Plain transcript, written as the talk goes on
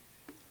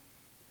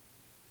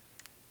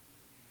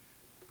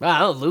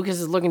Well,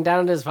 Lucas is looking down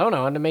at his phone. I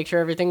wanted to make sure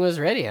everything was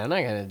ready. I'm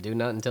not gonna do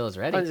nothing until it's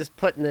ready. I'm just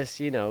putting this,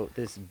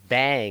 this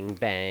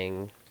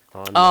bang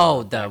on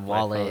Oh, the the back of my phone,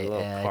 wallet a little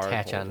card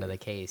attach onto holder. the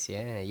case.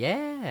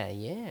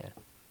 Yeah.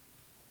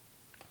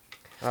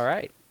 All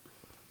right.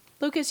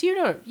 Lucas, you're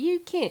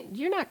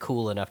not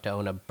cool enough to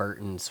own a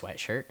Burton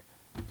sweatshirt.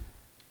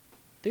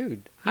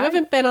 Dude, You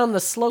haven't been on the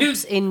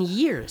slopes in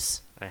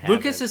years. I haven't.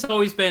 Lucas has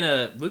always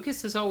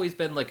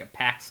been like a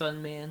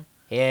PacSun man.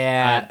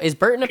 Yeah, is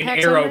Burton a An Pac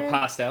arrow man?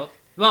 passed out.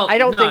 Well, I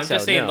don't no, think I'm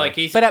just so, saying, no. like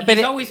he's But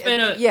always been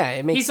a yeah,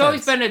 it makes he's sense.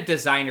 always been a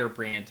designer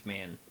brand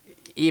man.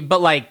 Yeah,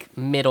 but like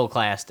middle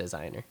class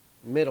designer.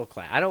 Middle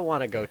class. I don't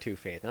want to go too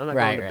fancy. I'm not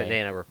Right, going to right.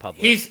 Banana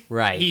Republic. He's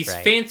Right.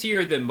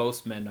 fancier than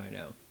most men I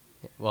know.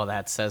 Well,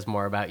 that says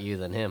more about you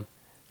than him.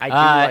 I do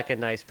like a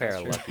nice pair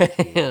of that's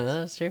Lucky jeans. Yeah,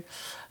 that's true.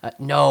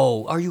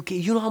 No, are you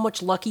kidding? You know how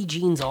much Lucky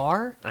jeans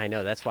are? I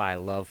know. That's why I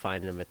love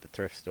finding them at the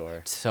thrift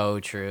store.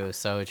 So true.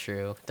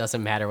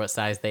 Doesn't matter what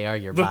size they are,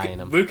 you're buying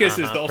them. Lucas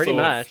is also Pretty a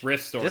much.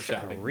 thrift store Just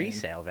shopping like a man.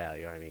 resale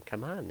value. I mean,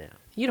 come on now.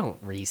 You don't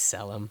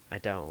resell them. I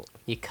don't.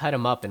 You cut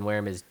them up and wear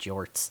them as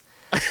jorts.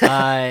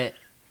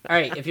 All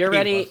right, if you're He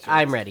ready, loves jorts.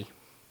 I'm ready.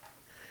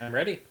 I'm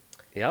ready.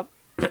 Yep.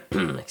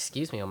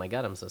 Excuse me. Oh my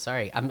god, I'm so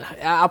sorry.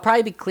 I'll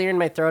probably be clearing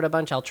my throat a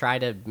bunch. I'll try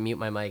to mute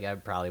my mic. I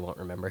probably won't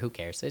remember. Who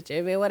cares?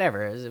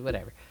 Whatever.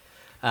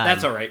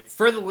 That's all right.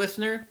 For the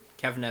listener,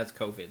 Kevin has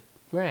COVID.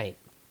 Right.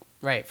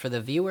 For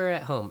the viewer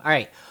at home. All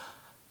right.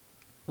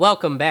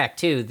 Welcome back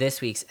to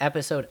this week's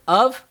episode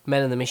of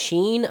Men in the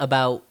Machine,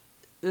 about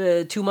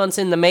 2 months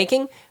in the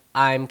making.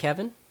 I'm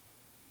Kevin.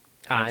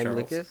 I'm Charles.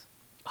 Lucas.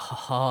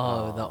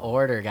 Oh, the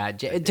order got...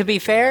 To be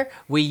fair,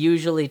 we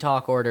usually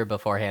talk order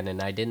beforehand,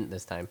 and I didn't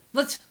this time.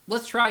 Let's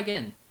try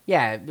again.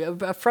 Yeah,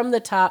 from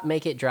the top,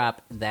 make it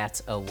drop.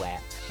 That's a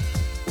whap.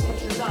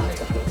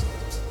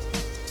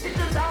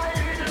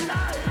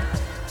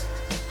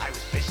 I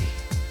was busy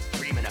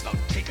dreaming about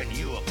taking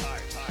you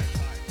apart.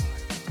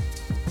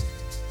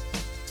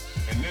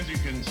 And as you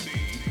can see,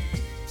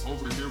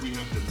 over here we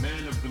have the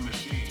man of the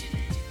machine.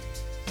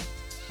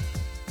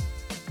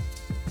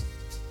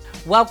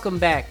 Welcome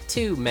back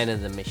to Men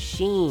of the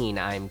Machine.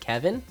 I'm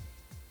Kevin.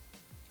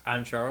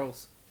 I'm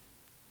Charles.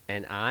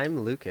 And I'm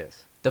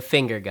Lucas. The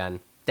finger gun.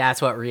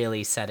 That's what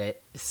really set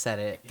it It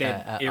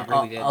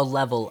really did. a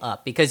level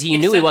up, because he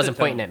knew he set the wasn't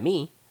pointing tone. at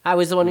me. I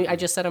was the one who I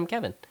just said I'm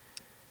Kevin.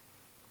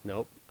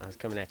 Nope. I was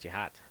coming at you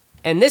hot.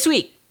 And this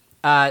week,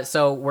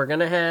 so we're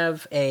gonna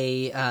have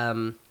a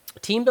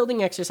team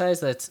building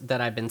exercise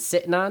that I've been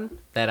sitting on,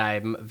 that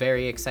I'm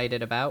very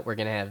excited about. We're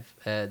gonna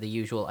have the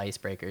usual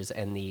icebreakers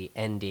and the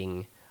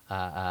ending.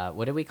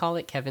 What do we call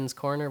it? Kevin's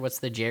Corner? What's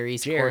the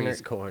Jerry's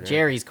Corner.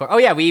 Jerry's Corner. Oh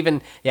yeah,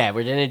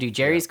 we're gonna do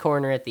Jerry's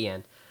Corner at the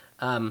end.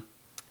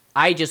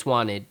 I just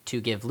wanted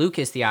to give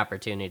Lucas the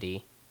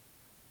opportunity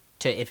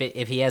to,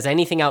 if he has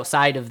anything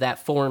outside of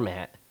that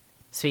format,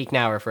 speak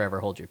now or forever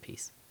hold your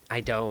peace.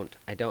 I don't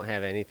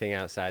have anything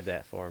outside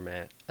that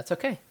format. That's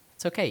okay.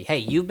 It's okay. Hey,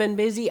 you've been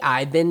busy.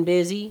 I've been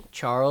busy.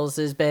 Charles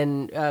has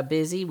been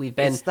busy. We've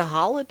been. It's the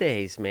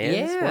holidays, man.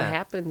 It's what Yeah.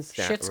 happens.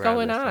 Shit's around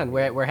going this on. time.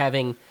 We're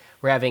having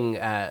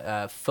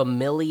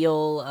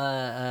familial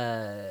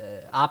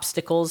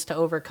obstacles to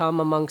overcome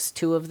amongst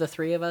two of the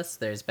three of us.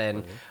 There's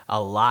been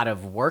a lot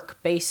of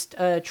work-based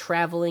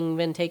traveling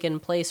been taking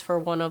place for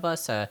one of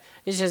us.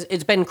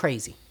 It's been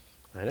crazy.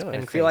 I know. I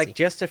been feel crazy. like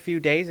just a few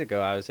days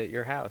ago I was at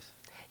your house.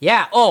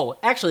 Yeah. Oh,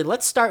 actually,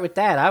 let's start with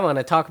that. I want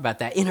to talk about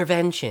that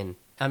intervention.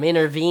 I'm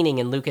intervening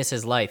in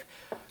Lucas's life.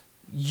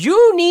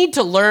 You need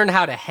to learn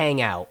how to hang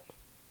out.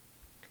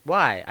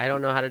 Why? I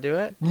don't know how to do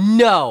it.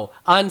 No,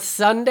 on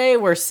Sunday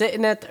we're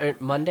sitting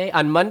Monday.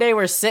 On Monday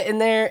we're sitting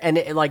there, and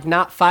like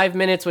not 5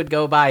 minutes would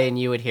go by, and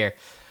you would hear,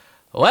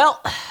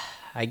 "Well,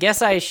 I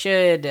guess I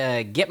should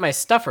get my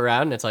stuff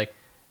around." And it's like,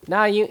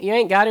 "Nah, you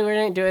ain't got to. We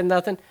ain't doing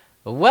nothing."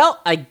 Well,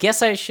 I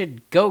guess I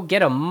should go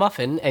get a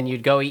muffin, and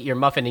you'd go eat your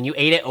muffin, and you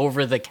ate it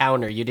over the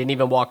counter. You didn't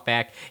even walk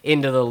back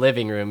into the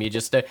living room. You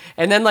just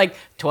and then like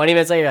 20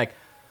 minutes later, you're like,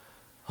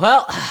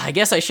 "Well, I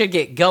guess I should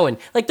get going."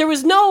 Like there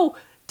was no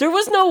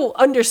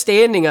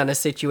understanding on a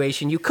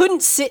situation. You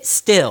couldn't sit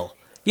still.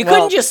 You Well-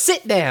 couldn't just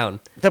sit down.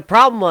 The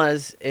problem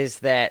is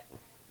that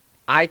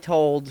I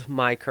told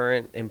my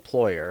current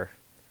employer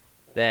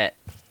that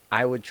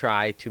I would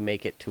try to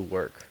make it to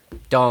work.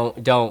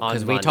 Don't, On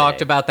because we Monday.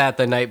 talked about that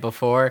the night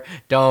before.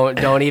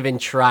 Don't even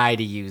try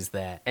to use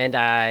that. And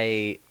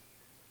I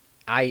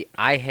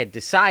had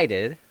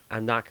decided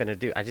I'm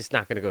just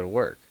not gonna go to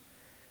work.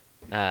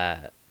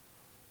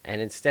 And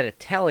instead of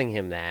telling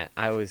him that,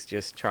 I was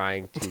just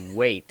trying to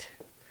wait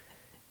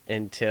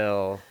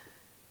until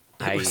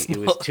it was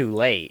too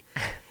late.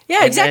 Yeah,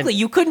 And exactly. then-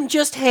 You couldn't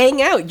just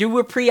hang out. You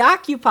were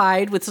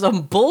preoccupied with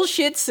some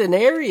bullshit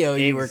scenario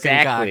you were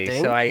Exactly.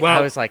 concocting. So I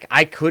Well- was like,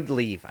 I could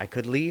leave. I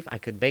could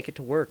make it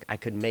to work. I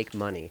could make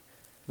money.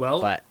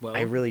 But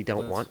I really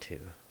don't want to.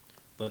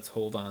 Let's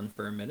hold on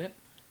for a minute.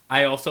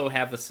 I also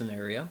have a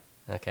scenario.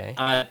 Okay.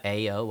 Uh,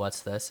 Ayo, what's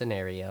the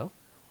scenario?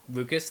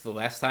 Lucas, the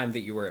last time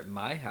that you were at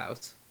my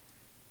house,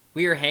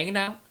 we were hanging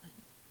out,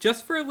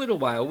 just for a little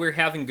while, we're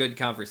having good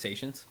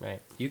conversations.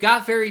 Right. You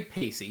got very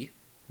pacey.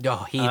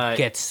 Oh, he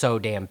gets so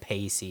damn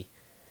pacey.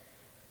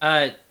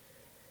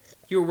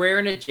 You're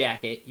wearing a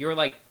jacket. You're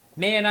like,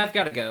 man, I've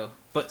got to go.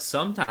 But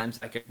sometimes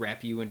I could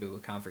wrap you into a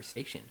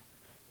conversation,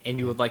 and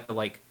you would like to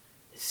like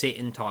sit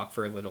and talk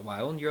for a little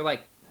while, and you're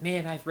like,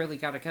 man, I've really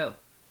got to go.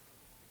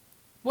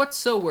 What's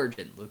so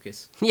urgent,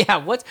 Lucas?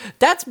 Yeah,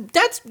 that's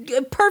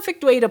a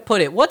perfect way to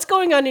put it. What's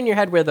going on in your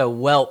head where the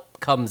whelp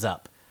comes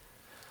up?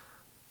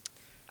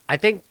 I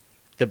think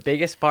the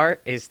biggest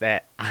part is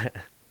that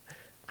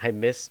I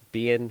miss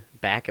being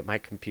back at my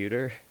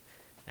computer,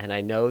 and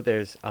I know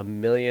there's a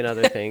million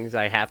other things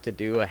I have to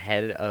do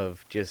ahead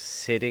of just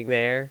sitting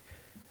there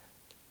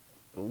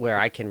where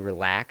I can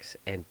relax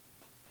and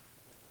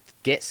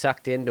get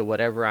sucked into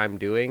whatever I'm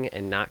doing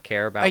and not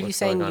care about Are you what's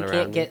saying going you on can't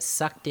around me. get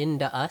sucked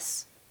into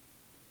us?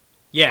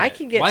 Yeah, I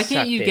can get Why sucked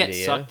can't you get into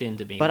you, sucked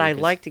into me? But I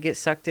Lucas? like to get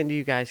sucked into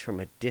you guys from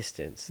a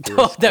distance. through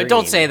a Oh, no,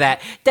 don't screen. say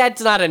that.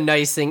 That's not a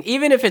nice thing.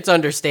 Even if it's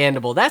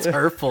understandable, that's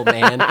hurtful,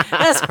 man.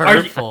 That's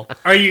hurtful.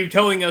 Are you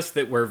telling us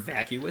that we're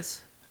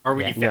vacuous? Are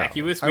we Yeah, no.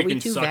 vacuous? Are We we can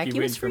too suck you in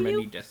vacuous for from you?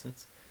 any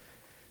distance.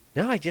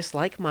 No, I just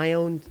like my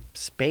own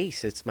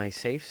space. It's my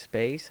safe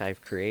space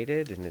I've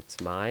created, and it's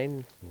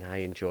mine, and I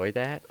enjoy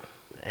that.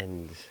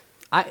 And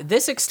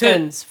This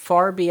extends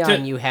far beyond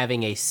to- you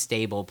having a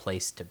stable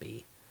place to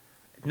be.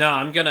 No,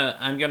 I'm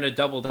gonna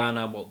double down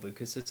on what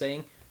Lucas is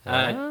saying.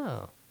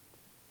 Oh.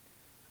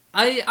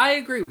 I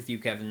agree with you,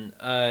 Kevin.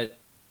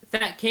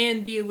 That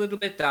can be a little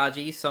bit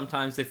dodgy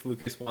sometimes if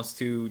Lucas wants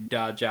to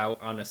dodge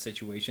out on a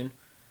situation.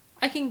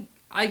 I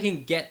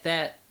can get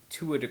that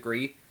to a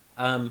degree.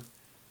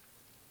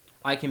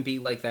 I can be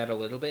like that a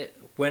little bit.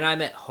 When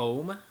I'm at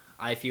home,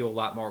 I feel a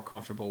lot more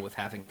comfortable with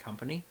having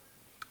company.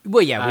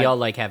 Well, yeah, we I- all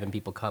like having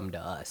people come to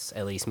us.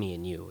 At least me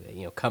and you.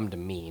 You know, come to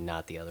me,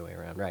 not the other way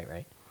around.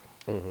 Right.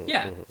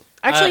 Yeah.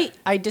 Actually,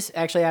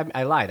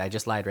 I lied. I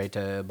just lied right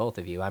to both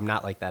of you. I'm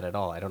not like that at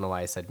all. I don't know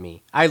why I said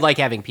me. I like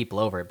having people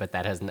over, but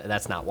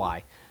that's not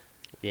why.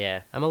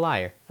 yeah. I'm a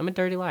liar. I'm a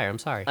dirty liar. I'm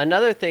sorry.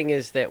 Another thing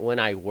is that when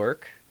I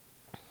work,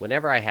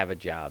 whenever I have a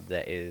job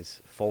that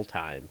is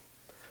full-time,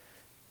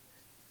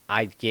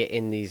 I get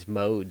in these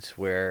modes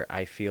where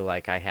I feel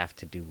like I have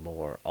to do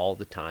more all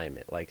the time.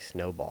 It like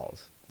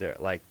snowballs.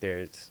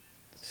 There's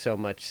so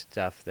much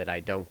stuff that I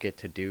don't get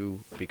to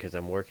do because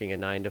I'm working a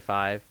 9 to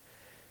 5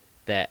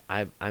 that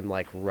I'm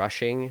like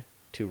rushing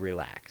to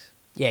relax.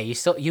 Yeah,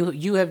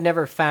 you have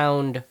never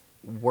found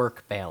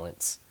work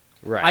balance.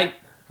 Right.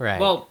 Right.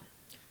 Well,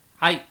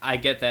 I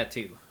get that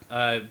too.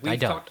 We've don't.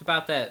 talked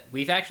about that.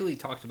 We've actually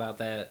talked about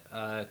that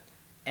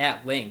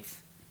at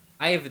length.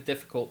 I have a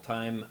difficult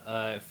time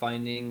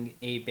finding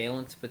a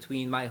balance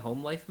between my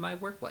home life and my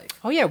work life.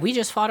 Oh yeah, we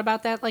just fought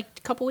about that like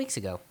a couple weeks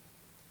ago.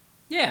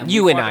 Yeah,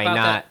 You we and fought I, about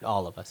not that.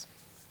 all of us.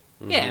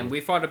 Yeah, and we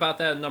fought about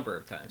that a number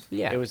of times.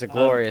 Yeah, It was a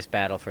glorious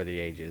battle for the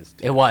ages.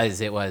 It was.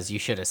 You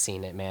should have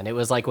seen it, man. It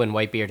was like when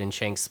Whitebeard and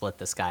Shanks split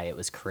the sky. It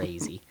was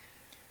crazy.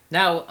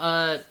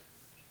 Now,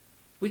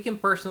 we can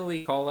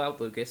personally call out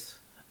Lucas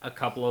a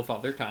couple of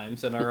other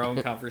times in our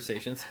own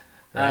conversations.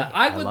 Right.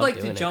 I I would love like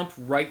to doing it. jump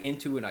right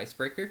into an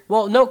icebreaker.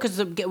 Well, no,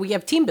 because we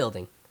have team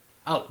building.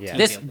 Oh, Yeah. team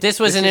This building. this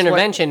was This an is what-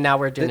 intervention. Now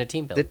we're doing The, a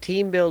team the building.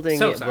 team building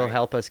So will sorry.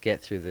 help us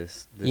get through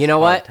this You know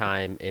hard what?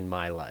 time in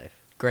my life.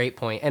 Great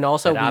point. And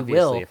also, That we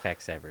obviously will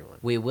affects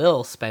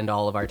everyone. spend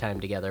all of our time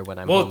together when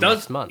I'm Well, home it does.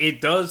 next month It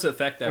does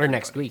affect or everybody.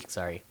 next week.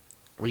 Sorry,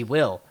 we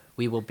will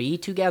be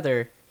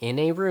together in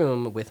a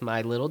room with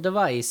my little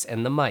device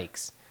and the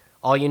mics.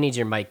 All you need is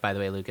your mic, by the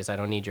way, Lucas. I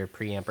don't need your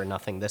preamp or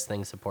nothing. This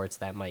thing supports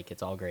that mic.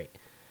 It's all great.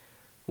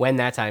 When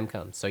that time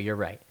comes, so you're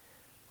right.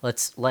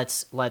 Let's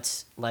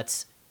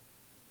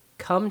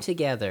come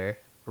together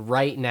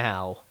right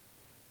now,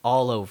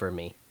 all over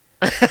me.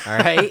 All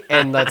right,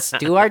 and let's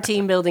do our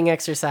team building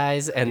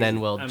exercise, and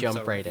then we'll I'm jump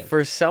so right in.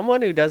 For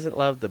someone who doesn't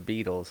love the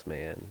Beatles,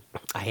 man.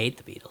 I hate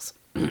the Beatles.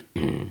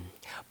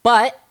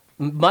 But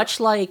much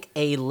like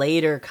a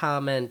later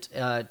comment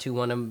to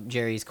one of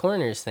Jerry's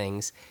Corners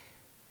things,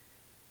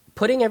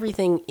 putting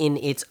everything in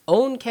its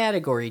own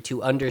category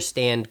to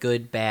understand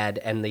good, bad,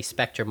 and the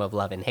spectrum of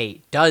love and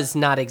hate does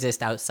not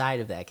exist outside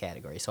of that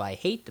category. So I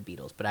hate the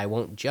Beatles, but I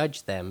won't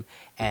judge them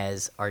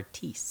as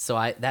artistes.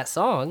 So that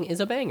song is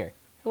a banger.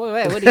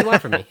 What do you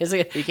want from me? Is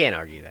it? You can't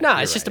argue that. No,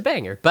 You're it's just a right.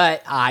 banger.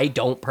 But I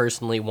don't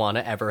personally want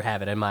to ever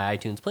have it in my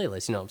iTunes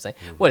playlist. You know what I'm saying?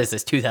 What is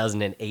this,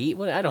 2008?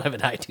 I don't have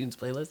an iTunes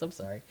playlist. I'm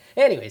sorry.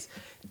 Anyways,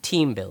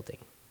 team building.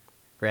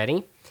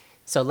 Ready?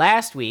 So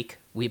last week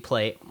we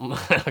played.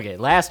 Okay,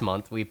 last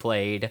month we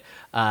played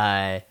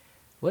what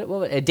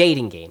a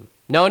dating game.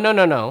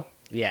 No.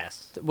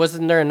 Yes.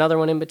 Wasn't there another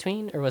one in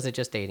between, or was it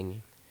just dating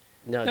game?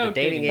 No, No, the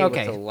dating dating. game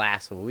Okay. was the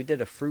last one. We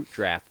did a fruit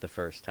draft the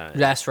first time.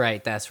 That's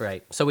right.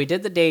 So we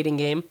did the dating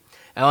game.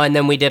 Oh, and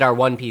then we did our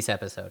One Piece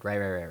episode.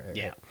 Right.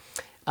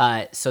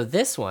 Yeah. So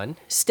this one,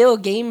 still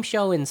game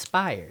show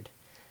inspired.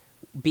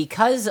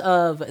 because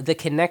of the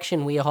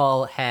connection we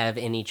all have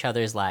in each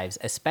other's lives,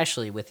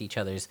 especially with each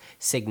other's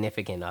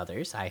significant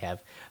others. I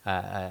have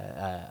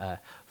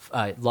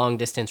a long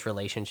distance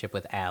relationship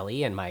with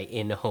Allie and my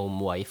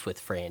in-home wife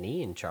with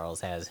Franny, and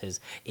Charles has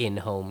his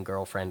in-home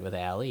girlfriend with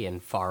Allie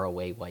and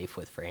far-away wife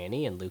with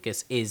Franny, and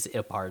Lucas is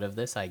a part of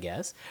this, I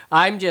guess.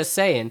 I'm just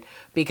saying,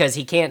 because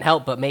he can't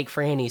help but make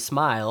Franny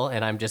smile,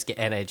 and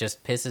it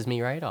just pisses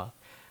me right off.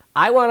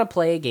 I want to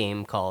play a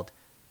game called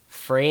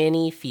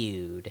Franny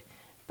Feud,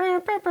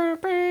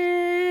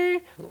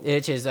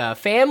 which is a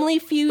Family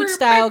Feud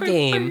style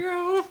game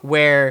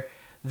where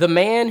the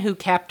man who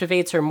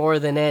captivates her more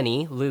than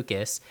any,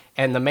 Lucas,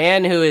 and the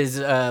man who is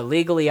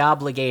legally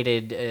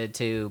obligated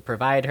to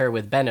provide her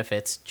with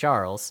benefits,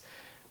 Charles,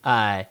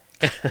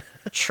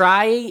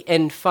 try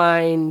and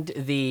find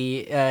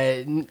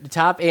the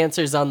top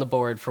answers on the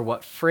board for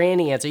what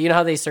Franny answered. You know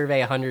how they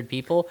survey 100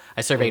 people?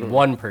 I surveyed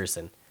one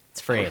person.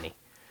 It's Franny.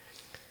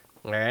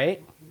 All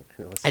right?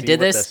 Let's I see did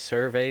what this. The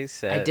survey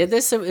says. I did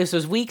this. This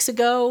was weeks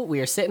ago. We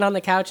were sitting on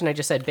the couch, and I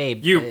just said,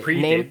 "Babe, You name."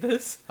 predid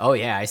this? Oh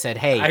yeah, I said,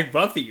 "Hey, I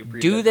love that you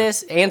predid do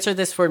this. Answer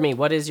this for me.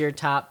 What is your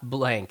top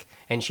blank?"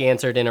 And she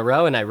answered in a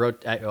row, and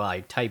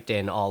I typed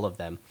in all of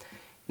them.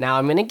 Now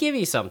I'm gonna give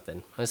you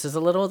something. This is a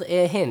little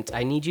hint.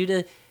 I need you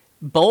to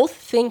both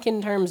think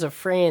in terms of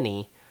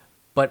Franny,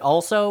 but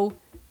also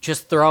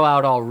just throw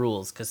out all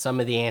rules, because some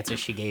of the answers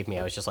she gave me,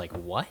 I was just like,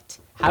 "What?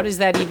 How does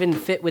that even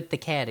fit with the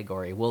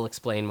category?" We'll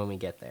explain when we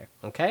get there.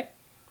 Okay.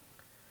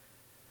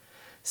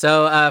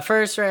 So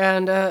first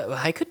round,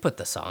 I could put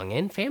the song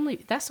in. Family,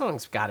 that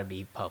song's got to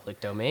be public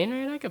domain,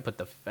 right? I could put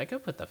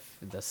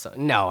the song.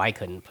 No, I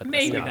couldn't put.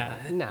 Maybe the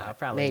song. not. No,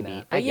 probably Maybe.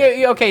 not.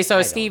 I Okay, so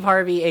I Steve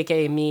Harvey,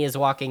 aka me, is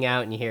walking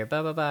out, and you hear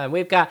blah blah blah. And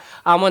we've got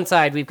on one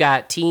side we've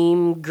got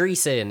Team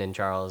Greason, and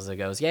Charles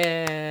goes yeah,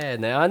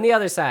 and then on the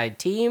other side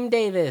Team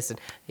Davis, and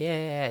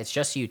yeah, it's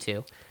just you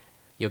two.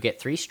 You'll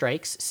get 3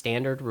 strikes,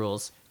 standard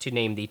rules, to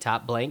name the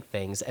top blank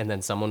things, and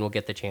then someone will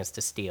get the chance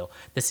to steal.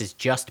 This is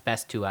just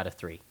best 2 out of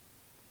 3.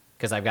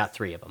 Because I've got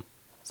 3 of them.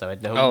 So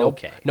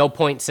okay. No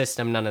point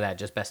system, none of that.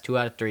 Just best 2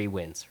 out of 3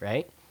 wins,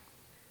 right?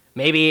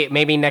 Maybe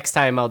next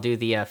time I'll do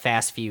the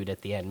fast feud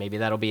at the end. Maybe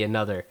that'll be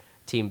another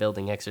team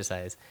building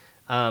exercise.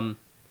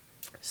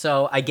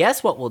 So I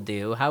guess what we'll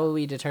do, how will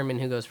we determine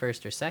who goes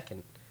first or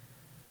second?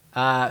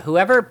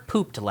 Whoever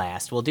pooped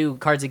last, we'll do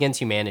Cards Against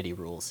Humanity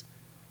rules.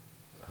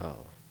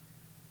 Oh.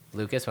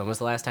 Lucas, when was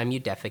the last time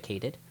you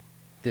defecated?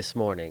 This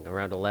morning,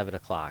 around 11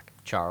 o'clock.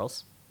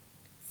 Charles?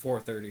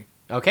 4:30.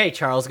 Okay,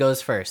 Charles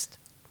goes first.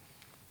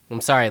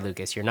 I'm sorry,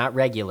 Lucas. You're not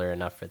regular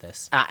enough for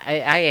this. I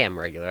am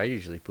regular. I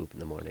usually poop in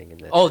the morning.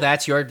 And Oh,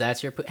 that's your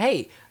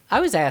Hey,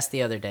 I was asked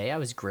the other day. I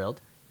was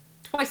grilled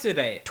Twice a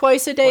day.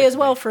 twice a day Twice as a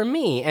well day. for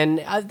me, and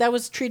that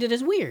was treated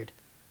as weird.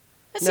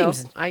 That No,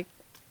 seems I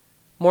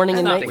morning That's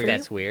and not night think for weird. you?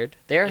 that's weird.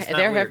 There It's not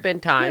have weird. been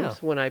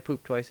times No. when I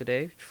poop twice a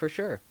day, for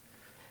sure.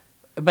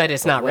 But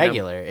it's But not when I'm-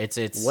 regular. It's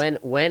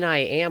When I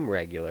am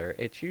regular,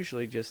 it's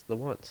usually just the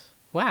once.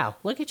 wow.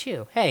 Look at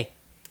you. Hey,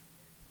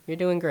 you're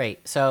doing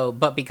great. So,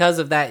 but because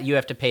of that, you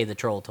have to pay the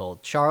troll toll.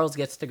 Charles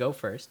gets to go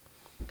first.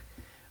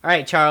 All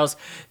right, Charles.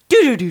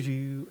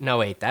 Do. No,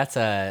 wait. That's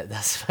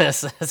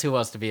Who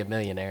Wants to Be a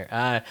Millionaire.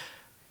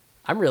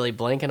 I'm really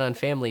blanking on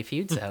Family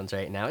Feud sounds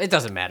right now. It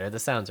doesn't matter. The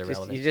sounds are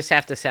relevant. You just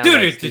have to sound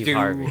like Steve Do-do-do-do.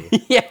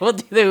 Harvey. Yeah, we'll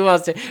do the Who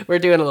Wants to. We're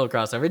doing a little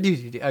crossover.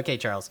 Do. Okay,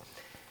 Charles.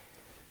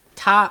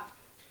 Top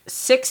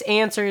 6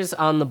 answers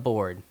on the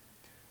board.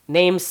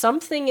 Name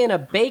something in a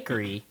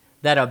bakery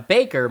that a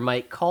baker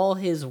might call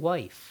his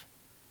wife.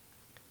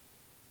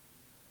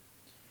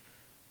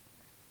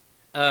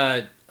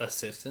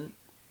 Assistant.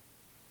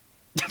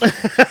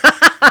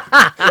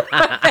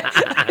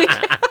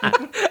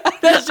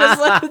 That's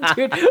just like,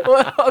 dude.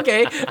 Well,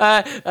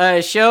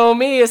 okay. Show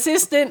me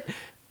assistant.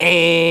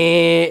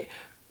 Okay,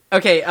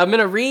 I'm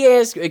gonna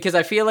re-ask because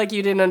I feel like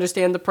you didn't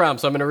understand the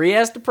prompt. So I'm gonna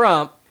re-ask the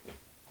prompt,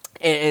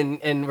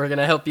 and we're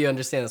gonna help you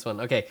understand this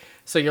one. Okay,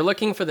 so you're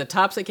looking for the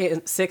top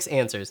 6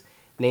 answers.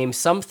 Name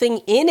something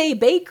in a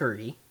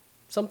bakery,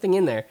 something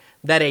in there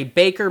that a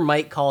baker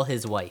might call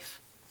his wife.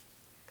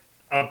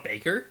 A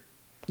baker?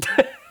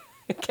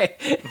 Okay.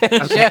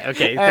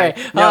 Okay. All right.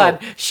 No. Hold on.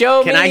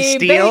 Show Can me. I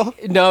steal?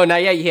 No,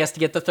 not yet. He has to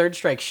get the 3rd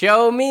strike.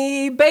 Show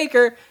me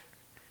Baker.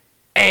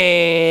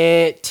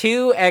 And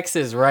 2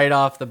 X's right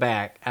off the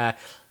back.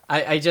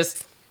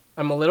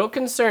 I'm a little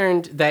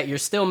concerned that you're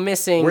still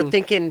missing. We're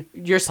thinking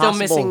You're still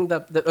missing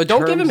possible the oh,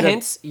 don't give him terms of-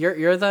 hints.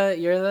 You're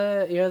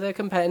the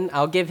competent.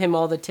 I'll give him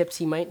all the tips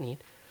he might need.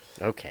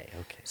 Okay.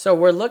 So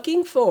we're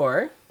looking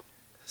for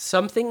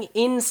something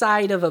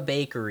inside of a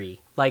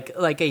bakery, like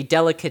a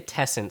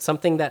delicatessen,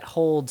 something that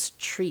holds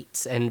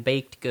treats and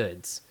baked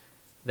goods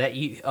that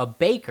a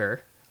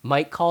baker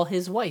might call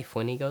his wife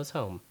when he goes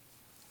home.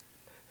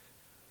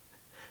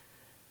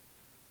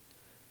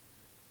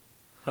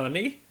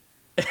 Honey?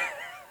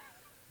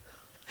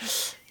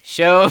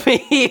 Show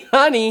me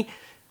honey.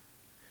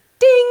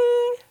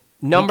 Ding.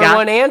 Number got-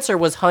 1 answer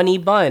was honey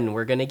bun.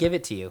 We're gonna give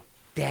it to you.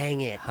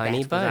 Dang it.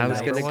 Honey That's what bun, I was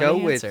number going to one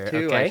go with, answer,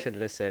 too. okay. I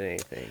shouldn't have said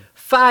anything.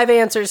 5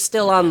 answers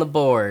still on the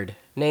board.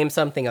 Name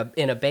something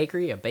in a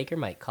bakery a baker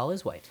might call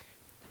his wife.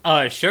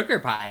 Sugar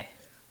pie.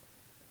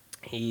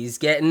 He's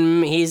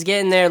getting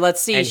there.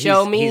 Let's see. And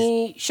Show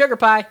me sugar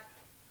pie.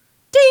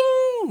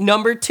 Ding!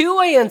 Number 2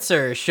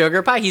 answer,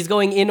 sugar pie. He's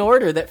going in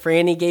order that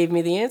Franny gave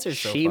me the answers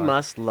so She far.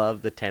 must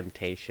love the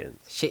Temptations.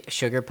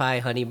 Sugar pie,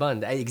 honey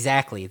bun.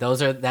 Exactly.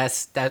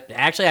 That's.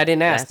 Actually, I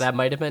didn't ask. That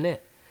might have been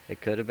it.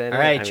 It could have been. All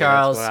right, that's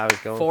Charles. what I was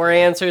going 4 for.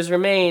 answers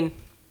remain.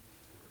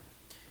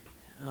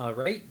 All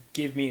right,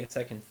 give me a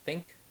second to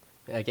think.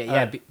 Okay,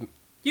 yeah.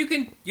 You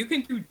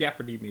can do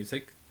Jeopardy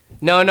music.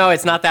 No,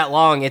 it's not that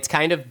long. It's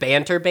kind of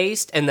banter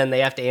based, and then they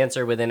have to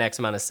answer within X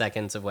amount of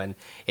seconds of when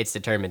it's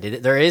determined.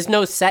 There is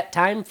no set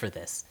time for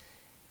this.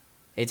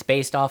 It's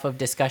based off of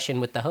discussion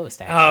with the host.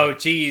 Actually. Oh,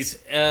 geez.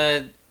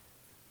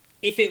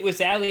 If it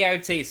was Allie, I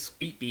would say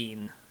Sweet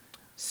Bean.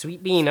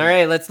 Sweet bean. All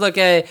right, let's look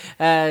at.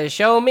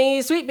 Show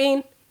me sweet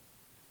bean.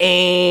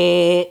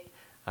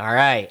 All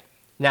right.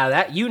 Now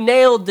that you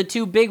nailed the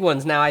 2 big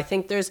ones. Now I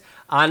think there's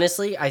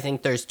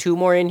 2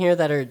 more in here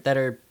that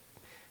are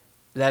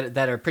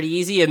pretty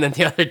easy, and then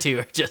the other 2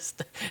 are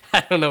just I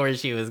don't know where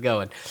she was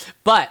going.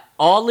 But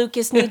all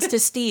Lucas needs to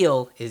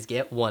steal is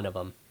get one of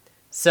them.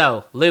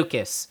 So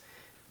Lucas,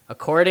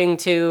 according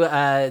to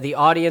the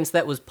audience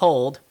that was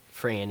polled,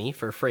 Franny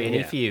for Franny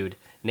Yeah. Feud,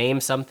 name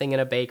something in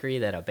a bakery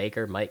that a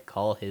baker might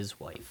call his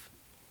wife.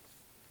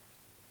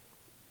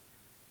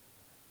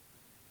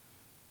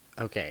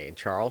 Okay, and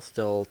Charles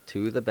still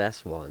 2 of the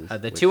best ones. The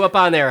which- 2 up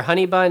on there,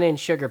 honey bun and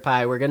sugar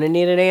pie. We're going to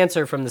need an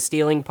answer from the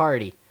stealing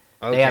party.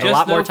 Okay. They had a Just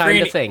lot more know time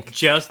to Franny- think.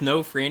 Just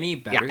know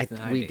Franny better Yeah,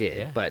 than I we did,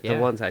 Yeah, but yeah. the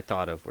ones I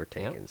thought of were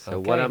taken. So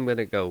what okay. I'm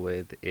gonna go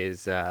with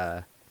is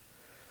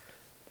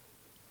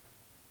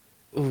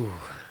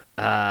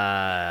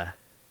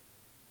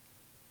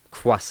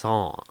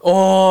croissant.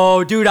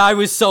 Oh, dude, I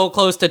was so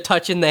close to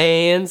touching the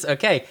hands.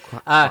 Okay.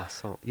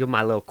 Croissant. You're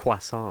my little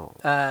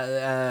croissant.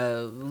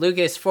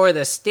 Lucas for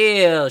the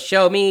steal.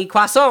 Show me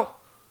croissant.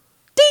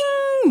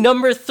 Ding!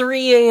 Number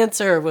 3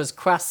 answer was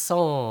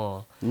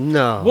croissant.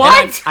 No.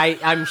 What?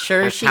 I'm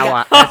sure That's she how,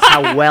 got, that's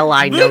how well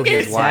I know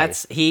his Lucas!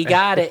 wife. he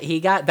got it.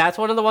 That's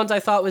one of the ones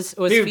I thought was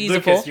Dude,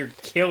 feasible. Lucas, you're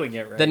killing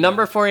it right The now.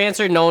 number 4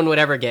 answer no one would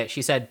ever get.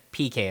 She said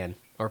pecan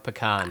or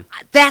pecan.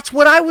 That's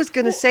what I was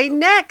gonna say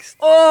next.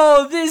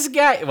 Oh, this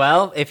guy.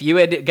 Well, if you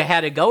had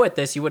to go at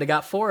this, you would have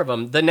got 4 of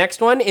them. The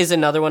next one is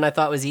another one I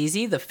thought was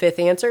easy. The 5th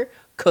answer,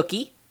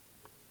 cookie.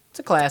 It's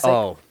a classic.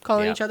 Oh,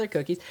 calling yeah. each other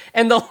cookies.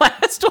 And the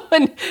last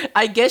one,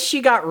 I guess she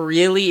got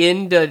really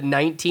into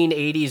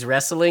 1980s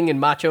wrestling and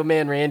Macho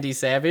Man Randy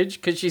Savage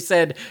because she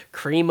said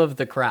cream of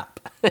the crop.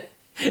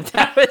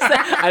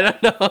 I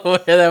don't know where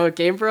that one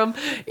came from.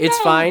 It's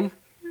fine.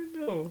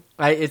 No.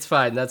 It's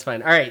fine. That's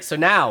fine. All right. So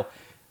now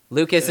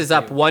Lucas is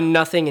up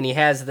 1-0 and he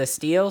has the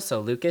steal.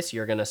 So Lucas,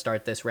 you're going to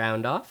start this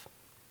round off.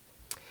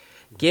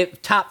 Give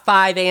top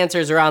 5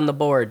 answers are on the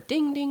board.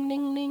 Ding, ding,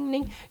 ding, ding,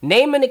 ding.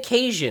 Name an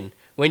occasion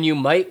when you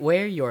might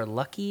wear your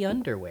lucky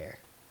underwear.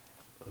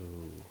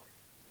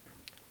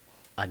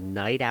 A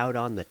night out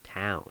on the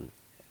town.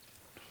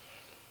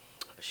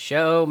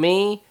 Show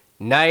me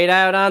night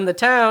out on the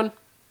town.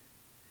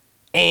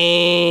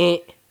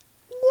 What?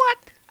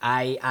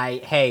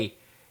 I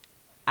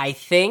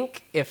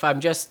think if I'm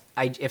just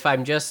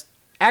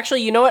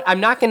actually, you know what? I'm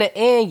not going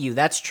to you.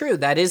 That's true.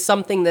 That is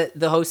something that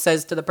the host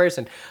says to the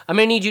person. I'm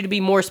going to need you to be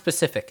more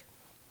specific.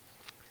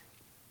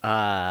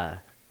 A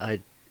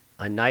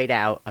night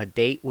out, a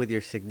date with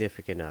your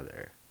significant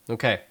other,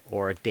 Okay.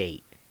 or a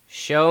date.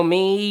 Show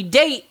me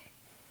date.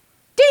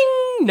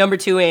 Ding! Number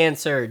 2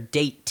 answer,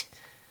 date.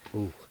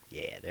 Ooh,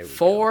 yeah, there we go.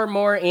 4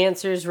 more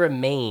answers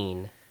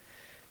remain.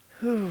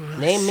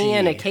 Name me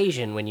an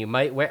occasion when you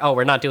might wear... Oh,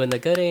 we're not doing the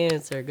good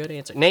answer, good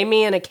answer. Name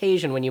me an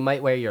occasion when you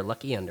might wear your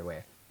lucky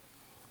underwear.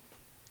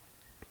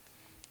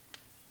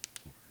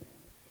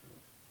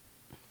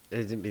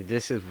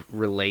 This is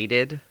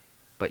related,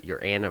 but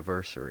your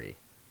anniversary.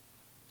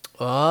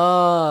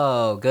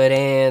 Oh, good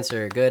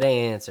answer, good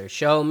answer.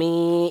 Show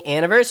me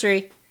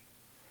anniversary.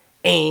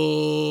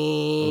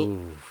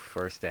 Ooh,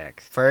 first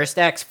X. First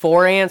X,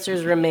 4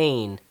 answers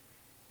remain.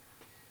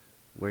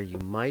 Where you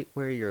might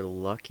wear your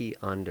lucky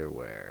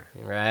underwear.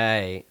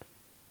 Right.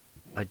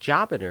 A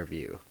job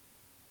interview.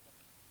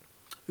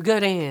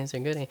 Good answer,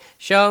 good answer.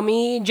 Show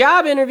me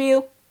job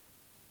interview.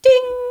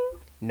 Ding!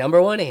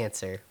 Number 1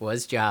 answer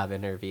was job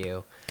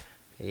interview.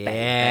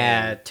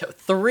 Yeah.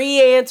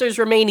 3 answers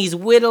remain. He's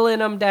whittling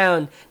them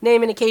down.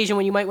 Name an occasion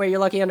when you might wear your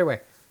lucky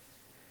underwear.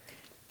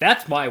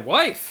 That's my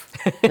wife.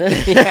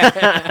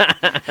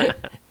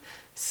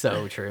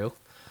 So true.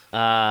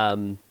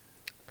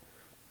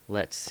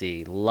 Let's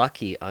see.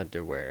 Lucky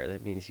underwear.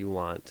 That means you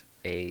want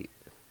a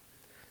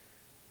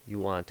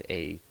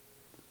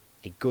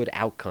good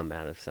outcome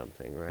out of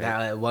something, right?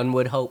 Now, one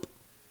would hope.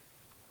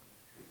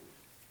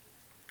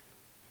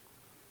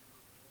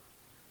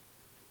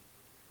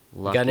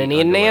 Lucky Gonna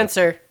need an underwear.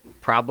 answer.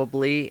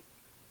 Probably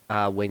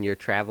when you're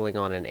traveling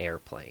on an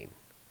airplane.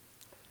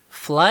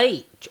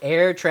 Flight,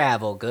 air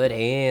travel. Good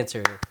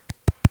answer.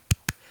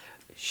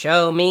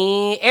 Show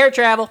me air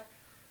travel.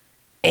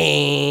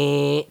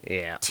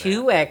 Yeah.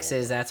 Two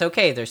X's. That's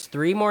okay. There's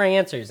 3 more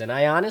answers, and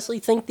I honestly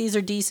think these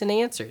are decent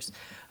answers.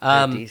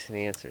 They're decent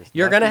answers.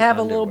 You're going to Lucky have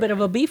a little bit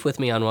underwear. of a beef with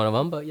me on one of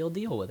them, but you'll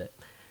deal with it.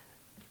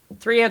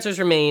 3 answers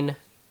remain.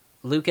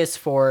 Lucas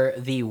for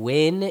the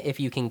win, if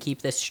you can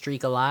keep this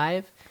streak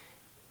alive.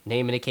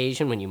 Name an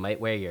occasion when you might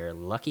wear your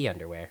lucky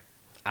underwear.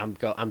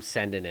 I'm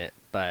sending it,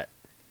 but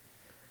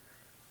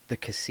the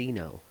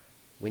casino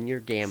when you're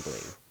gambling.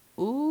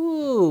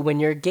 Ooh, when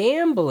you're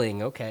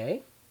gambling,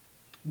 okay.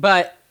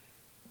 But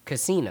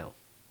casino.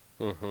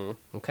 Mm-hmm.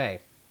 Okay.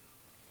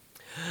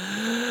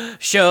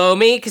 Show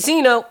me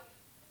casino.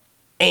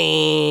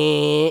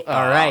 All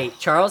right.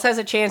 Charles has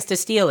a chance to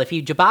steal. If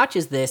he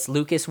botches this,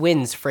 Lucas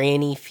wins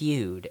Franny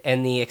feud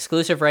and the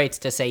exclusive rights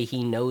to say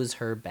he knows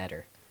her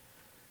better.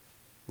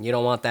 You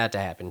don't want that to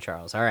happen,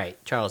 Charles. All right,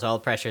 Charles, all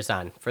the pressure's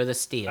on for the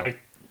steal.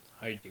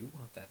 I do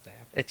want that to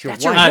happen. It's your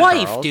That's your wife,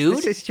 wife, Charles. dude.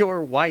 This is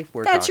your wife.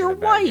 That's your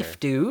talking about wife, here.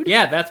 dude.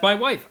 Yeah, that's my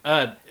wife.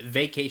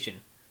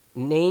 Vacation.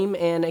 Name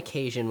an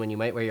occasion when you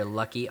might wear your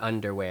lucky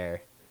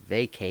underwear.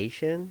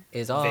 Vacation.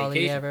 Is all he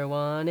Vacation. ever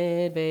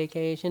wanted.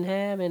 Vacation,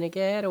 having a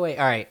getaway.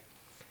 All right.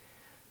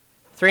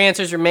 3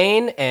 answers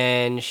remain,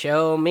 and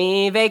show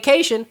me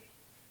vacation.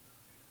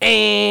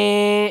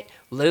 And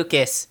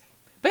Lucas.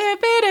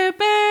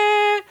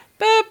 Ba-ba-da-ba,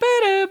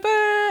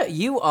 ba-ba-da-ba.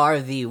 You are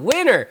the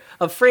winner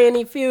of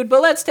Franny feud,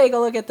 but let's take a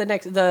look at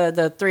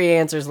the 3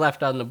 answers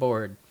left on the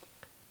board.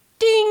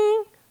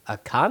 Ding! A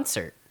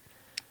concert.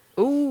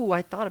 Ooh,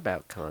 I thought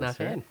about concert,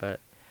 bad.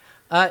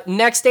 but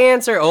Next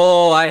answer.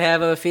 Oh, I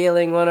have a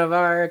feeling one of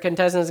our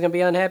contestants is going to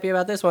be unhappy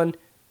about this one.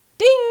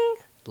 Ding!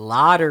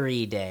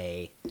 Lottery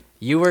day.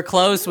 You were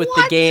close with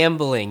the What?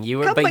 gambling. You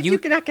were, Come but on, you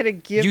you're not gonna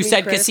give. you me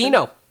said credit for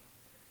casino.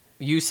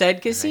 You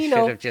said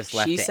casino. should've just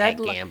left She it at said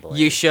gambling.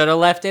 You should have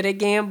left it at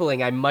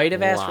gambling. I might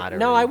have asked. For,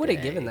 no, I Lottery would have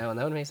day. given that one.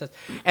 That would make sense.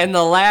 And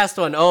the last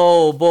one.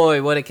 Oh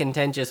boy, what a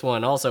contentious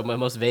one. Also, my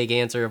most vague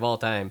answer of all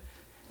time.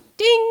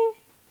 Ding!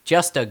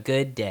 Just a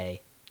good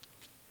day.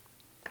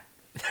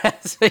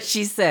 That's what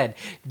she said.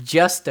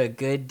 Just a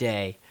good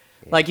day.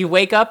 Like you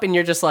wake up and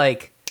you're just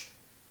like,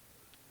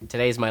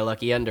 today's my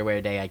lucky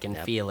underwear day. I can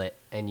Yep. feel it.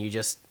 And you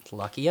just,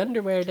 lucky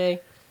underwear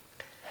day.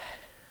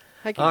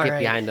 I can All get right.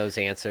 behind those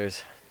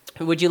answers.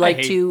 Would you like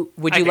hate- to,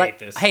 would I you hate like,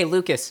 this. hey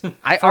Lucas.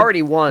 I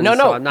already won. No, so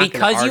no, I'm not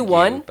because gonna you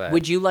argue, won, but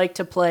would you like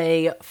to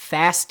play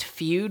Fast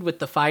Feud with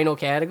the final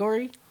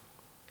category?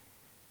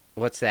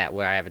 what's that?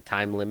 Where I have a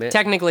time limit?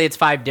 Technically, it's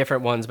 5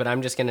 different ones, but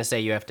I'm just going to say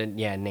you have to,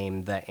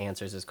 name the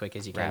answers as quick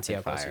as you can. See how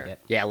Rapid close you fire. get.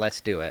 Yeah,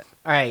 let's do it.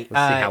 All right.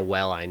 Let's see how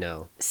well I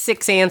know.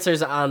 6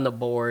 answers on the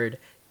board.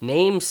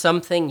 Name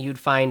something you'd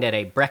find at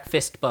a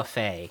breakfast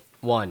buffet.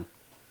 1.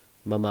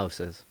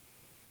 Mimosas,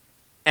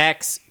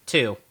 X.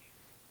 2.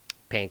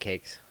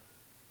 pancakes,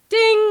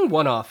 Ding!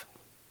 1 off.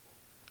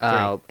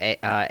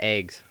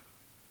 eggs,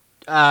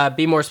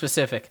 Be more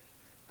specific.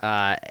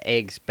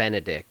 eggs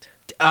Benedict,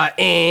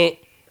 3.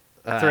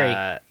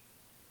 uh,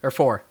 Or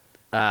 4.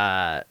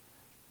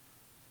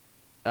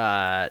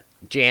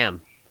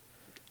 jam,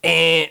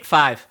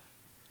 5.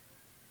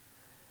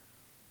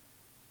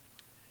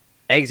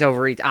 eggs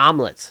over each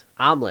omelets,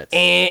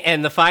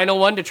 And the final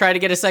one to try to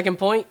get a second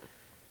point.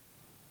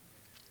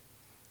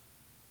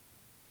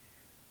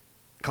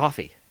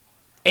 coffee.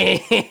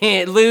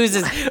 It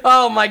loses.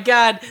 Oh my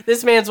God,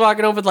 this man's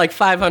walking home with like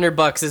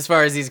 $500 as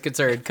far as he's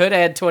concerned. Could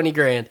add 20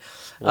 grand.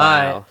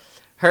 Wow.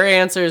 Her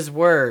answers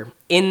were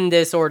in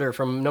this order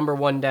from number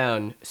 1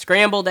 down: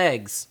 scrambled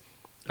eggs,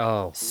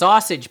 Oh,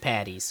 sausage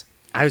patties,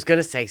 I was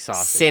gonna say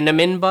sausage.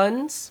 cinnamon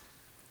buns,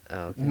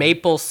 Oh,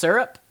 maple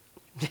syrup,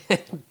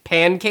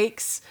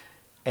 pancakes,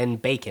 and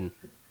bacon.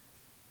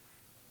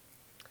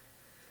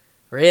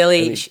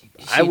 Really? I mean,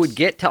 I would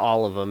get to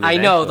all of them. I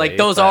know, like eventually,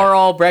 those but- are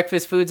all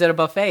breakfast foods at a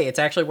buffet. It's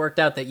actually worked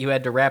out that you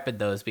had to rapid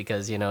those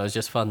because it was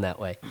just fun that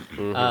way.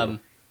 Mm-hmm.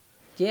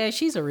 Yeah,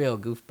 she's a real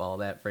goofball,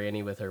 that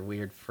Franny, with her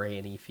weird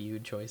Franny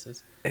feud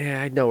choices.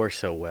 Yeah, I know her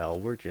so well.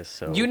 We're just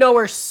so. You know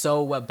her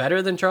so well,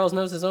 better than Charles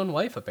knows his own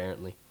wife,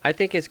 apparently. I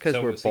think it's because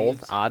So we're was both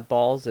Seeds.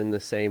 oddballs in the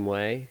same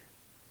way.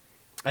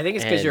 I think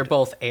it's because And- you're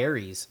both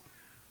Aries.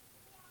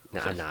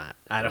 No, I'm not.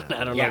 I don't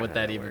know Yeah, what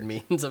that that even works.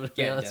 means. I'm gonna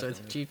be Yeah, honest with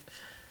you, definitely. Chief.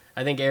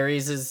 I think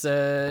Aries is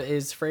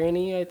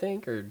Franny, I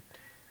think, or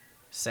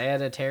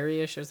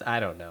Sagittarius. Or I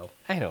don't know.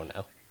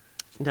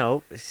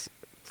 No,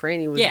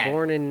 Franny was Yeah.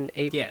 born in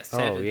April. Yeah,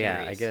 oh yeah,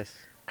 I Sagittarius. guess.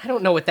 I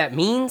don't know what that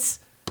means.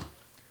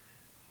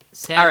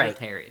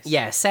 Sagittarius.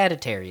 Yeah,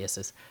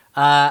 Sagittarius.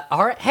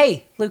 All right.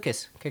 Hey,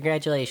 Lucas,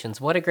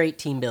 congratulations. What a great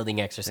team building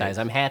exercise. Thanks.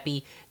 I'm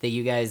happy that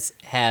you guys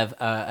have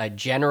a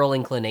general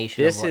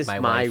inclination This of what is my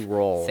my wife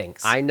role.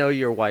 thinks. I know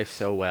your wife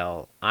so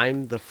well.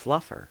 I'm the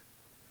fluffer.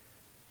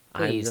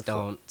 I'm Please the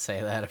don't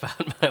say that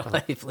about my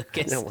wife,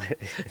 Lucas.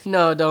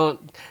 No, No,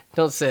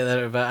 don't say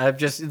that about. I'm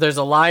just there's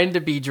a line to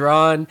be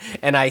drawn,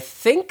 and I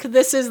think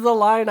this is the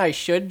line I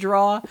should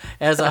draw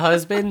as a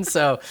husband.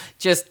 So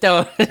just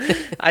don't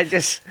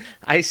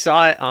I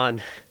saw it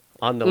on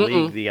the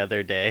league the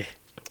other day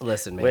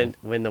listen, man.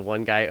 when the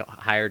one guy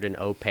hired an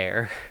au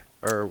pair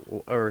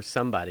or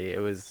somebody. It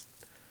was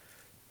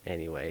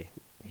anyway.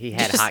 he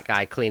had a hot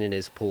guy cleaning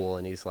his pool,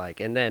 and he's like,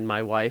 and then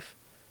my wife,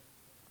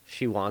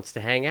 she wants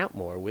to hang out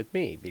more with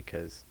me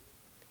because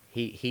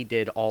he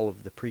did all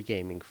of the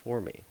pre-gaming for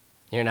me.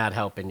 You're not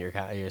helping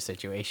your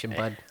situation,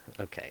 bud.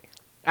 Okay.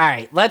 All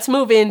right, let's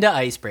move into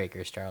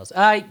icebreakers, Charles.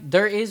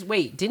 There is.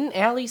 Wait, didn't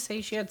Allie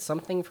say she had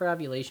something for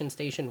Ovulation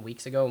Station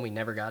weeks ago and we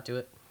never got to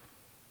it?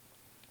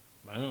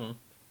 I don't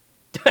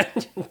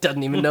know.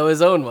 Doesn't even know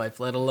his own wife,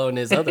 let alone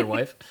his other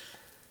wife.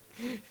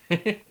 All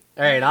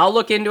right, I'll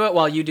look into it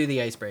while you do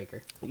the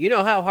icebreaker. You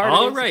know how hard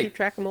All it is right. to keep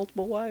track of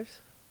multiple wives?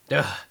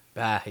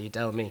 Ugh, you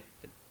tell me.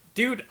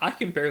 Dude, I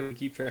can barely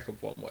keep track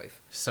of one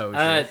wife. So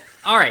true.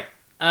 All right.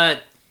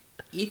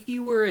 If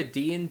you were a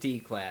D&D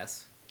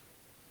class,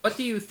 what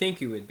do you think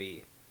you would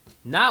be?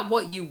 Not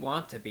what you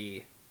want to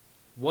be,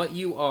 what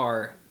you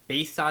are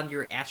based on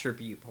your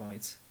attribute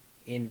points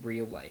in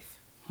real life.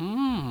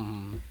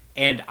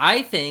 And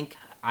I think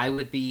I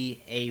would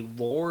be a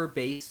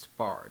lore-based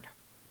bard.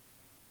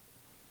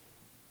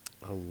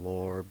 A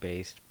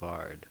lore-based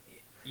bard.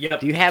 Yep.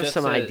 Do you have just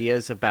some a-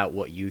 ideas about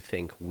what you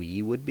think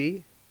we would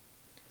be?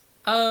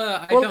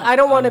 I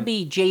don't want to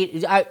be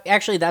Jade.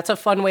 Actually, that's a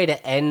fun way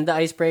to end the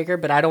icebreaker,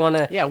 but I don't want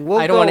to. Yeah, we'll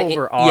I don't go wanna,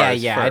 over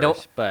ours Yeah, first, I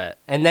don't. but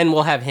And then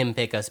we'll have him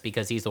pick us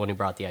because he's the one who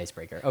brought the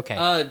icebreaker.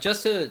 Okay.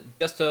 Just to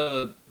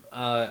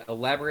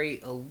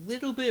elaborate a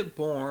little bit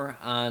more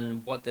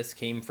on what this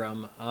came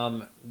from,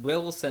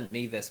 Will sent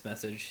me this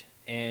message,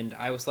 and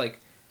I was like,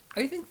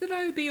 I think that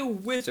I would be a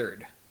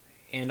wizard.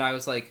 And I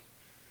was like,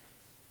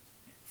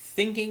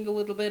 thinking a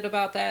little bit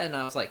about that, and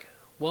I was like,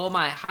 well,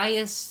 my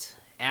highest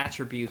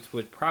attributes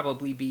would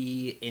probably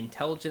be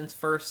intelligence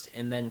first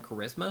and then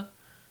charisma.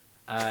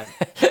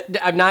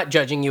 I'm not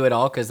judging you at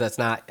all because that's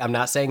not. I'm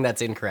not saying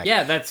that's incorrect.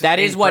 Yeah, that's that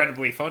is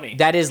incredibly funny.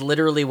 That is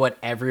literally what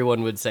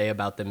everyone would say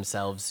about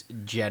themselves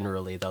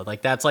generally, though.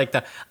 Like that's like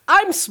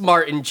I'm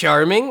smart and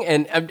charming,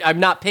 and I'm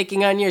not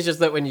picking on you. It's just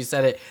that when you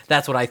said it,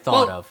 that's what I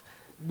thought of.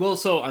 Well,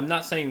 so I'm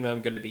not saying that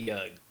I'm going to be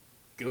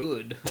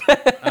good.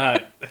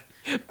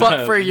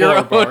 But for your Lore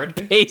own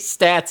bard. base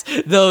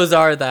stats, those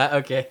are that.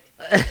 Okay.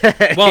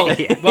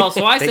 Well,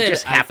 so I they said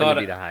just I happen thought to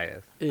be the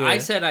highest. I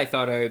said I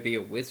thought I would be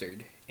a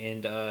wizard,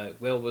 and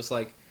Will was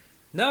like,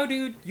 "No,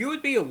 dude, you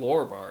would be a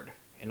lore bard."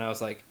 And I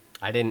was like,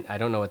 I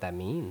don't know what that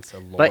means.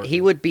 But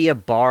he would be a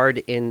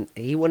bard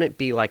he wouldn't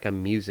be like a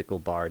musical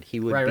bard.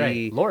 He would Right,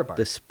 be lore bard.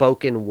 the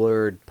spoken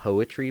word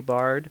poetry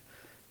bard.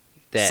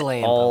 That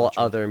Slam all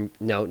poetry.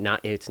 other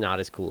it's not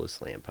as cool as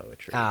slam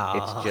poetry. Oh.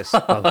 It's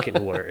just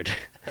spoken word.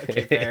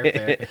 Okay,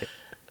 fair.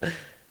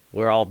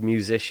 Where all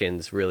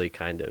musicians really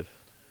kind of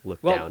look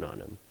Well- down on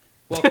him.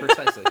 "Well,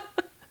 precisely,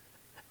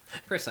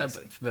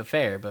 precisely." But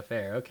fair.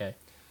 Okay.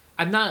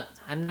 I'm not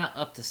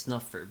up to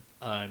snuff for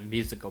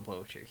musical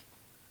poetry.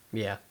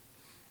 Yeah.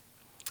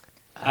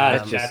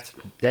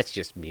 That's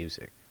just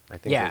music. I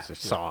think Yeah. those are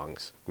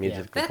songs.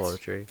 Musical That's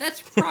poetry. That's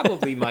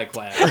probably my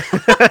class.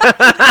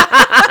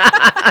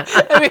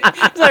 I mean,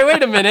 it's like,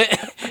 wait a minute,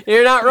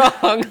 you're not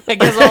wrong. I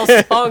guess all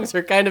songs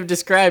are kind of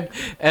described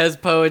as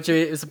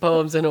poetry, as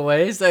poems in a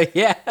way. So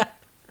yeah.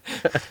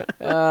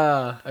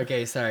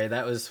 Okay, sorry,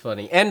 that was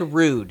funny and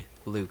rude,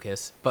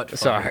 Lucas. But funny.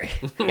 Sorry.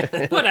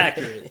 But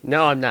accurate.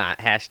 No, I'm not.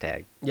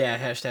 Hashtag. Yeah.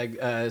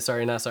 Hashtag.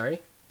 Sorry, not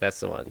sorry. That's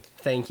the one.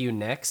 Thank you.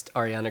 Next,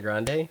 Ariana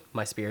Grande,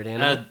 my spirit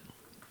animal.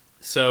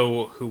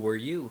 So who were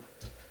you?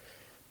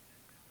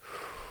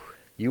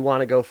 You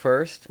want to go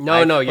first? No,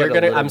 I've you're put a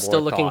gonna. little I'm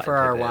still more looking thought for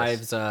into our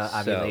this. wives'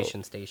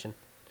 ovulation station.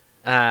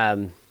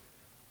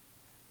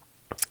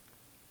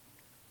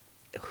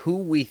 Who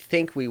we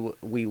think we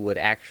would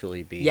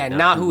actually be. Yeah,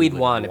 not who we we'd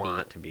would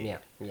want to be.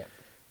 Yeah.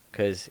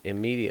 Because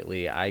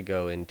immediately I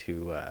go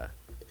into.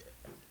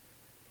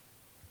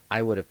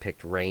 I would have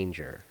picked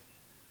Ranger.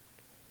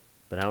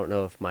 But I don't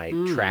know if my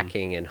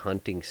tracking and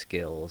hunting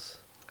skills.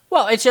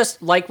 Well, it's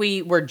just like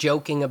we were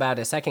joking about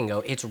a second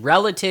ago. It's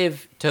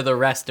relative to the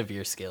rest of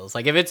your skills.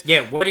 Like if it's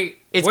What are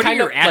it's what are kind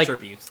your of like-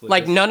 attributes?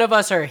 like Lucas? none of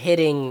us are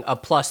hitting a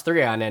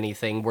 +3 on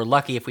anything. We're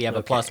lucky if we have a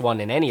Okay. +1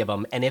 in any of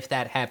them, and if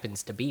that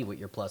happens to be what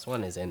your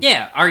 +1 is in.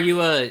 Yeah, are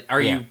you Yeah.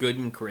 you good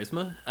in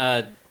charisma?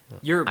 I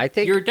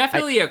think- you're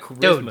definitely a charisma.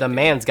 Dude, the dude.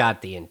 man's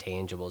got the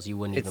intangibles. You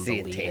wouldn't It's even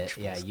the believe it.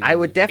 intangibles. Yeah, you I would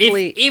wouldn't.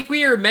 definitely. If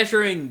we are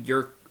measuring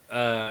your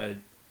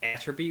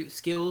attribute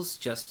skills,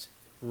 just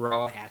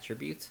raw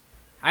attributes,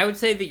 I would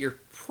say that you're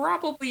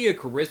probably a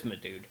charisma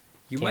dude.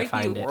 You Can't might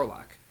find be a it.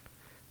 warlock.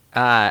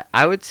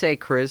 I would say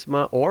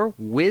charisma or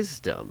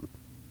wisdom.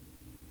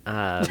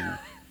 Yeah,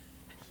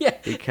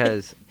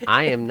 Because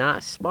I am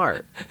not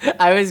smart.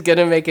 I was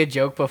gonna make a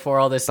joke before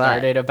all this But-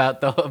 started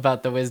about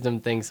the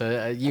wisdom thing.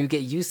 So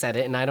you said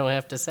it, and I don't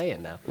have to say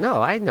it now.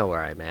 No, I know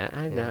where I'm at.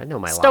 I know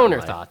my lot in Stoner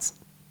life. thoughts.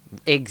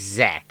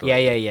 Exactly.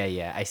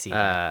 Yeah. I see.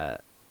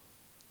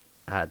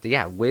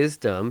 Yeah,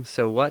 wisdom.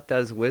 So what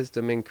does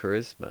wisdom and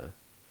charisma?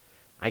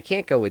 I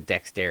can't go with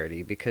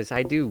dexterity because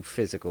I do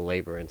physical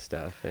labor and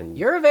stuff. And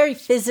You're a very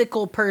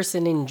physical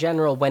person in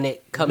general when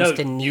it comes No,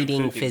 to you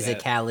needing could do that.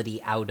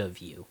 physicality out of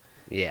you.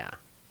 yeah,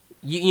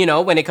 You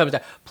know, when it comes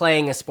to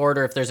playing a sport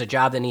or if there's a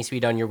job that needs to be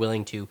done, you're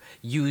willing to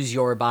use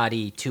your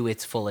body to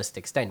its fullest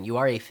extent. You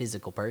are a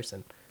physical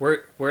person.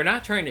 We're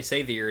not trying to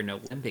say that you're an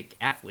Olympic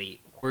athlete.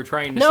 We're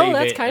trying to say No,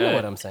 that's that, kind of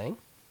what I'm saying.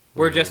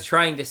 We're just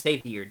trying to say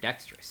that you're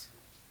dexterous.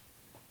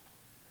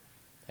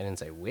 I didn't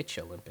say which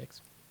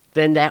Olympics.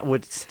 Then that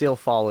would still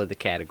fall in the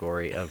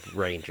category of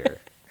ranger.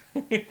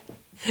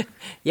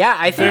 Yeah,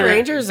 I think Very-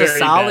 Ranger is a very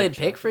solid bad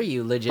pick joke. for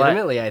you.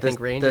 Legitimately, I the, think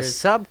Ranger. The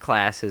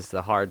subclass is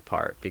the hard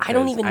part. Because I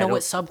don't even know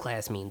what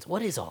subclass means.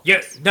 What is all?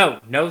 Yes, no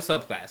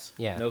subclass.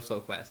 Yeah. No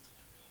subclass.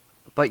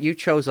 But you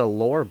chose a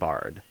lore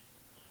bard.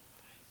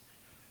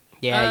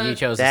 Yeah, you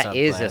chose a that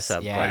subclass. is a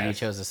Yeah, you subclass.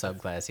 chose a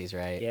subclass. He's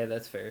right. Yeah,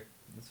 that's fair.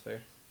 That's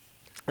fair.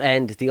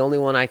 And the only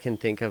one I can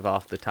think of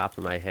off the top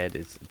of my head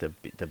is the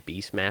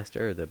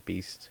Beastmaster, or the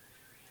Beast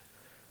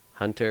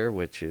Hunter,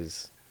 which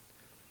is,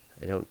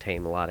 I don't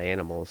tame a lot of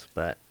animals,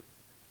 but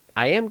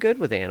I am good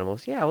with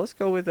animals. Yeah, let's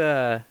go with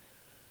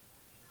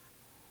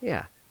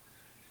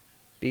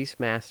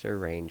Beastmaster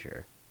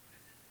Ranger.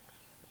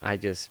 I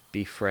just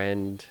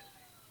befriend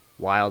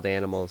wild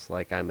animals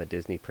like I'm a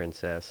Disney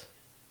princess.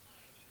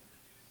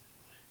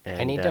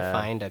 I need to uh,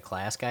 find a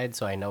class guide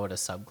so I know what a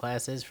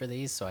subclass is for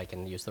these, so I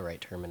can use the right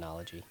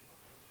terminology.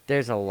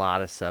 There's a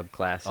lot of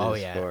subclasses Oh,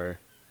 yeah.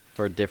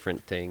 for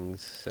different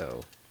things,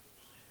 so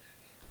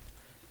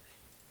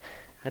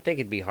I think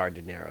it'd be hard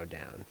to narrow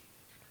down.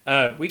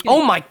 We can.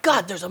 Oh my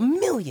God, there's a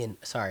million.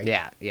 Sorry.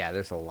 Yeah,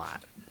 there's a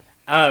lot.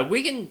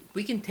 We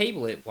can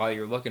table it while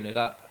you're looking it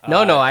up.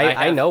 No, I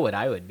have- know what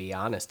I would be.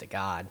 Honest to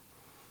God.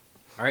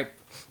 All right,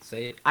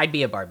 say it. I'd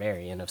be a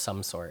barbarian of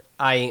some sort.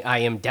 I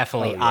am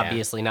definitely, Oh, yeah.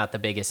 obviously not the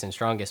biggest and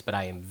strongest, but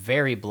I am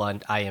very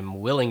blunt. I am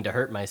willing to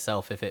hurt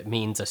myself if it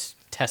means a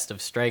test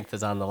of strength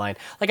is on the line.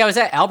 Like I was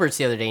at Albert's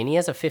the other day, and he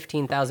has a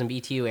 15,000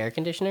 BTU air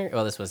conditioner.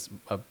 Well, this was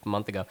a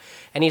month ago,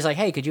 and he's like,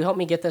 "Hey, could you help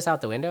me get this out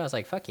the window?" I was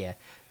like, "Fuck yeah."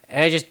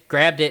 And I just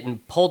grabbed it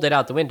and pulled it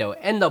out the window.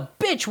 And the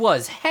bitch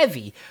was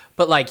heavy.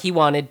 But, like, he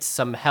wanted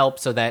some help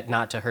so that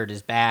not to hurt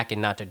his back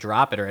and not to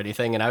drop it or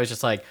anything. And I was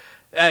just like,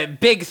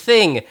 big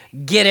thing,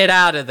 get it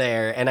out of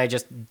there. And I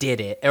just did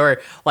it.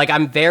 Or, like,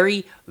 I'm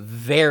very,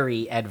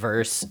 very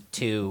adverse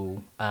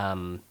to,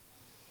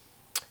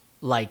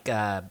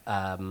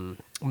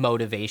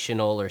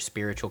 motivational or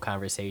spiritual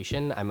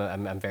conversation.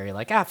 I'm very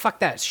like, fuck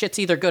that, shit's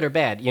either good or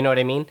bad, you know what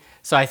I mean?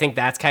 So I think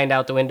that's kind of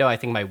out the window. I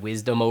think my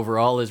wisdom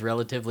overall is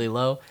relatively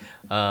low,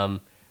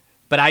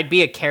 but I'd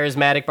be a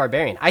charismatic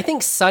barbarian. I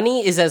think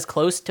Sunny is as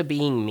close to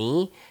being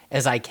me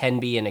as I can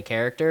be in a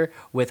character,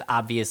 with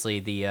obviously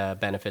the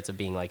benefits of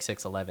being like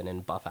 6'11"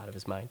 and buff out of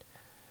his mind.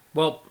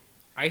 Well,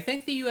 I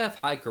think that you have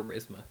high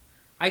charisma.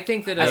 I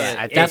think that I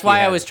think That's you why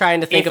I have- was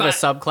trying to think if of a I-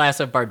 subclass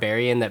of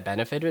barbarian that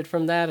benefited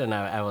from that, and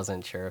I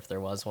wasn't sure if there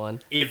was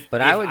one.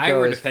 But if I would go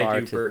were as to peg far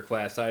you to- for a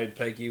class, I'd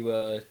peg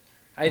you.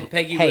 I'd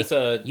peg you Hey, as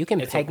a. you can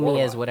as a peg me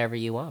as warlock. whatever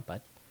you want,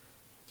 bud.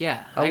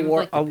 Yeah, I would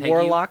like to A peg you-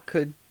 warlock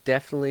could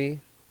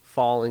definitely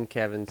fall in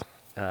Kevin's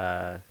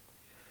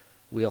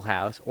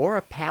wheelhouse, or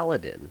a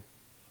paladin.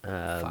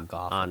 Fuck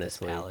off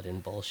honestly. with this paladin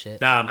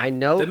bullshit. I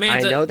know the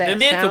man's that the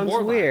man's a sounds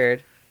warlock.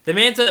 weird. The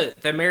man's a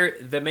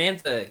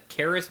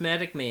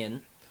charismatic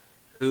man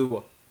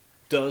who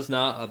does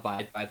not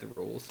abide by the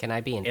rules. Can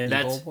I be an And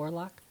evil that's-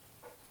 warlock?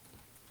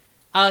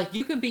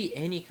 You can be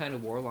any kind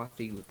of warlock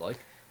that you would like.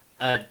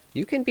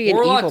 You can be an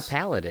evil Warlocks-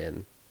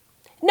 paladin.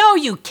 No,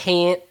 you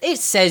can't. It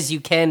says you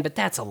can, but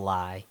that's a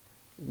lie.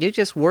 You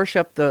just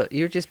worship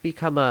you just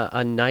become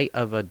a knight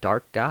of a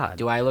dark god.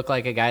 Do I look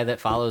like a guy that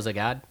follows a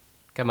god?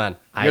 Come on.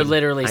 You're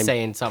literally I'm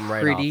saying something right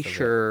off Pretty the rip.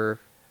 sure.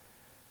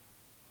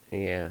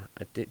 Yeah.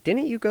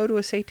 Didn't you go to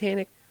a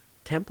satanic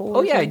temple?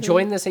 Oh, or yeah, I something?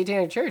 joined the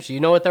Satanic Church. You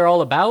know what they're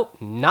all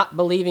about? Not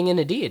believing in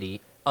a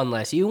deity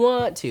unless you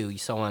want to,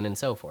 so on and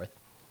so forth.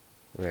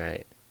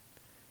 Right.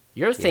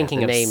 You're thinking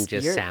the of name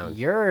just you're, sounds-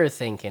 You're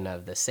thinking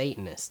of the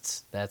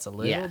Satanists. That's a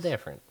little Yes.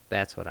 different.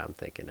 That's what I'm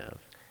thinking of.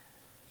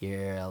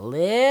 You're a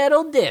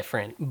little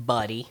different,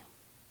 buddy.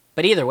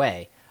 But either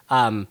way,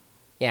 yeah,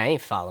 I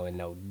ain't following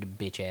no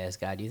bitch ass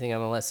god. You think I'm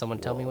gonna let someone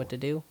tell me what to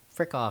do?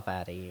 Frick off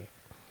out of here.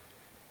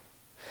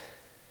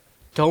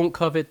 Don't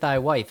covet thy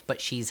wife, but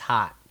she's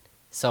hot,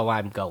 so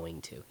I'm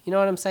going to. You know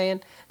what I'm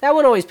saying? That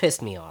one always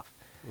pissed me off.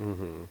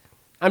 Mm-hmm.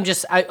 I'm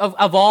just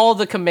of all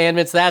the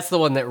commandments, that's the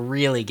one that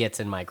really gets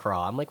in my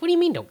craw. I'm like, what do you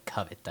mean, don't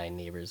covet thy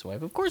neighbor's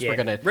wife? Of course we're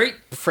gonna right,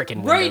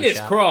 frickin' right in window his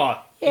shop.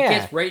 craw. Yeah. It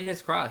gets right in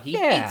his craw. He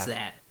Yeah. hates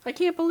that. I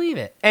can't believe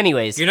it.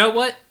 Anyways, You know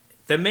what?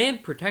 The man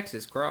protects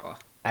his craw.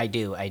 I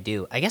do. I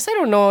guess I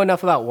don't know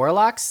enough about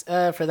warlocks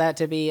for that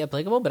to be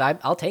applicable, but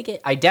I'll take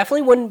it. I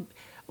definitely wouldn't.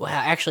 Well,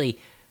 actually,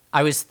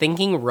 I was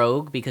thinking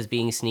rogue because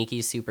being sneaky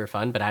is super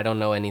fun, but I don't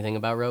know anything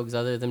about rogues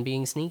other than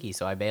being sneaky,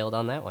 so I bailed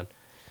on that one.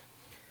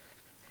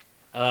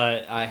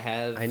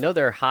 I know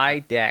they're high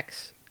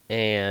dex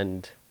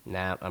and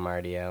Nah, I'm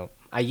already out.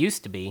 I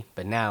used to be,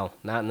 but now,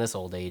 not in this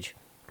old age.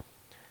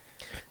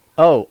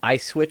 oh, I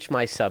switched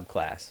my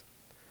subclass.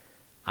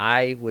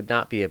 I would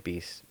not be a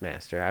beast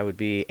master. I would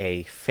be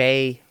a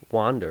fey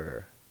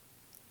wanderer.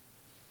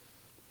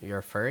 You're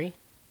a furry?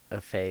 A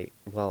fey.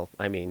 Well,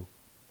 I mean,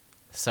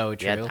 So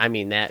true. Yeah, I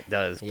mean that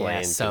does play Yeah,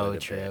 into so it a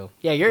bit. true.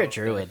 Yeah, you're a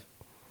druid.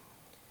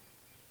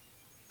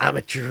 I'm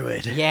a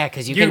druid. Yeah,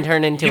 because you can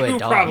turn into a you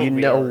dog. probably You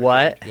know are.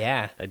 what?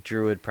 Yeah. A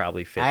druid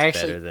probably fits I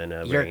actually, better than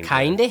a you're ranger.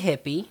 kind of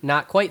hippie,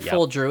 not quite Yep.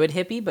 full druid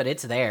hippie, but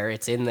it's there.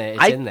 It's in the.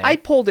 It's in there. I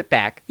pulled it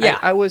back. Yeah.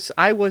 I was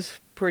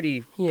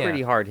pretty Yeah.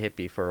 hard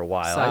hippie for a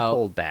while. I So,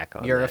 pulled back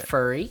on You're a that.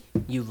 furry.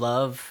 You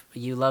love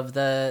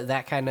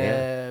that kind of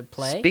Yeah.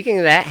 play. Speaking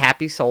of that,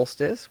 happy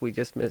solstice. We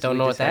just missed. Don't we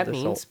know what just had that the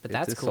means, but it's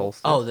that's the cool.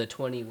 solstice. Oh, the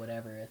 20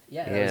 whatever.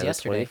 Yeah, that Yeah, was the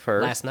yesterday,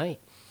 21st. last night.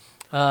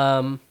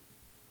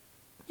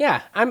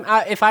 Yeah,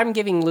 if I'm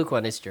giving Luke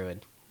one, it's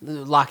druid.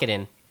 Lock it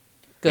in.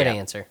 Good Yeah.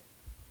 answer.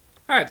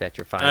 All right, Is that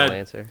your final Uh,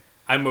 answer?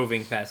 I'm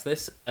moving past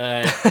this.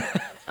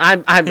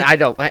 I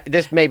don't.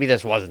 This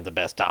wasn't the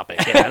best topic.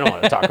 Yeah, I don't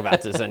want to talk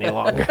about this any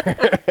longer.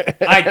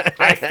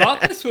 I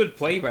thought this would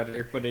play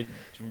better, but it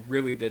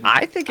really didn't.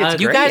 I think it's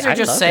You great. guys are I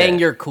just love saying it.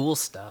 your cool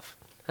stuff.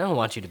 I don't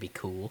want you to be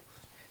cool.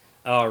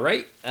 All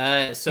right.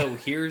 So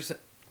here's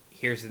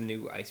the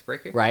new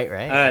icebreaker.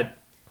 Right.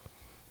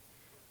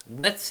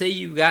 Let's say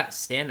you got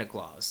Santa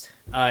Claus.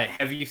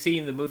 Have you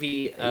seen the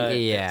movie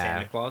Yeah.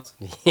 Santa Claus?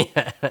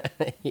 yeah.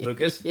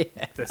 Lucas? Yeah.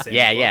 The Santa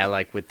Yeah, Claus? yeah,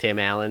 like with Tim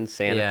Allen,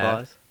 Santa Yeah.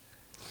 Claus.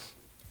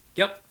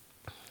 Yep.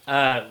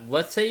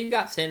 Let's say you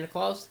got Santa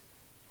Claus.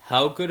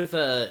 How good of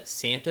a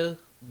Santa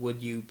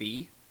would you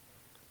be?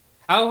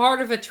 How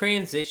hard of a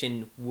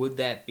transition would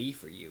that be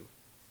for you?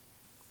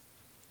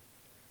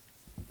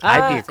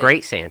 I'd be a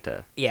great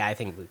Santa. Yeah, I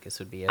think Lucas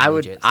would be. A I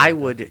would legit I Santa.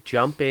 would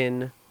jump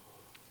in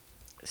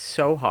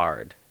so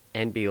hard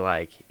and be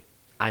like,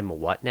 I'm a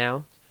what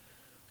now?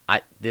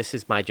 This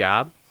is my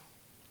job?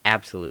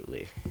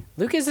 Absolutely.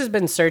 Lucas has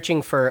been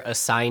searching for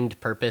assigned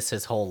purpose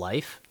his whole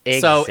life.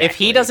 So if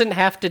Exactly. he doesn't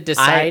have to I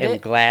decide am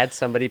it, glad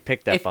somebody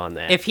picked up if, on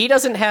that. if he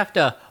doesn't have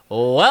to,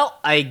 well,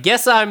 I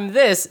guess I'm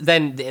this,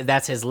 then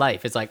that's his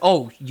life. It's like,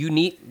 oh, you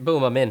need,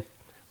 boom, I'm in,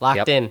 locked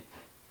Yep. in.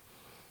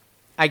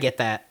 I get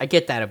that. I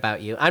get that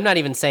about you. I'm not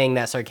even saying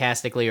that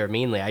sarcastically or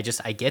meanly. I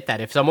get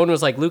that. If someone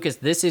was like, Lucas,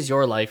 this is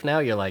your life now,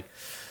 you're like,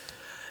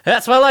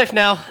 that's my life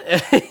now.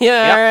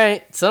 Yeah, all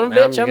right. Son of a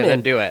bitch, I'm gonna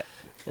in. do it.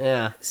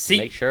 Yeah.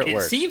 Make sure it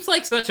works. seems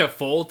like such a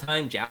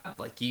full-time job.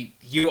 Like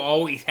you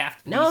always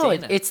have to. No, be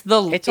Santa.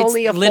 it's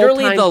only a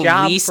literally full-time the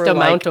job least for,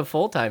 amount like- of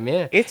full time.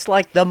 Yeah. It's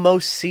like the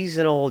most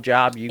seasonal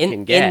job you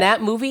can get. In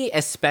that movie,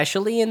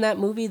 especially in that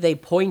movie, they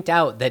point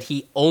out that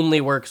he only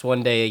works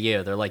one day a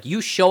year. They're like,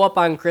 you show up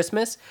on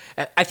Christmas.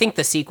 I think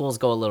the sequels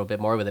go a little bit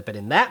more with it, but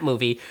in that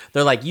movie,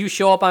 they're like, you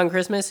show up on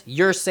Christmas,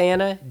 you're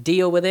Santa,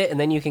 deal with it, and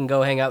then you can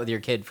go hang out with your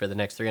kid for the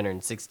next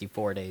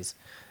 364 days.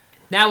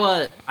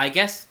 Now, I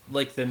guess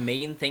like the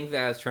main thing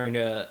that I was trying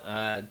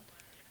to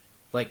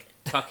like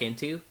tuck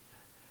into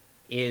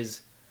is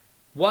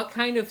what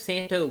kind of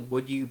Santa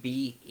would you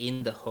be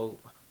in the home?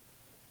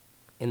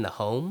 In the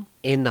home?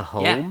 In the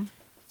home?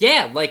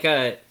 Yeah, like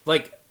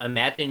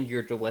imagine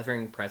you're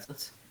delivering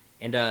presents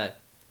and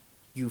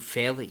you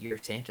fail at your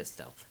Santa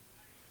stealth.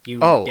 You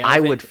Oh, delve I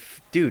would, into-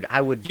 dude,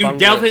 I would you bungle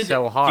delve it into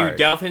so hard. You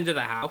delve into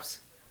the house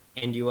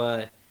and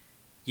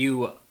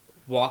you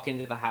walk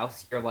into the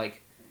house. You're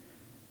like,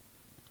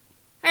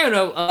 I don't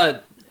know.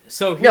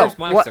 So here's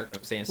my what-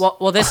 circumstance.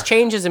 Well, this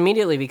changes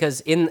immediately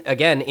because in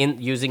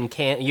using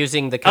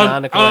the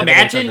canonical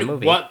evidence of the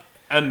movie.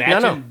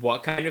 Imagine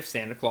what kind of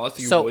Santa Claus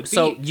you would be.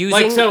 So using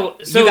like, so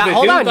you got, the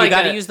hold dude, on, like you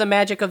got to a- use the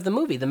magic of the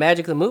movie. The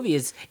magic of the movie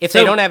is if they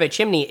So- don't have a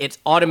chimney, it's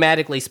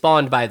automatically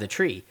spawned by the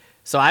tree.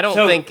 So I don't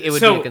think it would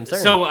be a concern.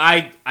 So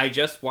I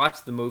just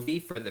watched the movie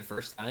for the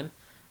first time.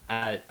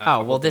 A oh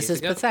couple well, this days is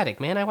ago. pathetic,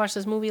 man. I watch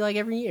this movie like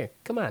every year.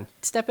 Come on,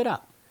 step it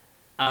up.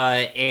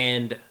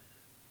 And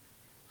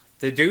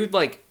the dude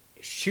like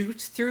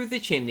shoots through the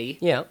chimney.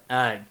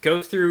 Yeah.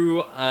 Goes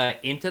through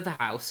into the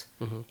house,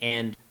 Mm-hmm.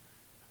 and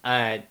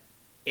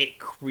it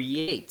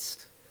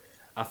creates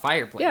a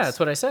fireplace. Yeah, that's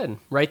what I said.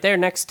 Right there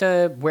next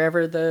to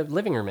wherever the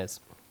living room is.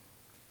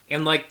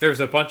 And like, there's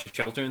a bunch of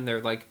children.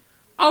 They're like,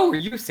 "Oh, are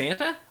you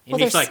Santa?" And Well,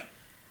 he's there's- like,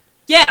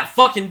 "Yeah,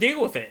 fucking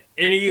deal with it."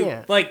 And he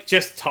Yeah. like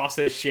just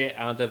tosses shit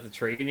onto the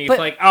tree, and he's But-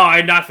 like, "Oh,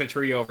 I knocked the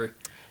tree over."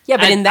 Yeah,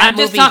 but And in that I'm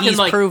just movie, talking, he's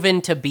like- proven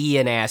to be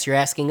an ass. You're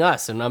asking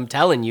us, and I'm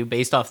telling you,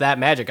 based off that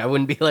magic, I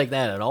wouldn't be like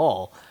that at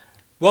all.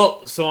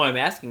 Well, so I'm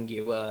asking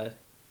you,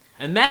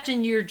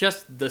 imagine you're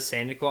just the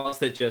Santa Claus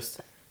that just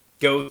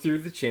go through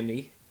the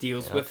chimney,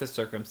 deals with the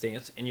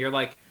circumstance, and you're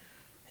like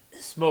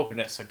smoking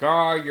a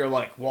cigar, you're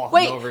like walking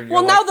Wait, over and you're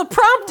well, like, now the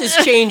prompt is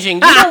changing.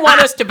 You don't want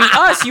us to be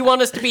us. You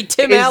want us to be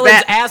Tim Is Allen's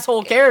that-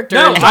 asshole character.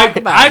 No, and talk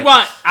about it.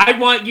 I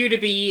want you to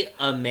be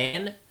a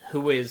man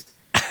who is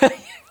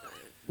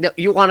No,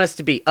 you want us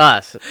to be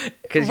us.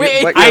 Because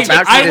Wait, what you're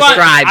about to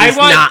describe is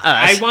not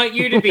us. I want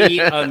you to be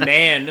a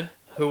man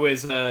who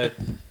is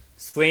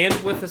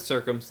slammed with the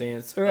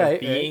circumstance Right, of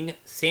being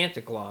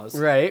Santa Claus,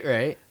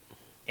 Right.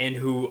 and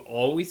who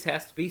always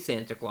has to be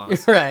Santa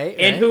Claus, Right.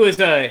 and who is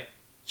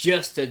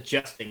just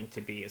adjusting to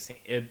be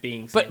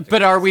being Santa.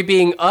 But are we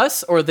being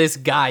us or this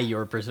guy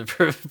you're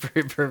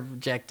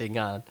projecting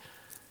on?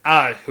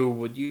 Who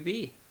would you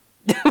be?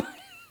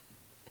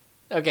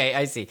 Okay,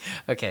 I see.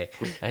 Okay,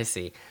 I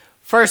see.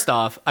 First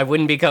off, I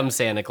wouldn't become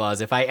Santa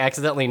Claus. If I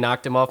accidentally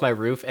knocked him off my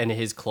roof and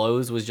his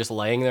clothes was just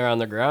laying there on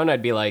the ground,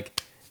 I'd be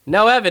like,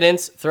 no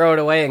evidence, throw it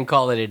away and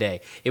call it a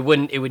day. It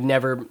would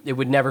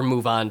never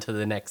move on to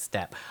the next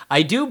step.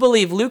 I do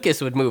believe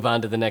Lucas would move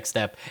on to the next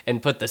step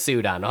and put the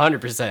suit on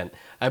 100%.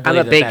 I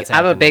believe that's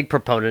I'm a happening. big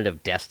proponent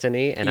of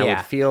destiny, and I Yeah.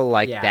 would feel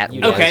like Yeah, that you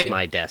was Okay.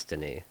 my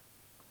destiny.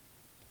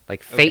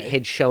 Like fate Okay.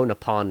 had shown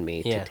upon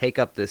me Yeah. to take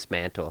up this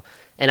mantle,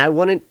 and I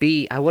wouldn't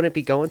be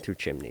going through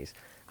chimneys.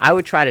 I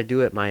would try to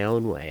do it my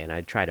own way, and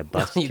I'd try to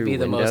bust You'd through be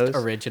the windows.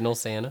 most original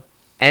Santa.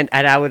 And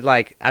I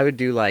would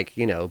do like,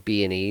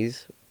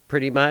 B&Es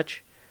pretty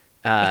much,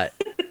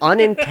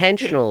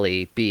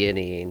 unintentionally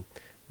B&Eing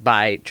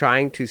by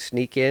trying to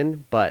sneak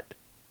in, but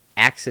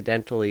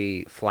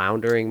accidentally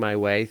floundering my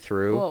way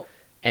through Well,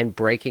 and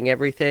breaking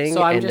everything,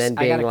 So and then I got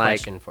being a like,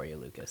 question for you,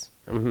 Lucas.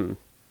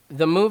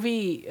 The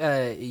movie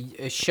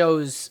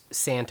shows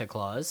Santa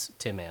Claus,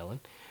 Tim Allen,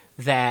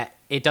 that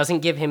it doesn't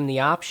give him the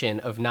option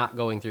of not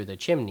going through the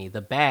chimney.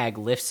 The bag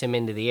lifts him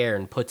into the air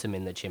and puts him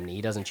in the chimney.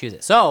 He doesn't choose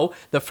it. So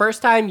the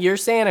first time you're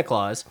Santa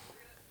Claus,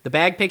 the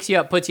bag picks you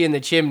up, puts you in the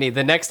chimney.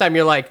 The next time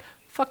you're like,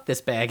 fuck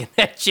this bag in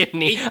that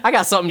chimney. I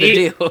got something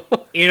to do.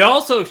 It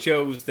also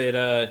shows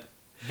that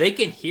they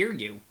can hear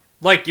you.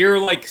 Like you're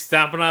like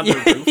stomping on their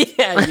roof,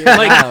 Yeah, you're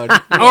Like-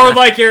 loud. or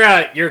like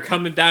you're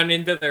coming down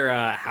into their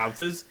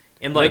houses,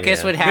 and like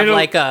Lucas would have you know-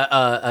 like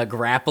a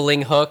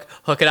grappling hook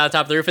it on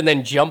top of the roof, and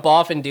then jump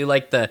off and do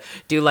the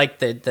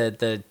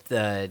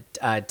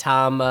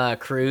Tom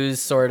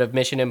Cruise sort of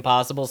Mission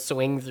Impossible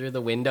swing through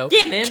the window,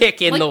 Yeah, man.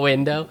 kick in Like- the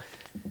window.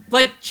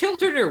 like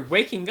children are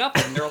waking up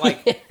and they're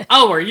like,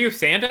 "Oh, are you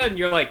Santa?" And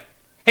you're like,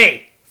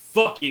 "Hey,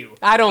 fuck you."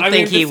 I don't I'm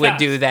think in he would disguise."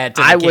 do that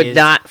to the I would kids.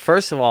 not.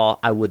 First of all,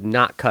 I would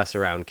not cuss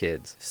around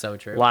kids. So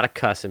true. A lot of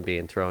cussing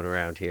being thrown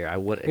around here. I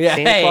would. Yeah,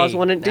 Santa Claus hey,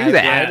 wouldn't do I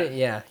that. get it.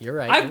 Yeah, you're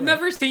right. I've you're right.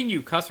 never seen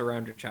you cuss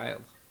around your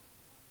child.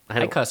 I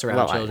don't- cuss around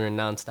well, children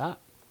nonstop.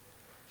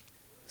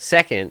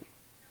 Second,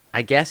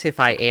 I guess if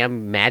I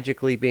am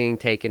magically being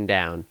taken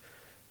down,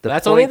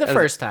 That's only point the of-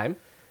 first time.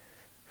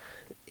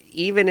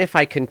 Even if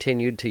I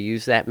continued to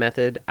use that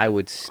method, I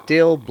would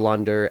still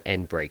blunder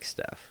and break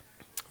stuff.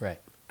 Right.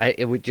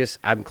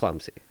 I'm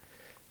clumsy.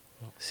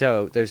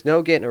 So there's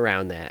no getting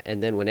around that.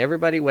 And then when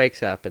everybody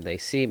wakes up and they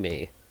see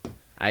me,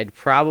 I'd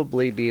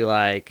probably be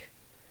like,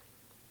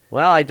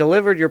 well, I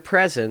delivered your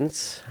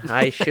presents.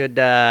 I should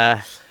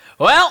Well,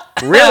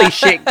 I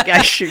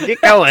should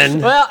get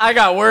going well, I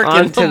got work in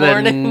on the to the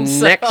morning.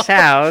 so- next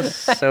house.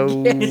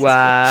 So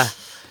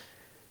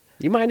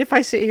you mind if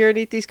I sit here and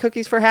eat these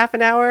cookies for half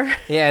an hour?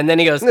 Yeah, and then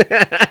he goes,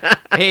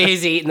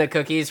 he's eating the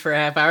cookies for a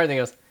half hour, and then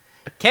he goes,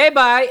 okay,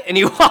 bye, and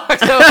he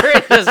walks over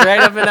and just right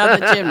up and out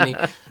the chimney.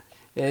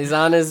 He's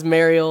on his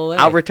merry old way.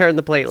 I'll return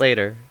the plate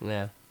later.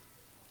 Yeah.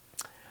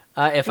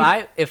 If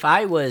I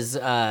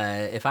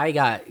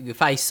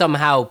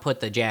somehow put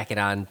the jacket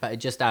on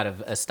just out of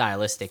a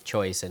stylistic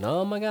choice and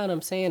oh my god,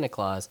 I'm Santa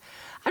Claus,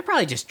 I'd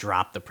probably just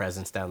drop the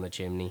presents down the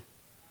chimney.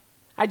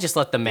 I'd just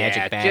let the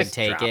magic Yeah, bag just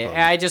take drop it. 'em.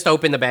 I just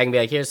open the bag and be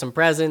like, here's some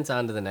presents,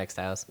 on to the next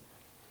house.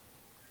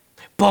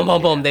 Boom,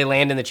 boom, boom. They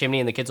land in the chimney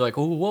and the kids are like,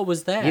 ooh, what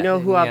was that? You know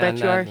who I Yeah, bet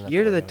you not are? enough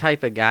You're for the them.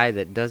 type of guy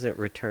that doesn't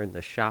return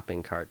the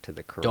shopping cart to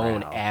the corral.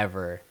 Don't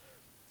ever.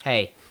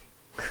 Hey,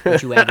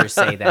 don't you ever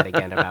say that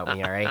again about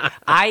me, all right?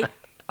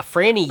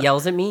 Franny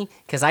yells at me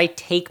because I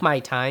take my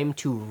time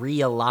to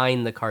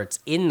realign the carts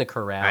in the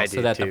corral I so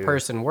do that the too.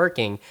 person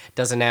working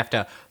doesn't have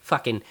to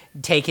fucking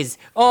take his,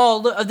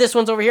 look, this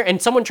one's over here. And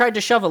someone tried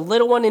to shove a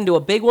little one into a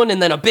big one and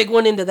then a big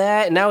one into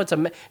that. And now it's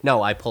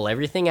no, I pull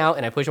everything out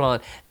and I push them all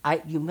in.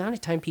 The amount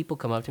of time people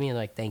come up to me and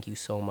like, thank you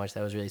so much.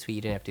 That was really sweet.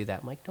 You didn't have to do that.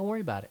 I'm like, don't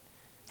worry about it.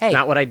 Hey,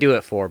 Not what I do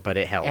it for, but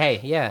it helps.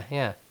 hey,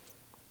 yeah.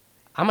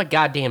 I'm a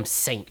goddamn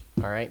saint,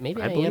 all right?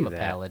 Maybe I I am believe a that.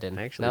 paladin.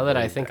 I actually Now that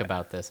I believe think that.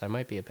 about this, I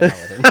might be a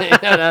paladin.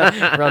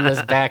 Run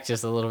this back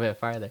just a little bit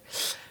farther.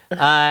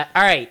 All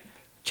right.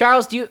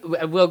 Charles,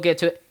 we'll get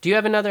to it. Do you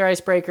have another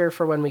icebreaker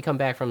for when we come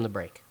back from the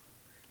break?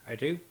 I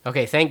do.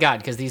 Okay, thank God,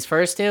 because these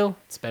first two,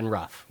 it's been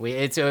rough.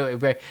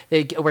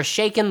 We're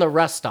shaking the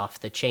rust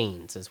off the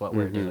chains is what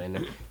we're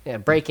doing. Yeah,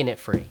 breaking it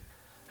free.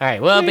 All right,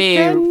 we'll We be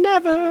can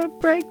never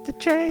break the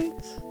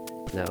chains.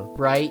 No.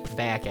 right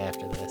back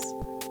after this.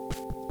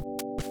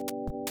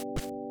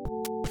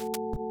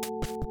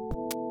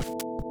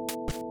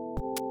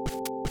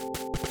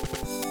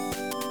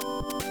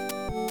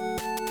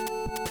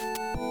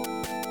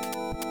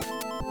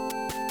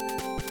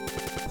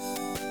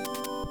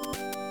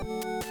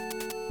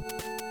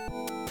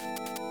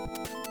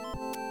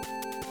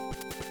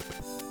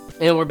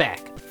 And we're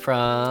back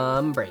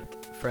from break.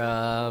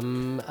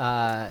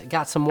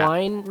 Got some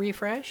wine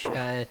refresh.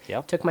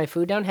 Yep. Took my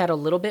food down. Had a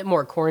little bit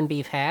more corned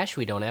beef hash.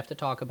 We don't have to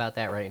talk about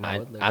that right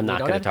now. I'm not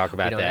going to talk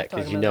about that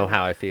because you know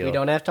how I feel. We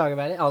don't have to talk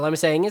about it. All I'm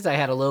saying is I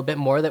had a little bit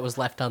more that was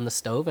left on the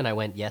stove, and I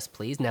went, yes,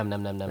 please, num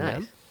num num num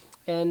Nice.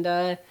 num,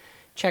 and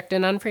checked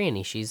in on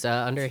Franny. She's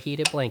under a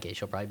heated blanket.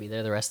 She'll probably be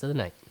there the rest of the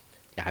night.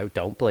 I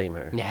don't blame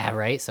her. Yeah,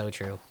 right. So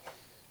true.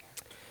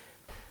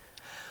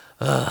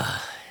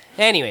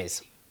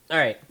 Anyways, all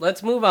right,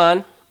 let's move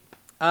on.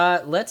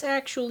 Let's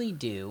actually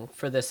do,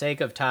 for the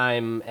sake of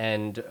time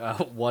and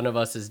one of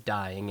us is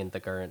dying in the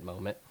current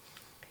moment,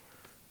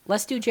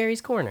 let's do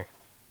Jerry's Corner.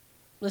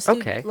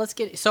 Okay. Let's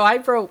get. So I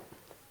wrote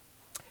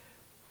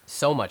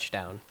so much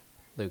down,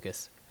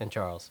 Lucas and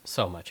Charles.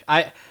 So much.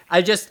 I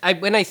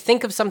when I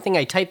think of something,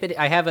 I type it.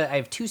 I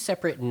have 2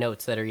 separate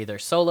notes that are either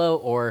solo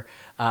or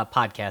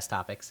podcast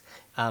topics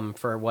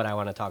for what I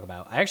want to talk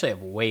about. I actually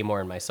have way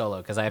more in my solo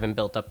because I haven't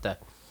built up the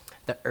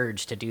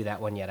urge to do that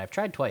one yet. I've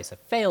tried twice. I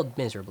failed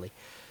miserably.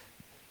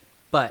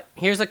 But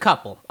here's a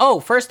couple. Oh,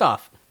 first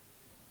off,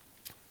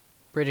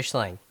 British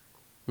slang.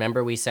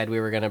 Remember we said we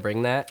were going to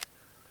bring that?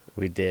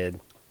 We did.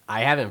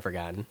 I haven't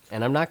forgotten,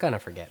 and I'm not going to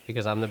forget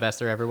because I'm the best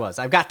there ever was.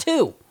 I've got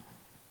 2.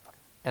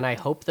 And I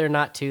hope they're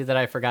not 2 that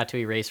I forgot to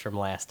erase from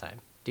last time.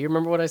 Do you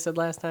remember what I said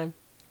last time?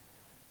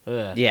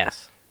 Ugh.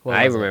 Yes. What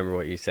I was it? remember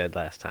what you said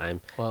last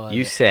time. What was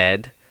You it?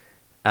 said,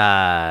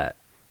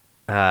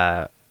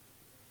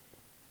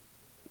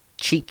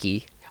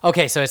 cheeky.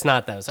 Okay, so it's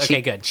not those.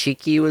 Okay, good.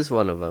 Cheeky was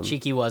one of them.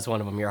 Cheeky was one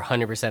of them. You're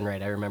 100%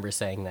 right. I remember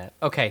saying that.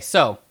 Okay,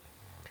 so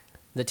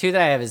the 2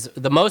 that I have is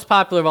the most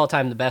popular of all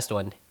time, the best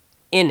one.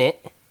 In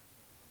it.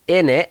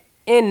 In it.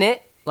 In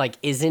it. Like,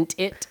 isn't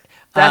it?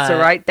 That's a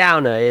right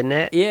downer, isn't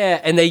it? Yeah,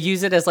 and they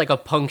use it as like a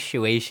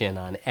punctuation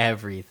on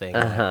everything.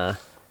 Uh-huh.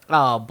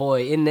 Oh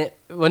boy, isn't it?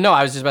 Well, no,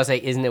 I was just about to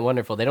say, isn't it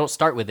wonderful? They don't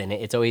start with in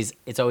it. It's always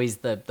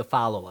the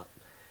follow up,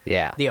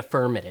 Yeah. the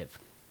affirmative.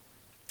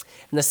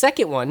 And the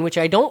second one, which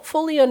I don't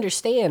fully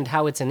understand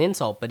how it's an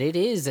insult, but it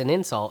is an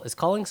insult, is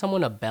calling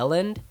someone a bell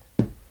end.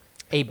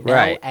 A bell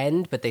Right.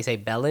 end, but they say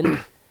bell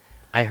end.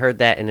 I heard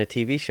that in a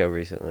TV show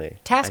recently.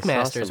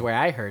 Taskmaster is some- where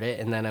I heard it,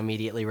 and then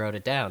immediately wrote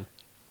it down.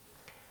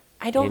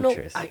 I don't know.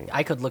 Interesting.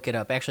 I could look it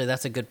up. Actually,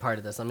 that's a good part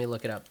of this. Let me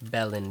look it up.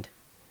 Bellend.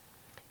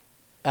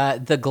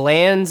 The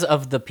glands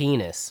of the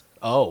penis.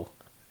 Oh.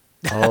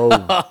 Oh,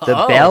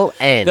 the bell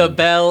end. The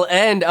bell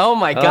end. Oh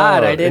my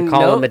God, I didn't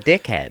call know. him a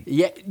dickhead.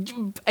 Yeah,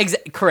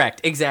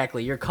 correct.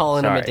 Exactly. You're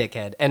calling him a Sorry.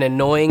 dickhead. An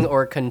annoying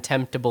or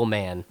contemptible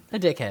man. A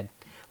dickhead.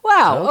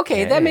 Wow,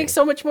 okay, that Okay. makes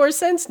so much more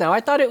sense now.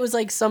 I thought it was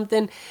like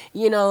something,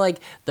 like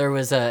there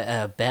was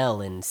a bell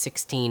in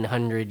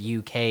 1600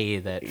 UK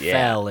that Yeah.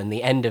 fell and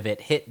the end of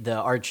it hit the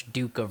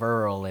Archduke of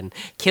Earl and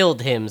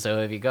killed him. So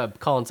if you go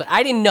calling,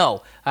 I didn't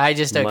know. I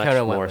just Much kind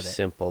of went more with it.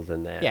 simple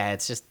than that. Yeah,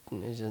 it's just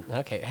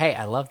okay. Hey,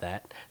 I love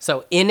that.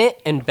 So in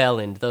it and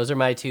bellend, those are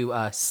my 2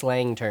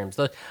 slang terms.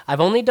 I've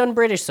only done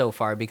British so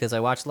far because I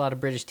watch a lot of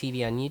British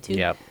TV on YouTube.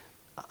 Yep.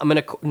 I'm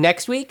gonna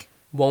next week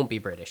won't be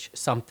British.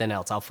 Something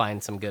else. I'll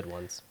find some good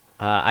ones.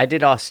 I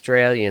did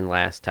Australian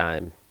last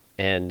time,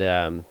 and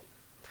I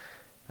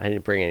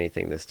didn't bring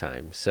anything this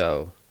time,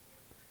 so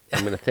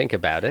I'm going to think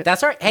about it.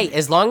 That's all right. Hey,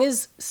 as long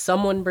as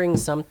someone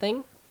brings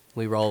something,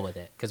 we roll with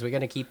it because we're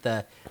gonna keep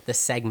the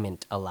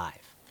segment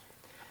alive.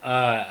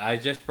 I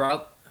just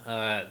brought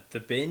the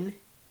bin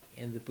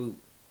and the boot.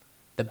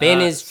 The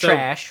bin is so-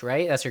 trash,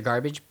 right? That's your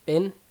garbage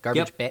bin,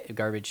 Yep.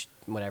 garbage,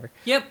 whatever.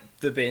 Yep,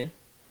 the bin.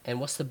 And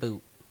what's the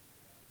boot?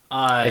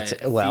 That's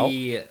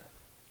the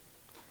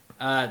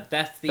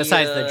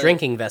Besides the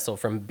drinking vessel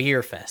from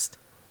Beer Fest.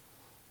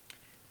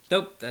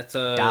 Nope, that's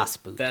a Das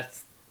Boot.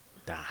 That's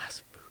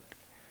Das Boot.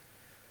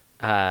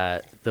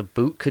 The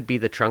boot could be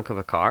the trunk of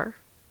a car.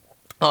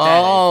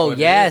 Oh, what it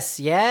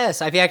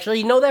yes. I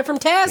actually know that from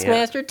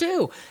Taskmaster,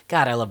 too.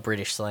 God, I love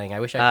British slang. I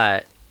wish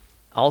I...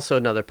 Also,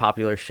 another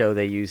popular show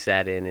they use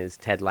that in is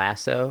Ted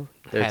Lasso.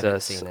 There's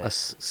Haven't seen it.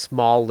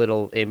 small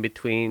little in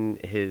between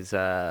his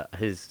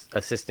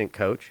assistant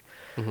coach,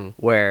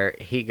 where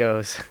he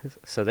goes.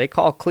 So they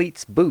call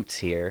cleats boots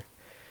here,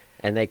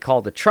 and they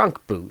call the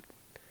trunk boot.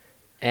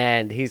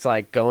 And he's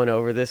like going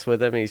over this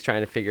with him, and he's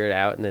trying to figure it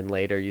out. And then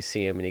later you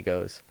see him, and he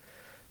goes,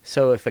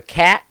 "So if a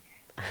cat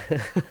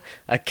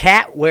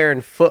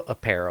wearing foot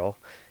apparel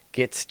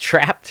gets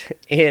trapped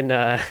in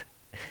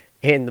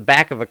the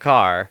back of a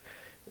car."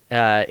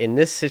 In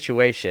this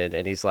situation,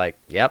 and he's like,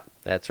 "Yep,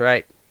 that's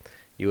right.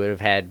 You would have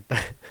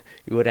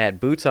had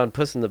boots on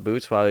Puss in the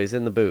Boots while he's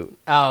in the boot."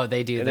 Oh,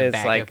 they do And the it's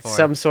back like and forth.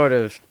 some sort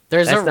of.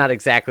 There's that's a- not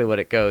exactly what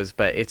it goes,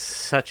 but it's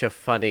such a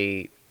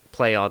funny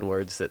play on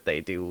words that they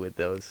do with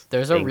those.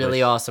 There's a really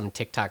English- awesome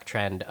TikTok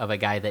trend of a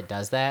guy that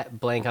does that,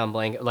 blank on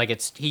blank. Like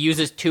he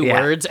uses 2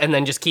 Yeah. words and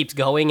then just keeps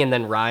going and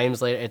then rhymes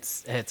later.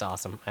 It's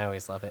awesome. I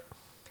always love it.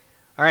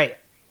 All right,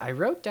 I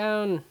wrote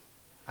down.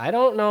 I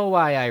don't know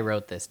why I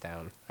wrote this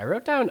down. I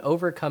wrote down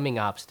overcoming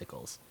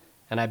obstacles,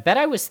 and I bet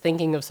I was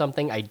thinking of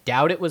something. I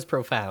doubt it was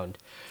profound.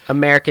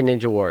 American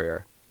Ninja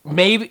Warrior.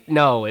 Maybe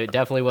no, it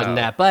definitely wasn't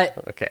Oh. that.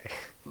 But Okay.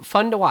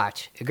 fun to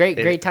watch.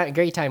 Great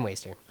time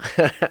waster.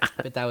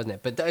 But that wasn't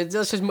it. But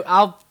let's just.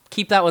 I'll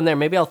keep that one there.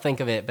 Maybe I'll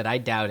think of it, but I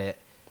doubt it.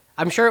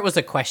 I'm sure it was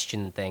a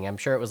question thing. I'm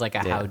sure it was like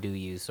a Yeah. how do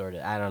you sort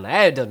of. I don't know.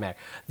 It doesn't matter.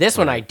 This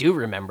one I do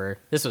remember.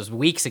 This was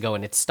weeks ago,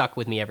 and it's stuck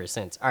with me ever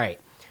since. All right,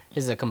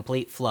 this is a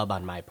complete flub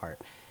on my part.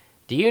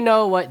 Do you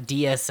know what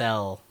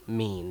DSL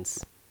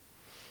means?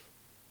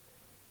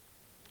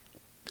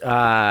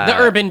 The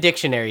Urban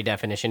Dictionary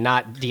definition,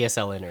 not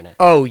DSL Internet.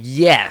 Oh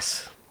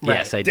yes,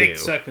 Yes, I Dick do.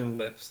 sucking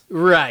lips.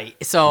 Right.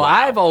 So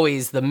I've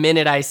always, the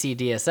minute I see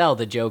DSL,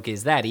 the joke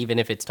is that, even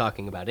if it's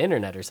talking about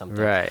internet or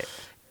something. Right.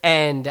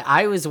 And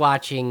I was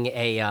watching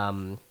a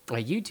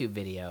YouTube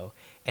video,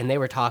 and they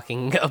were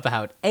talking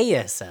about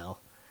ASL.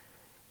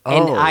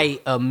 And Oh. I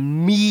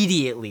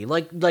immediately,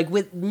 like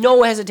with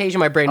no hesitation,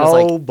 my brain was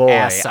Oh, like, boy.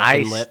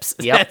 ass-sucking lips.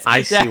 Yep,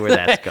 I see where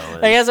that's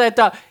going. I guess I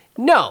thought,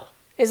 no,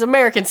 it's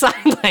American Sign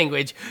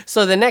Language.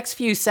 So the next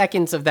few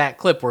seconds of that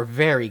clip were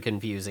very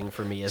confusing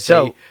for me as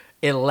So-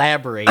 they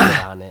elaborated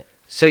on it.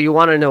 So you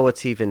want to know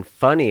what's even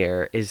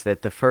funnier is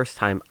that the first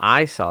time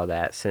I saw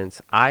that,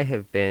 since I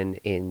have been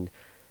in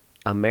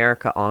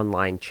America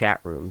Online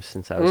chat rooms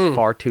since I was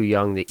far too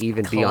young to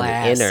even be on the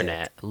Classic.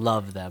 internet.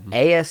 Love them.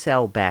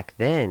 ASL back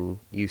then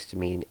used to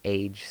mean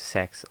age,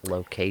 sex,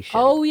 location.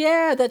 Oh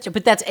yeah,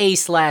 but that's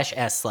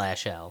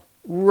A/S/L.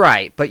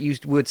 Right, but you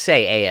would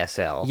say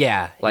ASL.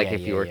 Yeah, Like yeah,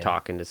 if you yeah, were yeah.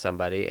 talking to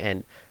somebody,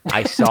 and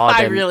I saw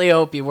I them. really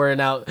hope you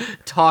weren't out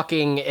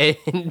talking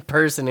in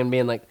person and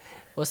being like,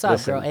 "What's up,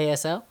 Listen. girl?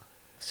 ASL?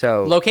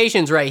 So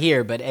Location's right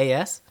here, but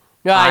AS?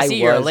 No, I I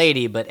see you're a was-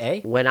 lady, but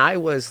A? when I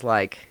was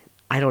like,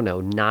 I don't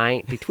know,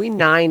 between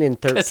 9 and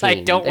 13. Because I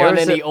don't there want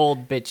was any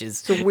old bitches.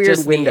 it's a weird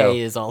Just window. The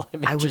A is all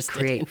I'm I would interested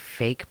create in.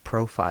 fake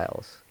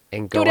profiles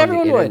and go Dude, on the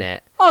everyone would.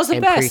 internet Oh, it's the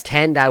and best.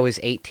 pretend I was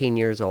 18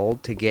 years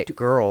old to get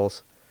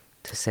girls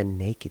to send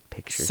naked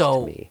pictures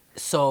to me.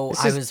 So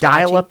This I is was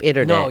dial-up watching,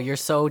 internet. No, you're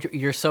so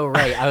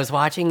right. I was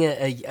watching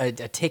a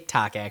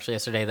TikTok actually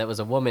yesterday that was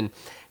a woman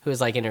who was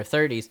like in her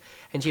 30s,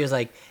 and she was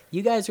like,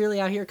 "You guys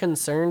really out here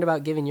concerned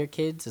about giving your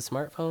kids a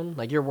smartphone?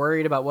 Like you're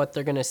worried about what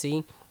they're gonna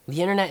see?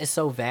 The internet is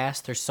so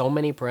vast. There's so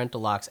many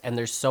parental locks, and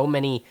there's so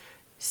many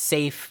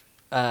safe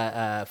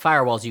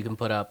firewalls you can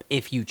put up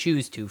if you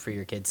choose to for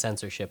your kids'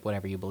 censorship,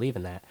 whatever you believe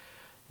in that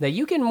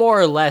you can more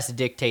or less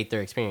dictate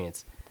their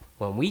experience.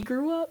 When we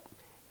grew up,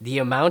 the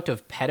amount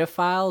of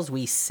pedophiles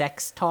we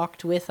sex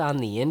talked with on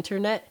the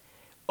internet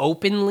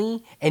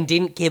openly and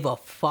didn't give a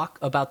fuck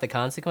about the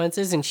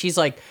consequences. And she's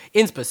like,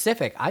 in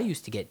specific, I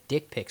used to get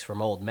dick pics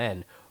from old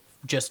men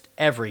just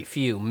every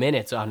few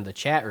minutes on the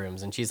chat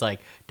rooms. And she's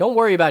like, don't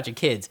worry about your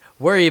kids.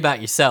 Worry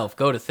about yourself.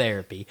 Go to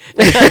therapy.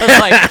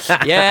 I was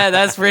like, yeah,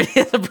 that's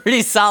a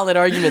pretty solid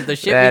argument. The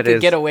shit That we could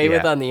is- get away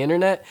with yeah. on the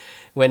internet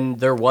when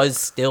there was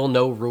still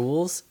no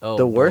rules. Oh,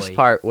 The worst boy.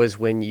 part was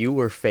when you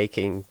were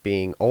faking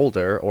being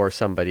older or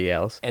somebody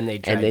else, And they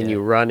tried and then to- you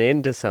run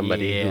into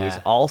somebody who is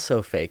Yeah.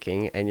 also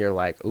faking, and you're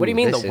like, What do you "Ooh,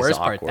 mean this the is worst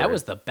part? That awkward."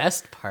 was the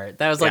best part.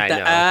 That was Yeah, like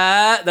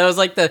I that was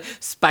like the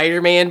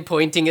Spider-Man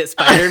pointing at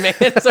Spider-Man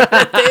sort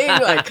of thing.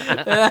 Like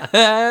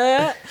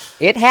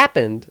It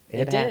happened.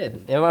 it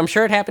happened. did. I'm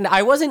sure it happened.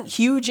 I wasn't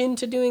huge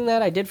into doing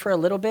that. I did for a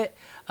little bit.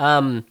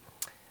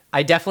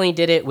 I definitely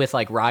did it with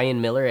like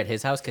Ryan Miller at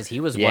his house because he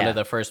was one Yeah. of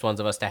the first ones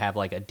of us to have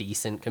like a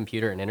decent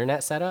computer and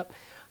internet setup.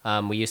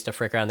 We used to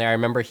frick around there. I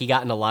remember he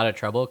got in a lot of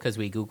trouble because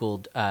we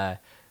Googled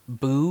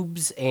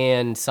boobs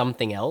and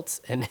something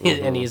else, and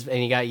and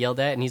he got yelled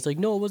at, and he's like,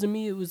 "No, it wasn't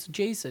me. It was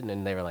Jason."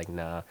 And they were like,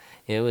 "Nah,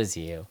 it was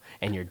you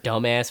and your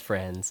dumbass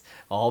friends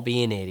all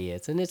being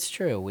idiots." And it's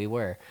true, we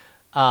were.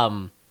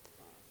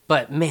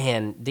 But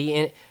man,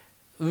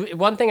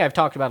 one thing I've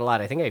talked about a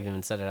lot, I think I've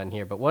even said it on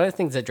here, but one of the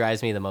things that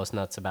drives me the most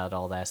nuts about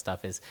all that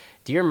stuff is,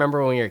 do you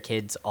remember when we were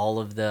kids, all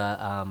of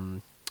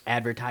the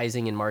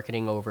advertising and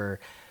marketing over,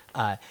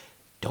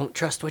 don't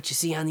trust what you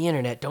see on the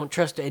internet, don't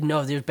trust it,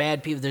 no, there's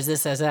bad people, there's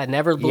this, there's that,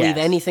 never believe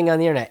Yes. anything on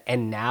the internet.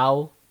 And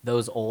now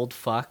those old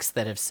fucks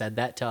that have said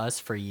that to us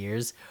for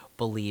years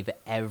believe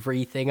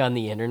everything on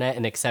the internet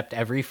and accept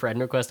every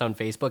friend request on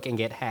Facebook and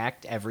get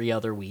hacked every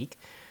other week.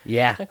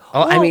 Yeah. Like,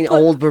 Oh, I oh, mean, but-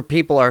 older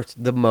people are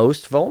the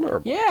most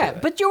vulnerable. Yeah, to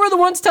it. but you were the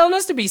ones telling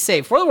us to be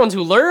safe. We're the ones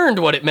who learned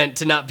what it meant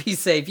to not be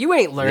safe. You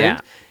ain't learned. Yeah.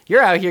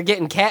 You're out here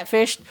getting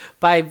catfished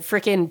by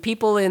freaking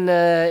people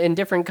in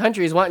different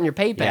countries wanting your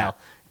PayPal. Yeah.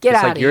 Get it's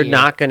out like of you're here.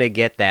 not going to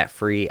get that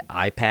free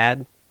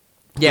iPad.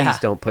 Yeah. Please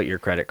don't put your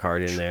credit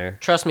card in there.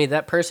 Trust me,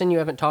 that person you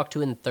haven't talked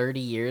to in 30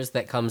 years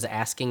that comes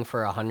asking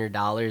for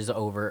 $100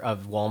 over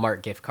of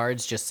Walmart gift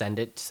cards, just send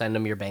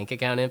them your bank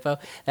account info.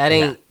 That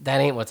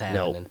ain't what's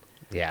happening.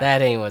 Yeah.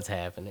 That ain't what's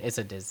happening. It's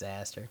a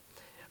disaster.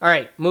 All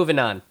right, moving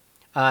on.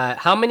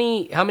 How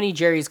many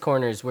Jerry's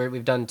Corners?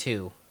 We've done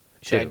two.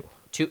 Should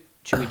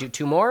we do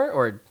two more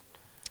or?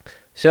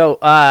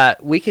 So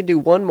we could do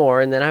one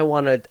more, and then I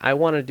want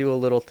to do a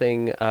little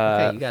thing you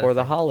got it, for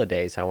the Frank.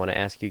 holidays. I want to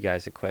ask you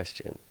guys a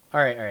question. All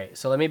right.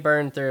 So let me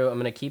burn through. I'm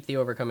going to keep the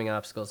overcoming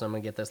obstacles. I'm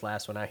going to get this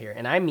last one out here.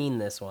 And I mean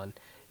this one.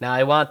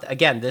 Now,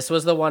 this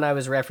was the one I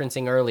was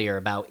referencing earlier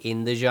about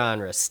in the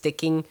genre,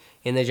 sticking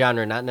in the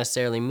genre, not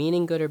necessarily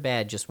meaning good or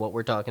bad, just what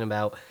we're talking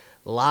about,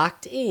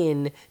 locked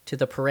in to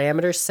the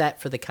parameter set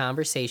for the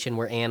conversation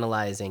we're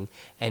analyzing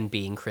and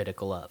being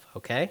critical of,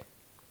 okay?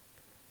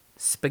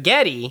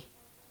 Spaghetti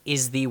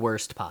is the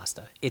worst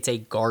pasta. It's a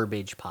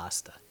garbage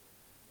pasta.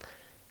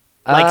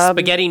 Like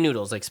spaghetti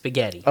noodles, like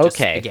spaghetti. Just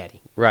Okay.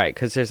 spaghetti. Right,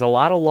 because there's a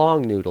lot of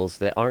long noodles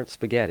that aren't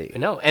spaghetti.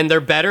 No, and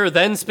they're better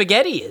than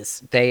spaghetti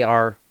is. They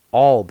are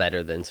all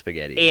better than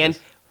spaghetti. And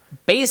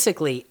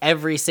basically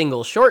every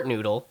single short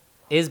noodle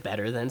is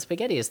better than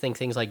spaghetti. Is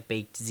things like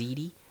baked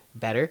ziti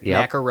better, Yep.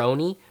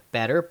 macaroni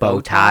better, Bow bow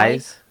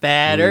ties ties.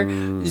 better,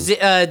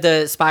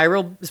 the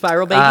spiral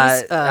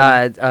babies.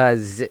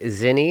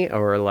 Zinni,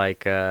 or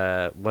like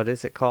what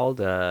is it called?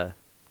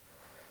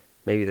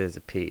 Maybe there's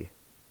a P.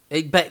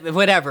 But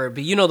whatever.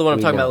 But you know the one I'm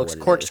We talking know about. what Looks it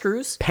is.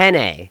 corkscrews,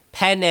 Penne.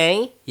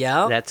 penne.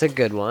 Yeah. That's a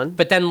good one.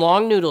 But then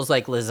long noodles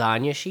like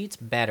lasagna sheets,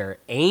 better.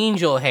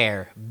 Angel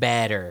hair,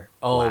 better.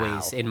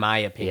 Always, Wow. in my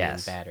opinion,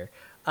 Yes. better.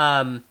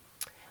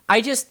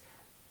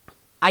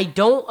 I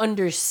don't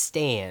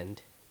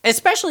understand,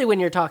 especially when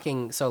you're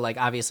talking. So, like,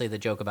 obviously, the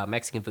joke about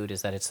Mexican food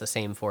is that it's the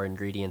same four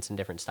ingredients in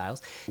different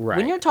styles. Right.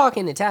 When you're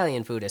talking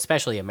Italian food,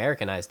 especially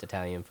Americanized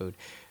Italian food,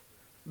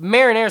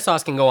 marinara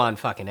sauce can go on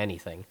fucking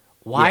anything.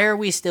 Why are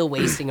we still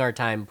wasting our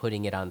time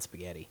putting it on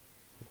spaghetti?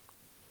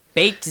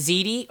 Baked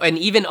ziti, and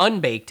even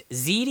unbaked,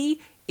 ziti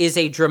is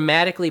a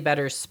dramatically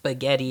better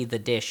spaghetti the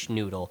dish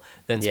noodle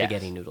than Yes.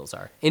 spaghetti noodles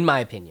are, in my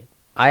opinion.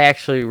 I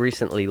actually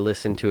recently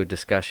listened to a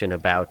discussion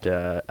about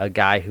a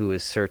guy who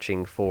is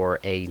searching for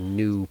a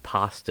new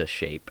pasta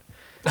shape.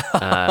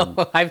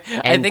 I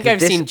And think I've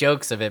this- seen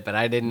jokes of it, but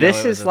I didn't know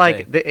This it was is a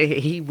like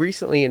thing. he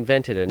recently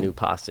invented a new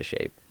pasta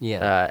shape,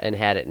 Yeah. and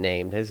had it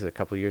named. This is a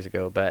couple years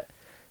ago, but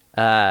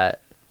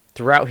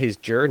throughout his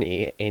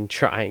journey in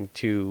trying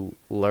to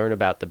learn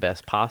about the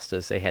best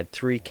pastas, they had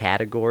 3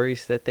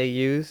 categories that they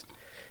used,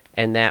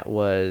 and that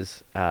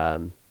was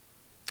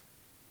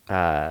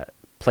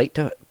plate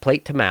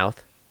to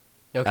mouth,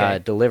 Okay.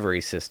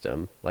 delivery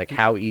system, like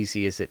how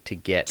easy is it to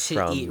get To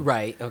from eat,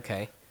 right,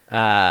 okay.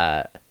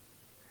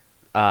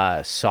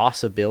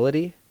 sauce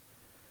ability.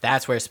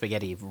 That's where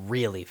spaghetti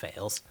really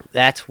fails.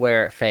 That's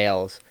where it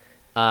fails.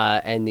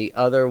 And the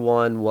other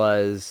one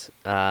was,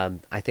 I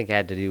think it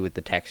had to do with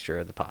the texture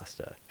of the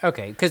pasta.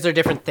 Okay, because they're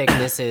different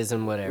thicknesses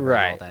and whatever. And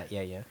all Right. that.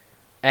 Yeah, yeah.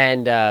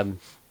 And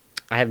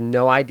I have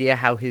no idea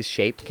how his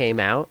shape came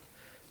out,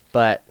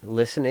 but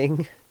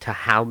listening to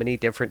how many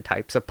different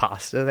types of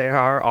pasta there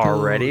are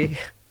already,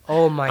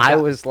 Oh my god. I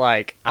was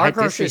like, Our this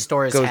grocery is-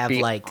 stores goes have,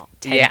 like,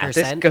 Yeah, this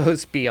 10%.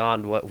 goes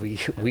beyond what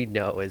we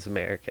know as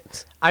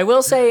Americans. I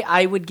will say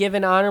I would give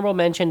an honorable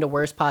mention to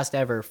worst pasta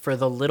ever for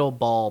the little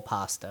ball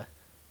pasta.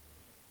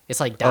 It's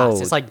like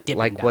dots. It's like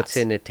dipping dots. what's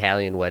in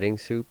Italian wedding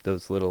soup?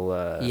 Those little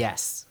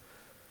Yes.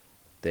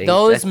 things.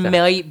 Those That's the-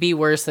 might be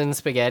worse than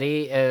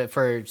spaghetti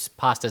for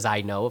pastas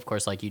I know. Of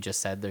course, like you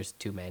just said, there's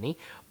too many.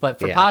 But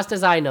for Yeah.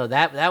 pastas I know,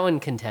 that one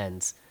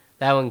contends.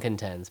 That one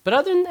contends. But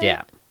other than that,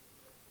 Yeah.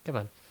 come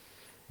on.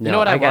 No, You know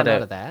what I want gotta-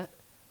 out of that?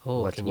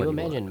 Oh, What can do you you want?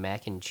 imagine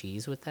mac and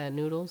cheese with that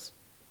noodles?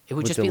 It would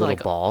With just the be little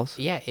like balls?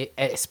 Yeah,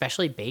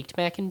 especially baked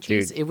mac and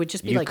cheese. Dude, It would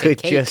just be you like could a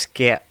cake. just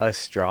get a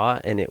straw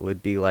and it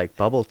would be like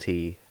bubble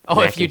tea. Oh,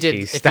 mac if you and did,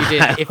 cheese if you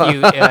did, if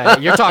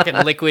you, you're talking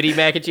liquidy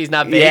mac and cheese,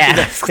 not baked. Yeah.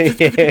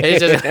 It's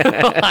just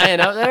lying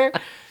up there.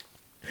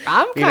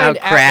 I'm You know, kind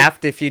of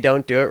Kraft, if you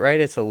don't do it right,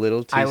 it's a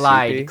little too I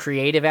lied. soupy.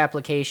 Creative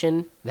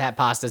application. That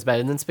pasta's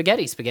better than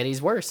spaghetti.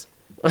 Spaghetti's worse.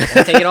 I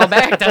take it all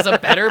back. That's a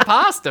better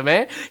pasta,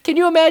 man. Can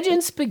you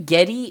imagine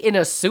spaghetti in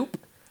a soup?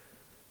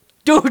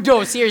 Dude,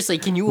 no, seriously.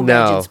 Can you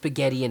imagine No.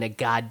 spaghetti in a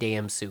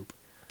goddamn soup?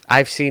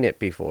 I've seen it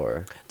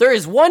before. There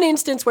is one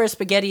instance where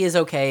spaghetti is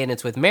okay, and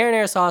it's with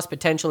marinara sauce,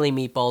 potentially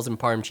meatballs, and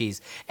parm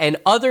cheese. And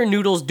other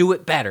noodles do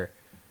it better.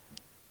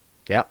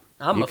 Yep.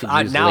 I'm you a- could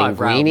I- use now I've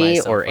riled linguine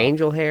myself or up.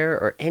 angel hair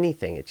or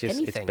anything. It's just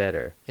Anything. it's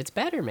better. It's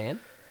better, man.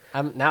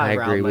 Now I I've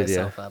agree riled with you.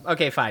 myself up.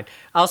 Okay, fine.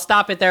 I'll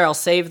stop it there. I'll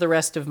save the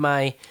rest of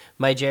my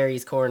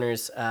Jerry's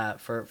Corners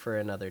for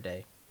another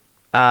day.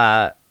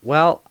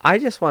 Well, I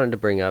just wanted to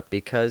bring up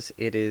because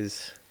it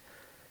is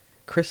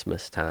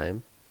Christmas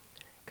time.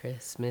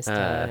 Christmas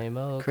time,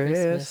 oh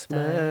Christmas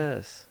time.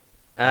 Christmas.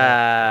 I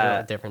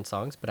know different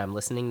songs, but I'm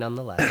listening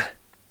nonetheless.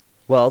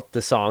 Well,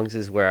 the songs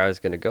is where I was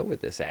going to go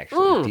with this,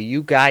 actually. Do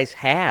you guys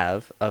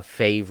have a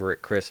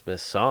favorite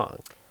Christmas song?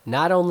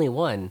 Not only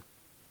one,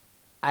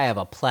 I have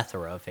a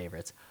plethora of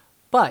favorites.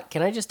 But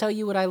can I just tell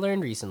you what I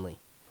learned recently?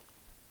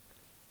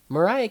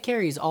 Mariah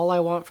Carey's All I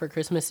Want for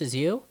Christmas Is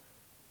You?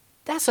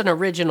 That's an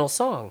original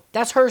song.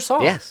 That's her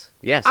song. Yes.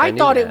 I knew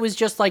thought that. it was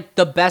just like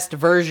the best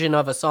version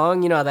of a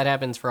song. You know how that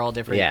happens for all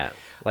different. Yeah,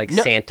 like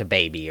No- Santa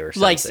Baby or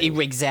Like something.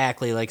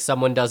 exactly, like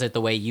someone does it the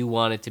way you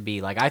want it to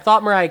be. Like I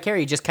thought Mariah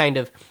Carey just kind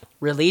of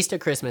released a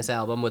Christmas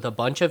album with a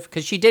bunch of,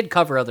 because she did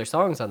cover other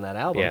songs on that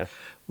album, Yeah.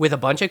 with a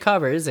bunch of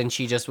covers, and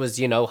she just was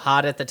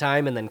hot at the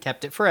time and then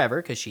kept it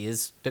forever because she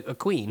is a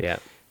queen. Yeah.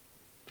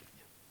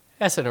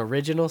 That's an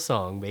original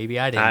song, baby.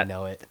 I didn't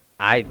know it.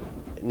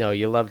 No,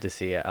 you love to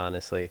see it,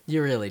 honestly.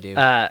 You really do.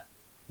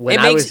 When It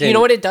I makes was in, you know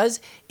what it does?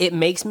 It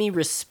makes me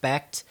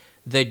respect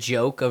the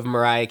joke of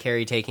Mariah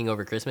Carey taking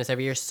over Christmas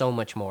every year so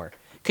much more.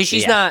 Because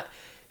she's Yeah.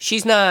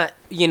 not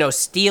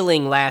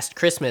stealing Last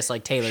Christmas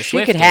like Taylor she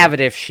Swift. could did. have it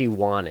if she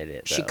wanted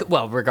it. She though. could,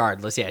 well,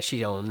 regardless, yeah,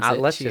 she owns it.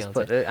 Let's She just owns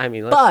put it. it. I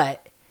mean, let's,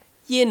 But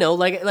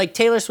like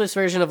Taylor Swift's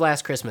version of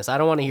Last Christmas, I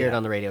don't want to hear it Yeah.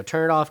 on the radio.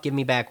 Turn it off. Give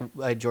me back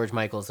George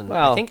Michael's, and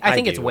Well, I think I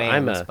it's do.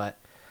 Whams, but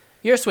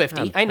you're a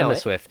Swiftie. I know I'm a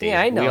it. Swiftie.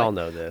 Yeah, I know. We it. all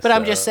know this, But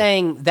I'm just so-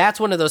 saying that's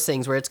one of those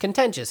things where it's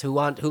contentious. Who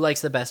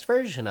likes the best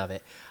version of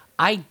it?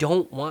 I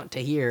don't want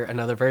to hear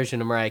another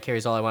version of Mariah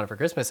Carey's All I Wanted for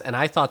Christmas. And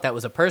I thought that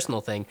was a personal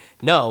thing.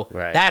 No,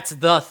 Right. that's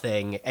the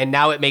thing. And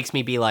now it makes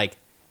me be like,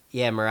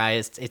 yeah,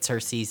 Mariah, it's her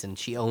season.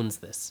 She owns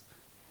this.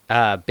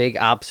 Big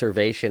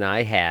observation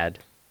I had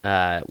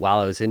while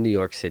I was in New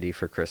York City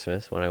for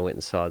Christmas when I went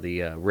and saw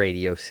the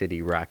Radio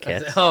City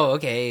Rockettes. Oh,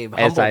 okay.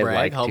 As I Humble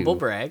like to-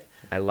 brag.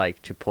 I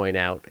like to point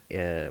out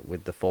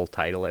with the full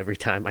title every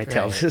time I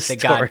tell Right. this the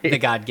story. the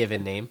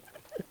God-given name.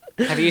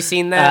 Have you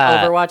seen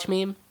that Overwatch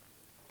meme?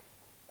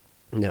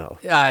 No.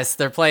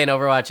 They're playing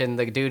Overwatch, and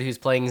the dude who's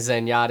playing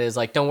Zenyatta is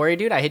like, "Don't worry,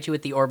 dude. I hit you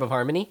with the Orb of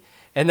Harmony."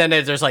 And then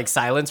there's like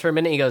silence for a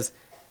minute. He goes,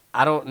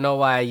 "I don't know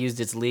why I used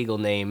its legal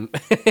name."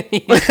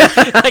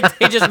 Like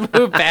they just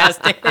moved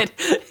past it.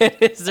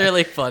 It's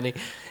really funny.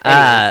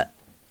 Anyways,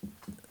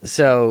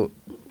 So,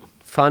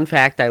 fun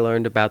fact I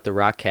learned about the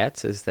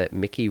Rockettes is that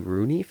Mickey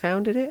Rooney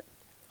founded it.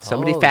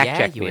 Somebody fact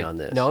check me on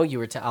this. No, you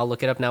were. I'll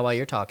look it up now while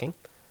you're talking.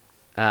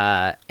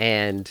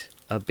 And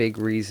a big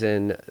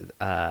reason,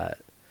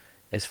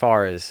 as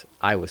far as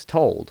I was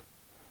told,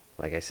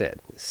 like I said,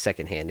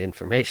 secondhand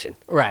information.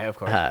 Right, of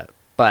course.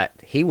 But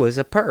he was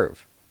a perv,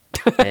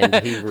 and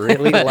he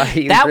really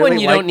liked That one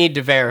you don't need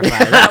to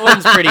verify. That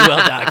one's pretty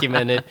well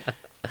documented.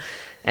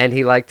 And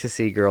he liked to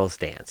see girls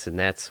dance, and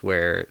that's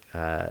where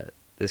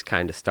this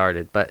kind of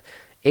started. But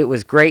it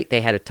was great.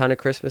 They had a ton of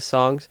Christmas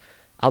songs.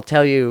 I'll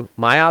tell you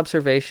my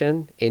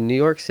observation in New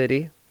York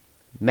City,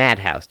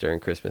 madhouse during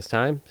Christmas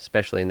time,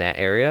 especially in that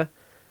area.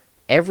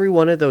 Every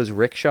one of those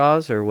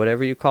rickshaws or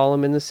whatever you call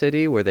them in the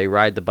city, where they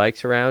ride the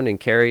bikes around and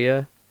carry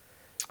you.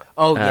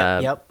 Oh, yeah,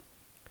 yep.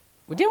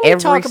 Didn't we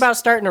every talk s- about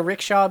starting a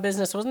rickshaw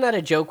business? Wasn't that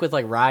a joke with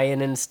like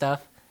Ryan and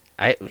stuff?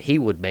 He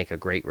would make a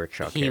great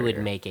rickshaw He would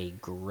carrier. make a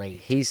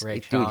great He's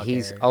rickshaw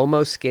he's carrier.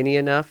 almost skinny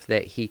enough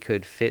that he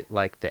could fit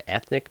like the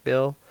ethnic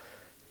bill,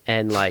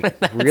 and like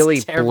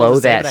really terrible blow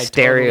to say, that but I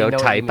totally know what you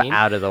stereotype mean.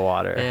 out of the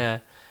water. Yeah.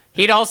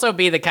 He'd also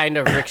be the kind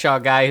of rickshaw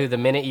guy who the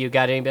minute you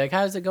got in, he'd be like,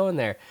 how's it going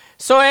there?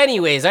 So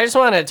anyways, I just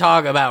want to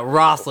talk about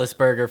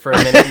Roethlisberger for a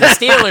minute and the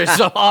Steelers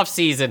off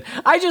season.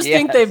 I just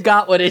think Yes. they've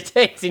got what it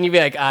takes. And you'd be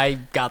like, I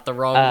got the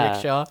wrong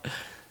rickshaw.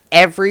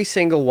 Every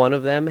single one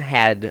of them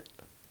had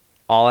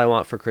 "All I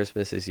Want for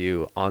Christmas Is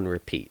You" on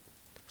repeat.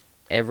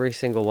 Every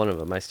single one of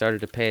them. I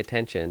started to pay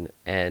attention,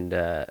 and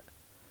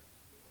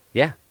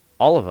yeah,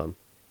 all of them.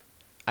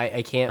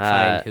 I can't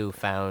find who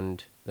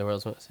found the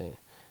world's most.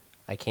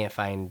 I can't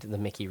find the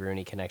Mickey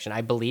Rooney connection.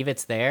 I believe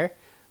it's there,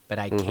 but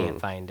I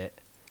can't find it.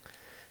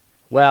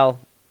 Well,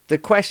 the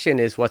question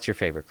is, what's your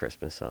favorite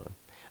Christmas song?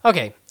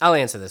 Okay, I'll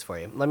answer this for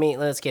you.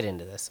 Let's get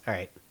into this. All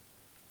right.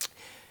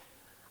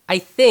 I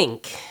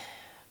think.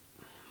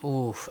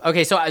 Oof.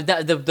 Okay, so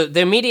the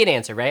immediate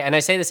answer, right? And I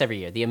say this every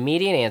year. The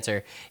immediate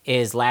answer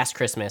is "Last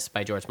Christmas"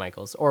 by George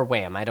Michaels or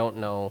Wham. I don't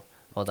know.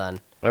 Hold on.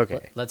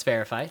 Okay. Let's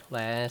verify.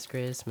 Last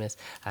Christmas,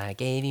 I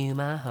gave you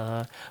my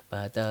heart,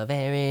 but the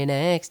very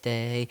next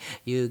day,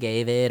 you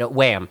gave it a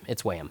Wham.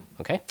 It's Wham.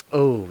 Okay.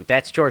 Oh,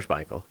 that's George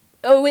Michael.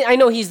 Oh, wait, I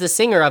know he's the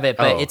singer of it,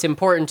 but Oh. it's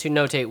important to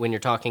notate when you're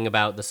talking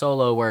about the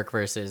solo work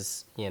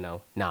versus,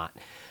 not.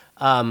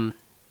 And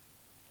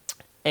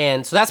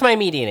so that's my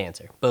immediate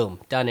answer. Boom,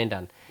 done and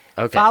done.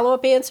 Okay.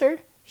 Follow-up answer,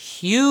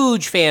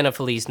 huge fan of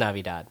Feliz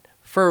Navidad.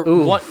 For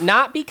one,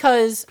 not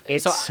because...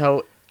 It's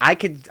so I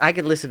could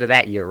listen to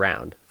that year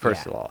round.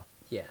 First Yeah. of all,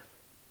 Yeah.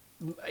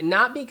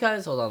 Not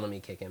because... Hold on, let me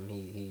kick him.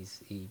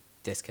 He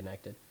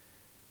disconnected.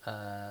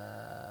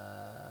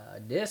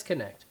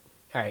 Disconnect.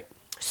 All right.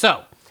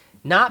 So,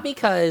 not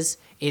because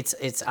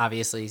it's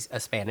obviously a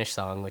Spanish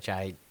song, which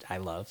I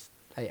love.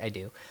 I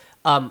do.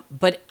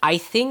 But I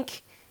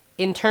think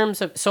in terms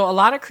of... So, a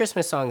lot of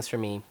Christmas songs for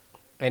me,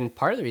 and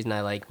part of the reason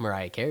I like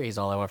Mariah Carey's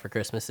All I Want for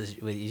Christmas Is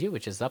You,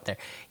 which is up there,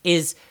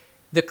 is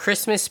the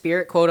Christmas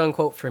spirit, quote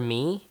unquote, for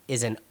me,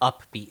 is an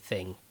upbeat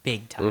thing,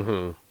 big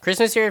time.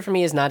 Christmas spirit for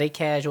me is not a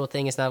casual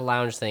thing, it's not a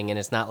lounge thing, and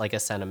it's not like a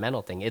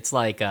sentimental thing. It's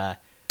like,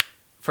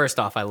 first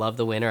off, I love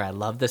the winter, I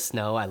love the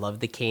snow, I love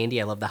the candy,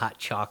 I love the hot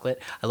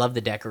chocolate, I love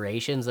the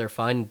decorations, they're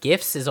fun.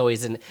 Gifts is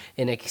always an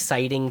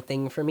exciting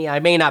thing for me. I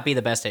may not be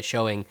the best at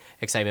showing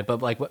excitement,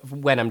 but like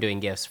when I'm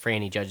doing gifts,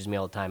 Franny judges me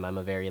all the time. I'm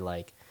a very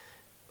like,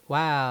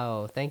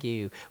 wow, thank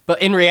you.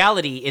 But in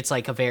reality, it's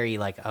like a very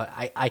like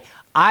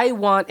I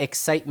want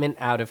excitement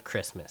out of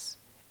Christmas.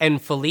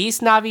 And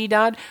Feliz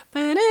Navidad,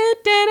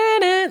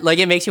 like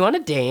it makes you want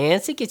to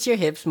dance, it gets your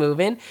hips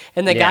moving.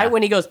 And the guy Yeah.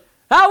 when he goes,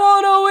 I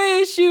want to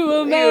wish you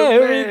a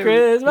Merry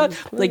Christmas,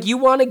 like you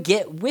want to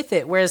get with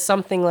it. Whereas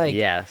something like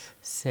yes.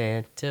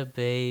 Santa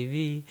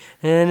baby,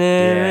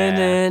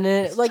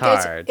 It's like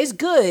hard. it's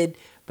good,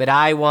 but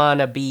I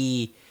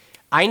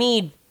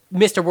need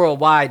Mr.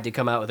 Worldwide to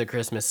come out with a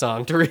Christmas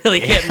song to really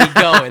get me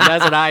going.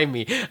 That's what I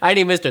mean. I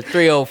need Mr.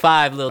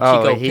 305, Little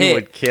Chico Oh, he Pit.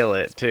 would kill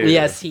it too.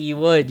 Yes, he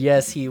would.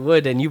 Yes, he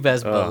would, and you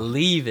best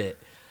believe it.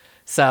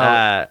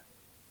 So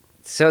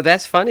So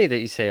that's funny that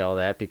you say all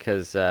that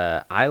because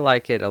I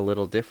like it a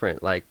little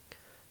different. Like,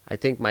 I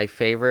think my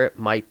favorite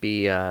might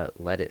be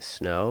 "Let It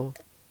Snow."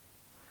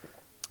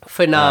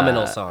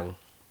 phenomenal song.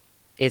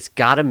 it's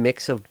got a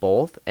mix of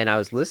both. And I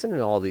was listening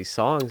to all these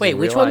songs. Wait, and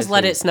which one's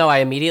Let It realizing- Snow? I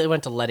immediately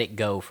went to Let It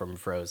Go from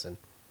Frozen.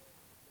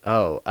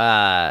 Oh,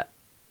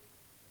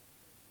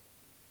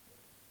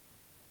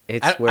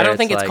 it's I where don't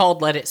think it's like-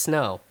 called Let It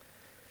Snow.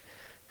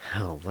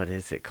 Oh, what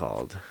is it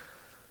called?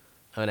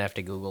 I'm gonna have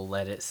to Google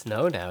 "Let It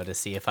Snow" now to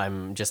see if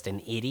I'm just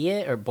an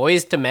idiot. Or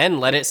 "Boys to Men,"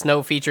 "Let It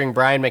Snow" featuring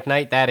Brian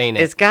McKnight. That ain't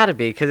it. It's got to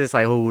be because it's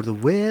like, oh, the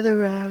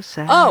weather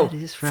outside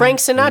is Frank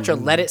Sinatra. frightful.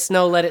 "Let It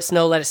Snow, Let It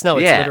Snow, Let It Snow."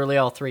 It's Yeah. literally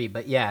all three.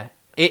 But yeah,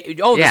 the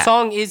Yeah.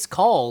 song is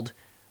called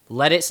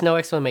 "Let It Snow!"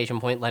 Exclamation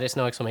point. Let it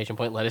snow! Exclamation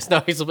point. Let it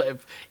snow!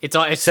 It's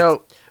all. It's,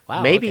 So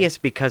wow, maybe okay. it's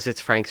because it's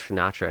Frank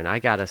Sinatra, and I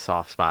got a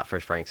soft spot for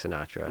Frank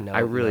Sinatra. No- I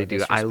really no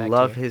do. I disrespect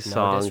love here. his No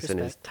songs and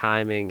his disrespect.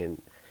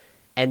 timing,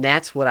 and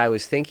that's what I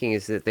was thinking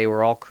is that they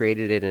were all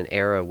created in an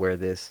era where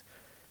this,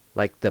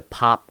 like the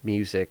pop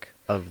music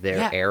of their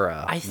Yeah,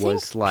 era, I think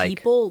was like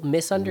people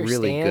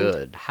misunderstand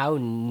good. how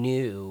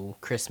new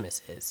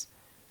Christmas is.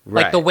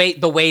 right. Like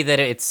the way that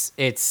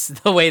it's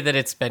the way that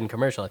it's been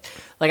commercialized.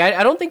 Like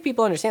I don't think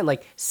people understand.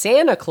 Like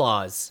Santa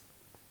Claus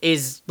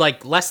is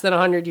like less than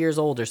 100 years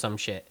old or some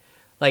shit.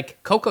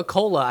 Like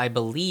Coca-Cola, I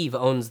believe,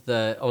 owns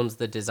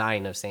the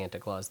design of Santa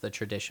Claus, the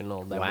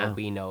traditional that Wow. what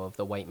we know of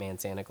the white man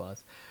Santa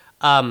Claus.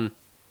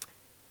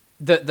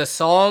 The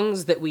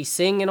songs that we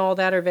sing and all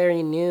that are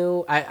very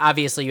new.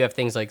 Obviously, you have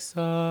things like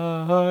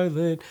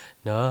Silent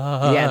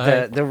Night.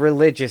 Yeah, the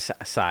religious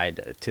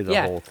side to the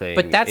whole thing.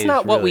 But that's is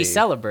not what we really-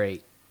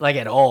 celebrate, like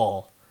at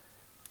all.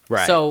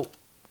 Right. So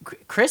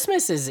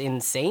Christmas is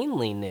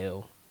insanely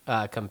new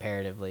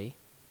comparatively.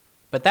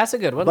 But that's a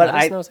good one. But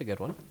Let It Snow's a good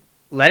one.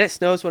 Let It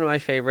Snow is one of my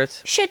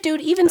favorites. Shit,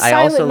 dude, even I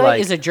Silent also Night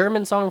like- is a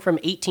German song from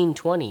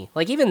 1820.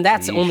 Like, even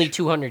that's Yeesh. only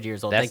 200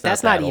 years old. That's Like,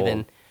 that's not not that even...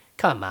 old.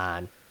 Come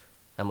on.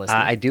 I'm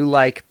listening. I do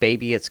like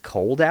Baby It's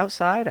Cold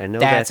Outside. I know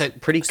That's that's, a-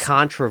 pretty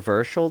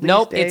controversial these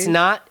Nope, days. it's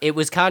not. It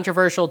was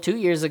controversial 2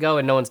 years ago,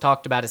 and no one's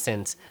talked about it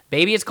since.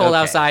 Baby It's Cold Okay.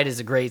 Outside is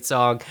a great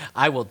song.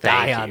 I will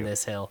die Thank on you.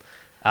 this hill.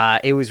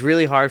 It was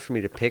really hard for me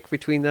to pick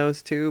between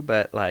those two,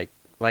 but like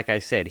I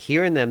said,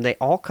 hearing them, they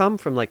all come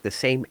from like the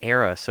same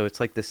era, so it's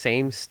like the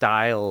same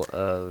style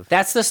of.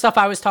 That's the stuff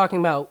I was talking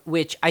about,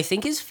 which I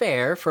think is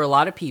fair for a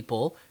lot of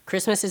people.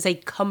 Christmas is a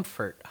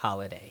comfort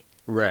holiday.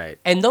 Right.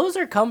 And those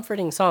are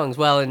comforting songs,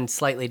 well, in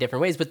slightly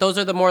different ways, but those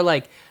are the more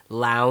like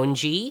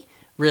loungy,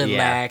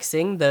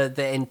 relaxing, the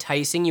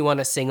enticing. You want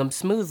to sing them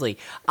smoothly.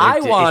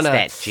 I want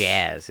to. It's that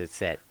jazz. It's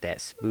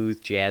that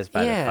smooth jazz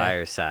by Yeah. the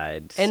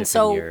fireside. And sipping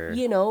so, your-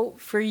 you know,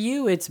 for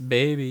you, it's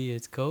baby,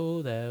 it's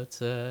cold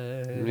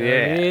outside. I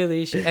Yeah.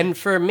 really should. And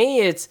for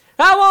me, it's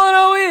I want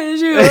to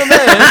wish you a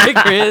Merry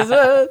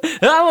Christmas.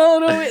 I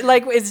want to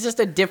like it's just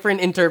a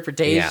different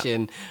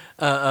interpretation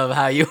of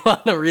how you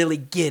want to really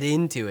get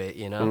into it.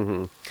 You know.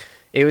 Mm-hmm.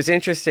 It was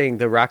interesting.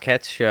 The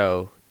Rockettes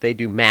show, they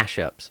do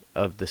mashups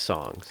of the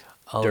songs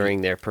Oh,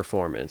 during their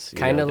performance. You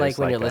Kind know, of like there's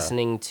when you're a-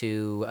 listening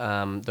to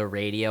the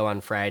radio on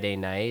Friday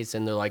nights,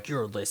 and they're like,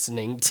 "You're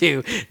listening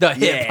to the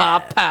Hip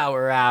Hop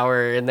Power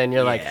Hour," and then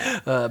you're like,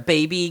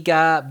 "Baby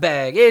got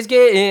back, it's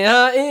getting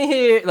hot in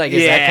here." Like,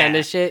 is that Yeah. kind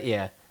of shit?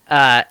 Yeah.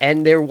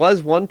 And there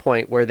was one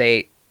point where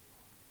they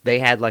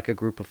had like a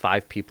group of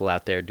 5 people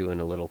out there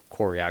doing a little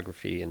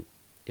choreography, and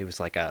it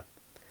was like a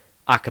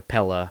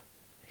cappella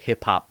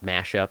hip hop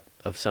mashup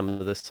of some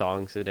of the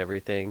songs and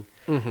everything.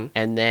 Mm-hmm.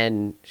 And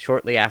then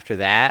shortly after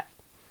that,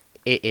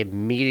 it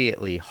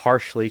immediately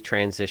harshly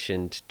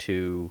transitioned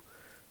to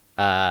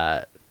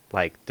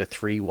like the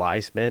 3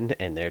 wise men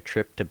and their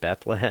trip to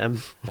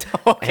Bethlehem.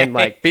 And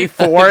like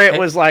before it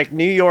was like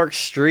New York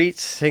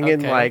streets singing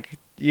Okay. like,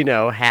 you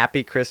know,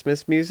 happy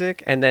Christmas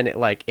music, and then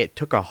it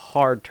took a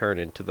hard turn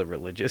into the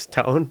religious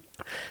tone.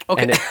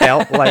 Okay. And it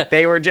felt like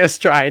they were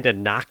just trying to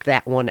knock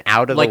that one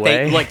out of Like the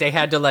way. they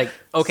had to like,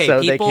 okay,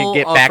 So they could people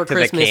get back for to the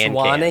Christmas can-can.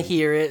 want to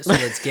hear it, so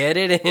let's get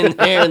it in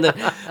there and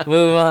then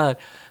move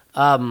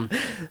on.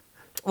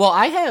 Well,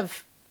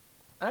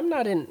 I'm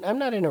not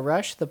in a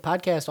rush. The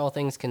podcast, all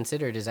things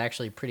considered, is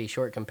actually pretty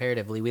short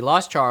comparatively. We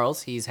lost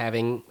Charles. He's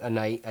having a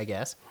night, I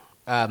guess.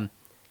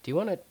 Do you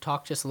want to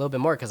talk just a little bit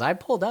more? Because I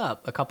pulled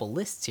up a couple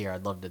lists here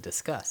I'd love to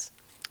discuss.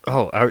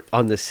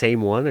 On the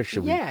same one, or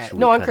should we? Yeah, should we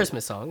no, on cut it?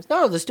 Christmas songs.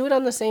 No, let's do it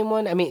on the same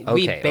one. I mean,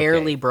 we Okay,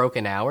 barely okay. broke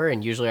an hour,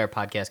 and usually our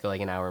podcasts go like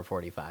an hour and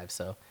 45.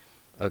 So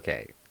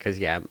Okay, because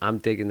I'm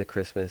digging the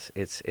Christmas.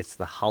 It's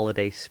the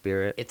holiday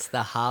spirit. it's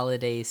the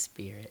holiday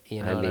spirit.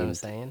 You know I what I'm mean,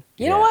 saying?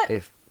 You Yeah, know what?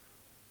 If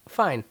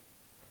Fine.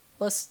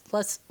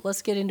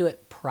 Let's get into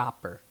it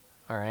proper.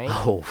 All right.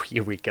 oh,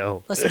 here we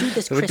go. Let's do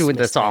this. We're doing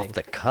Christmas this off thing.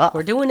 the cuff.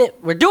 We're doing it.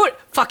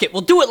 Fuck it.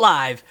 We'll do it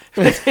live.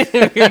 We're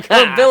gonna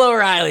go Bill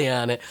O'Reilly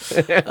on it.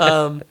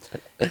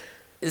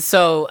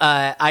 So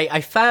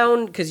I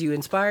found, because you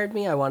inspired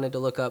me, I wanted to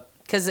look up,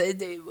 because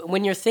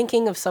when you're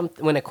thinking of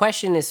something, when a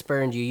question is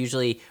spurned, you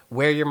usually,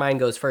 where your mind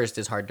goes first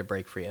is hard to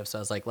break free of. So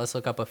I was like, let's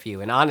look up a few.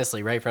 And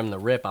honestly, right from the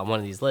rip on one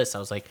of these lists, I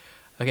was like,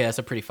 okay, that's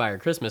a pretty fire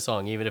Christmas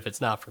song, even if it's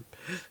not for,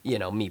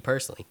 me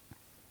personally.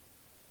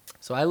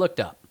 So I looked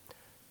up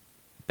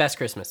best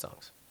Christmas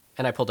songs.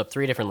 And I pulled up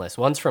 3 different lists.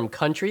 One's from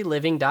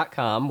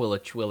countryliving.com,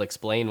 which will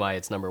explain why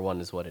its number 1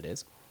 is what it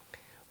is.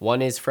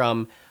 One is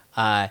from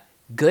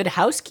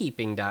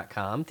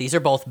goodhousekeeping.com. These are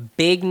both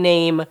big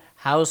name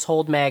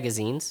household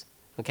magazines.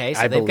 Okay,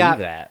 so I they've believe got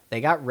that. they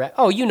got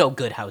oh, you know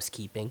Good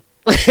Housekeeping.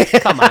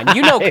 Come on,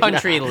 you know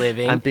Country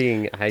Living.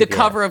 The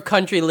cover of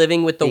Country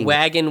Living with the Being-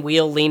 wagon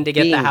wheel lean to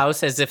get the being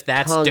house as if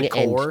that's tongue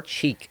decor. and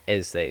cheek,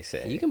 as they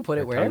say. You can put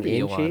it Or wherever tongue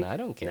you in want. cheek? I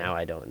don't care. Now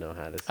I don't know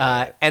how to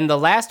say it. And the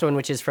last one,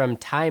 which is from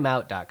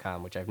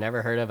timeout.com, which I've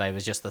never heard of. I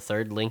was just the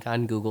third link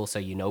on Google, so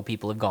you know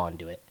people have gone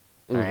to it.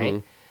 All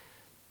right.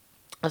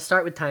 Let's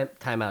start with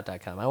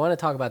timeout.com. I want to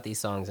talk about these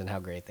songs and how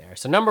great they are.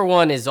 So number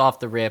one is off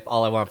the rip,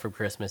 All I Want for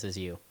Christmas Is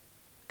You.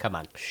 Come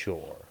on.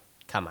 Sure.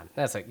 Come on.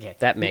 That's okay.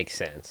 That makes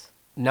sense.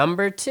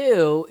 Number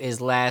two is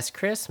Last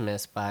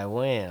Christmas by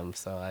Wham.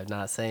 So I'm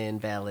not saying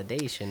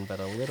validation, but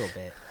a little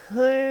bit.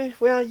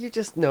 Well, you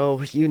just know,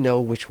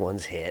 which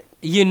one's hit.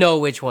 You know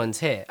which one's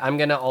hit. I'm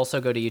going to also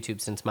go to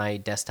YouTube since my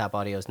desktop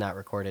audio is not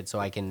recorded, so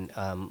I can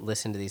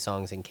listen to these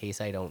songs in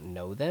case I don't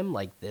know them.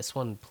 Like this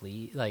one,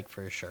 please, like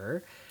for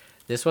sure.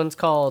 This one's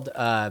called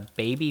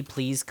Baby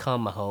Please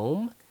Come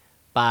Home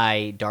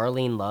by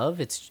Darlene Love.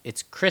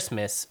 It's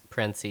Christmas,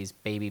 parentheses,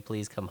 Baby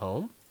Please Come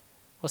Home.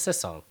 What's this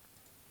song?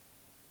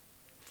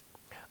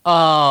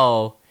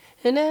 Oh,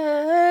 and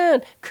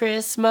on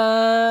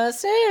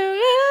Christmas,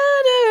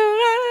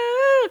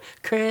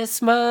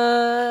 Christmas.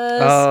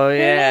 Oh,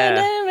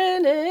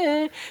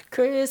 yeah.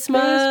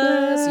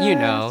 Christmas. You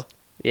know.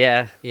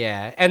 Yeah.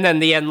 Yeah. And then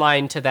the end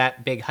line to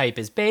that big hype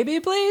is Baby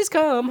Please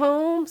Come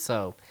Home.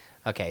 So,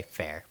 okay,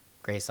 fair.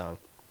 Great song.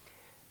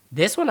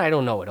 This one I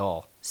don't know at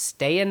all.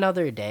 Stay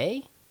Another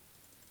Day?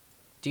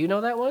 Do you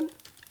know that one?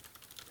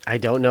 I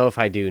don't know if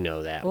I do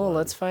know that Well, one.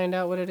 let's find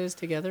out what it is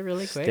together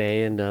really quick.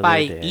 Stay Another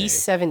By Day.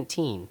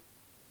 E17.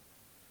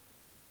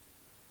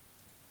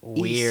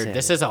 Weird.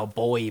 This is a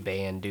boy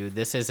band, dude.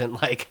 This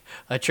isn't like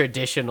a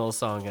traditional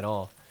song at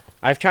all.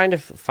 I've tried to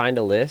find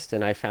a list,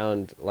 and I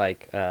found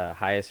like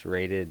highest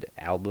rated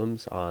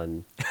albums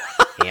on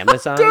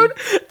Amazon. Dude,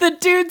 the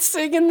dude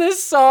singing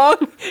this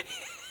song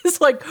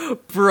is like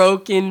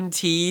broken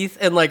teeth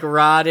and like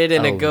rotted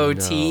and a Oh,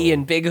 goatee no.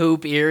 and big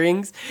hoop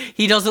earrings.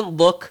 He doesn't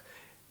look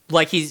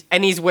like he's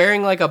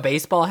wearing like a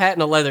baseball hat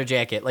and a leather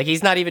jacket. Like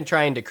he's not even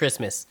trying to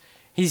Christmas.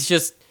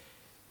 He's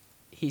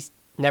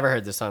never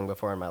heard this song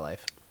before in my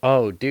life.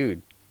 Oh,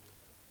 dude,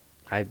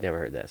 I've never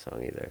heard that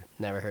song either.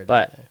 Never heard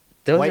But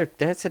that.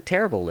 that's a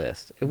terrible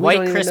list. We don't White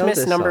even know Christmas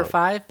this number song.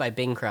 5 by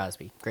Bing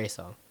Crosby. Great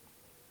song.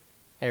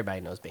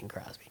 Everybody knows Bing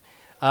Crosby.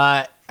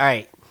 All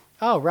right.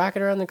 Oh,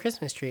 Rockin' Around the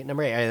Christmas Tree at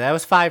number 8. All right, that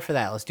was 5 for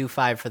that. Let's do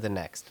 5 for the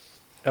next.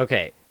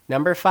 Okay,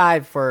 Number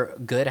 5 for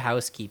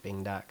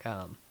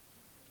goodhousekeeping.com.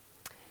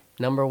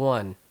 Number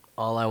 1,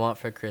 All I Want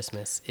for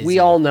Christmas Is we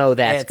You. all know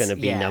that's It's- going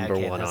to be yeah, number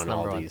okay, one that's on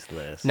number all one. these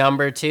lists.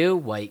 Number 2,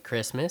 White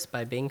Christmas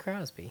by Bing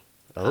Crosby.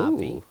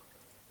 Poppy, Oh,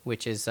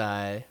 which is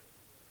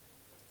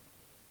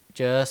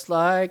just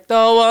like the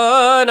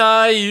one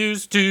I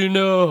used to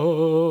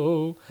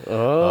know.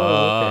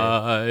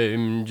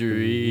 I'm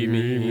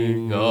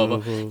dreaming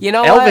of. You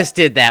know Elvis what?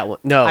 did that one.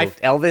 No, I-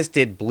 Elvis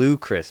did Blue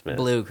Christmas.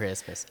 Blue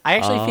Christmas. I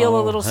actually feel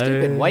a little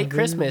stupid. White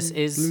Christmas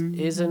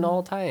is an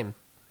all time.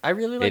 I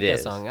really like It that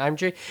is. song.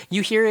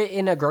 You hear it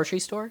in a grocery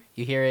store.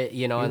 You hear it,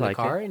 in like the it?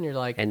 car, and you're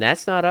like, And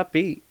that's not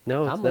upbeat.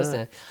 No, it's I'm not.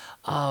 listening.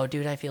 Oh,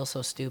 dude, I feel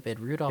so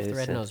stupid. Rudolph the It's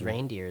Red-Nosed sentimental.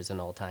 Reindeer is an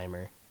all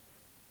timer.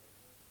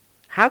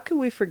 How can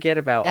we forget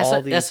about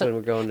all these when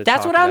we're going to That's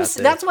talk what I'm. about this?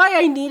 That's why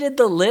I needed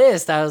the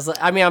list. I was.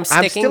 I'm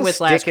sticking still with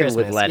Last sticking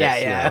Christmas. with Let It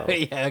yeah. Snow.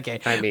 Yeah. Okay.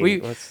 I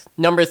mean, let's-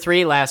 Number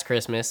 3, Last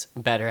Christmas.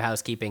 Better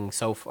Housekeeping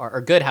so far,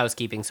 or Good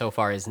Housekeeping so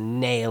far is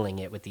nailing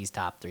it with these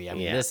top 3. I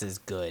mean, Yeah. this is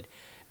good.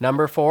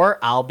 Number 4,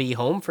 I'll Be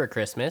Home for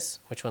Christmas.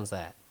 Which one's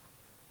that?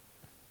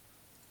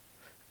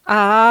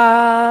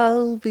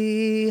 I'll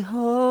be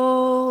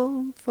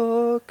home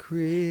for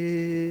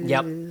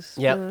Christmas.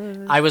 Yep.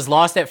 I was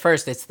lost at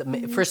first.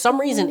 For some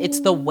reason it's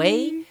the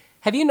way.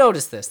 Have you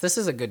noticed this? This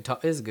is a good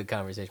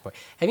conversation point.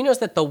 Have you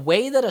noticed that the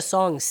way that a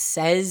song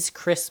says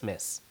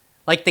Christmas,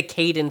 like the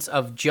cadence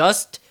of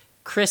just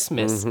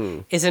Christmas,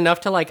 is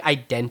enough to like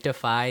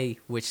identify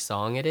which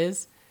song it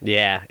is?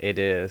 Yeah, it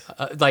is.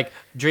 Like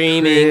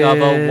dreaming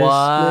of a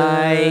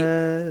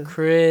white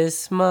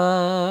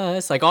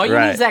Christmas. Like all you need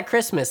Right. is that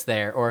Christmas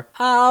there, or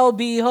I'll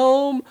be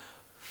home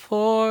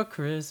for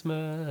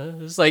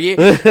Christmas. Like you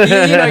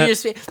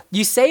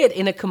say it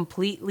in a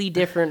completely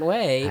different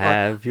way. Or,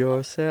 Have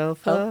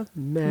yourself a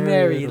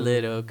Merry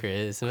little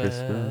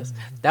Christmas.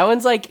 That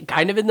one's like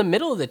kind of in the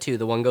middle of the two.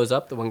 The one goes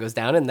up, the one goes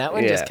down, and that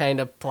one just Yeah. kind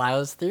of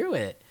plows through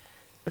it.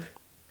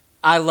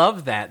 I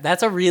love that.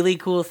 That's a really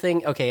cool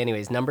thing. Okay,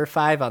 anyways, number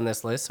 5 on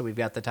this list. So we've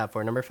got the top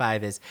 4. Number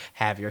 5 is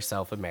Have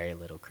Yourself a Merry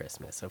Little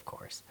Christmas, of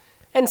course.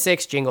 And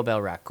 6, Jingle Bell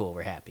Rock. Cool,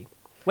 we're happy.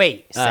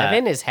 Wait,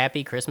 7 is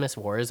Happy Christmas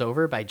War is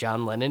Over by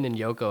John Lennon and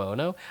Yoko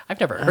Ono? I've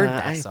never heard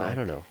that song. I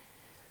don't know.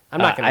 I'm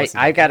not gonna.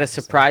 I got a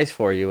surprise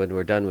for you when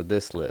we're done with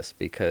this list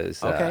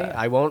because Okay,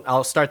 I won't.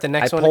 I'll start the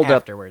next I one pulled up-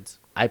 afterwards.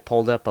 I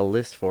pulled up a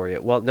list for you.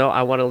 Well, no,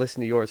 I want to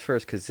listen to yours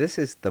first because this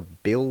is the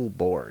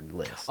Billboard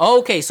list.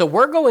 Okay, so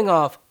we're going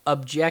off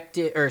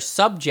objective or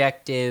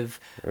subjective,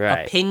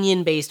 Right.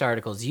 opinion-based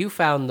articles. You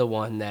found the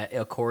one that,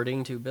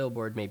 according to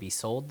Billboard, maybe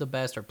sold the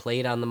best or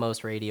played on the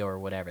most radio or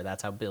whatever.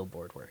 That's how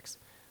Billboard works.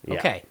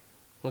 Yeah.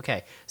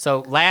 Okay. So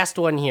last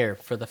one here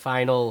for the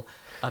final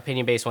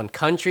opinion-based one,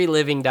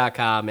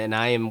 countryliving.com, and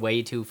I am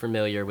way too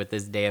familiar with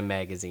this damn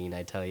magazine,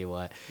 I tell you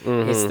what.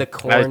 It's the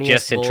corniest I was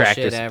just in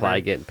Tractor bullshit Supply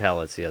ever. getting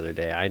pellets the other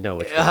day. I know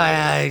which one.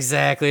 Yeah,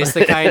 exactly. It's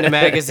the kind of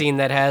magazine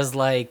that has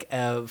like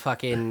a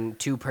fucking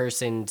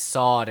 2-person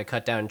saw to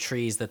cut down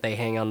trees that they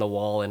hang on the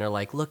wall and are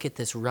like, look at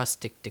this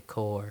rustic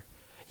decor.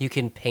 You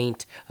can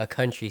paint a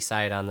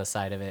countryside on the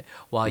side of it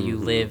while you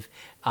live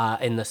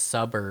in the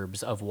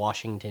suburbs of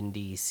Washington,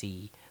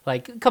 D.C.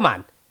 Like, come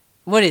on.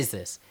 What is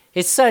this?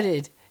 It's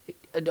such...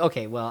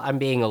 Okay, well, I'm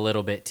being a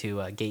little bit too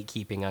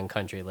gatekeeping on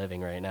country living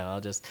right now.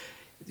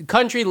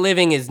 Country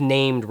living is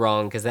named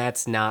wrong because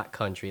that's not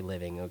country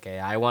living, okay?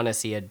 I want to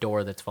see a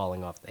door that's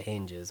falling off the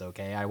hinges,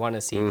 okay? I want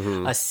to see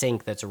a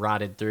sink that's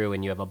rotted through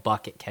and you have a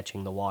bucket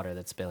catching the water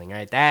that's spilling,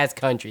 right? That's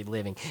country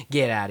living.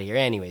 Get out of here.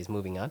 Anyways,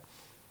 moving on.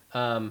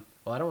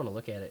 Well, I don't want to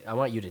look at it. I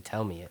want you to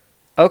tell me it.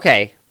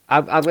 Okay.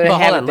 I'm going to But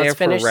hold have on, it there let's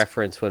for finish.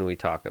 reference when we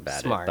talk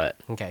about Smart. it.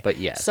 Okay. But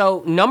yes.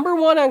 So, number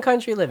 1 on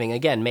country living,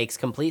 again, makes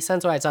complete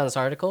sense why it's on this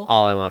article.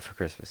 All I Want for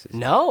Christmas is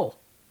No.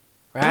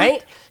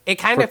 Right? It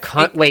kind for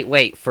of...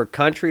 wait. For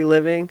country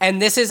living?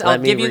 And this is, Let I'll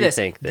me give you this.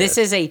 rethink This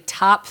is a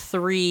top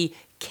 3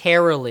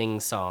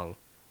 caroling song.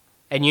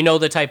 And you know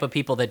the type of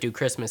people that do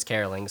Christmas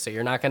caroling, so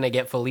you're not going to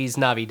get Feliz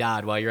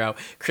Navidad while you're out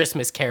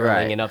Christmas caroling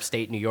Right. in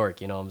upstate New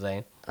York, you know what I'm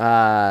saying?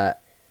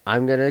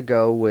 I'm going to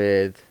go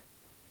with...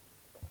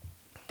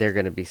 They're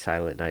going to be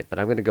Silent Night, but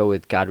I'm going to go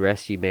with God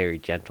Rest Ye Merry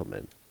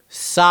Gentlemen.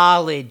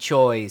 Solid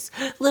choice.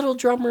 Little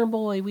drummer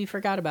boy, we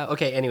forgot about.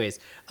 Okay, anyways.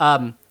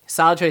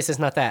 Solid choice is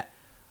not that.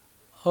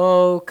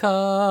 Oh,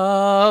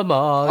 come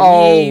on,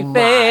 Oh, ye my.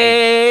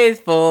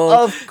 faithful.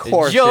 Of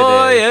course it is.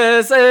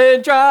 joyous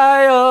and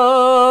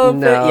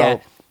triumphant. No. Yeah.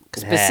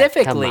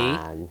 Come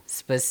on.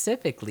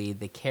 Specifically,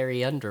 the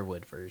Carrie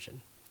Underwood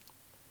version.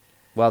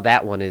 Well,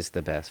 that one is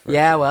the best version.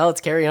 Yeah, well,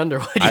 it's Carrie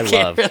Underwood. You I can't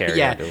love really- Carrie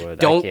yeah, Underwood. I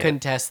Don't can't.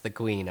 contest the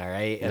queen, all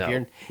right? No,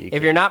 you If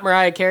can't. you're not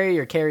Mariah Carey,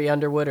 you're Carrie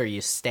Underwood, or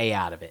you stay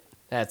out of it.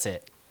 That's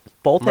it.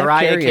 Both have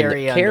Mariah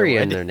Carrie Carey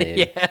in Underwood. their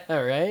name. Yeah,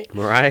 right?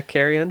 Mariah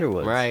Carey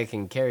Underwood. Mariah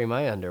can carry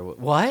my Underwood.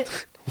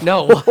 What?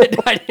 No,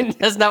 what? I didn't,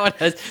 that's not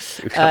what I was.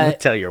 I'm going to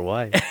tell your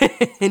wife.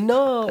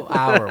 No,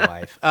 our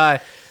wife.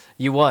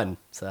 You won,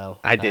 so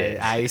I did.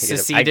 I I get a-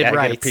 seceded I get a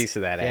rights. piece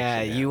of that action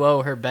Yeah, now. you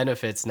owe her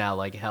benefits now,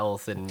 like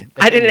health and.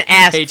 I didn't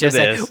ask for HSA.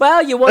 this.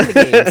 Well, you won the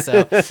game.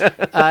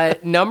 So,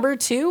 number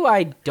 2,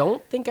 I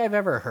don't think I've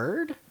ever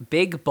heard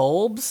 "Big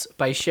Bulbs"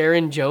 by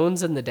Sharon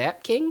Jones and the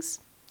Dap Kings.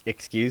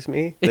 Excuse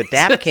me? The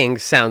Dap King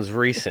sounds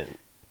recent.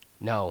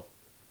 No,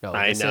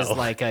 I This is know.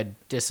 like a.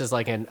 This is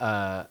like an.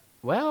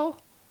 Well,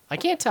 I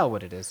can't tell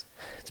what it is.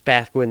 It's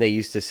back when they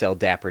used to sell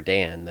Dapper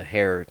Dan, the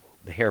hair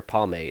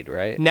pomade,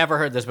 right? Never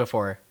heard this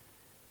before.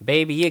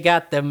 Baby, you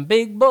got them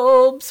big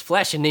bulbs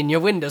flashing in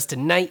your windows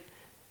tonight.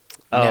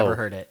 Never Oh.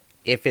 heard it.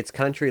 If it's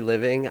country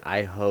living,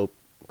 I hope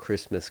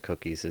Christmas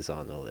Cookies is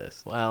on the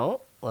list.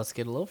 Well, let's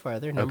get a little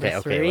farther. Number Okay,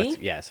 3.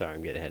 yeah, sorry,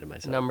 I'm getting ahead of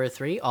myself. Number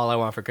 3, All I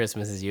Want for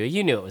Christmas Is You.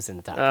 You knew it was in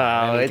the top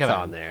 5. Oh, it's come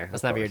on there.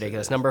 Let's Of not be course it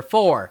ridiculous. is. Number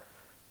 4,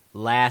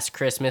 Last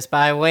Christmas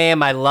by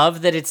Wham. I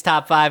love that it's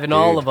top 5 in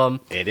all Dude, of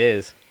them. It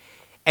is.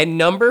 And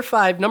number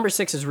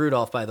 6 is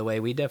Rudolph, by the way.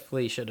 We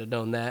definitely should have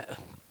known that.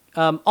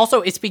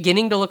 Also, it's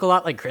beginning to look a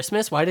lot like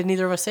Christmas. Why did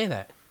neither of us say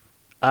that?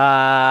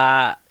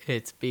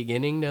 It's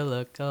beginning to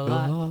look a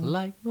lot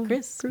like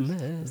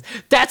Christmas.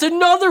 That's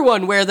another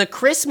one where the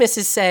Christmas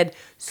is said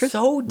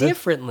so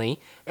differently.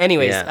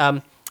 Anyways, Yeah.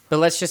 but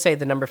let's just say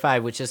the number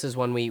 5, which this is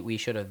one we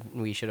should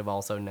have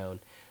also known.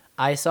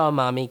 I Saw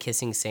Mommy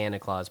Kissing Santa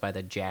Claus by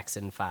the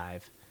Jackson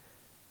 5.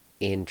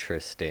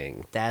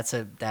 Interesting. That's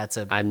a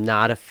I'm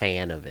not a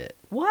fan of it.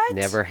 what?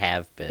 Never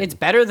have been. It's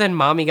better than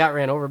Mommy got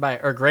ran over by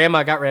or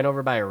Grandma got ran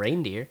over by a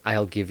reindeer.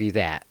 I'll give you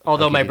that.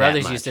 Although I'll my give you that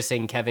brothers much. used to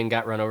sing Kevin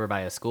got run over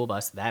by a school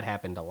bus. That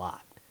happened a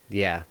lot.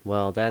 Yeah,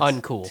 well, that's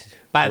Uncool. a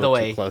By the little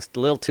way, too close, a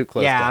little too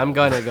close. yeah, to I'm home.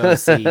 gonna go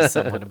see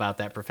someone about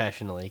that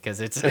professionally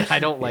because it's I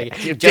don't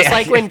like Yeah. just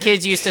like when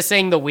kids used to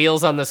sing the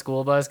wheels on the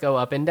school bus go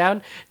up and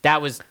down.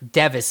 That was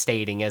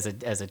devastating as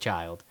a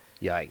child.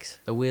 Yikes!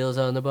 The wheels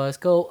on the bus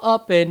go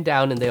up and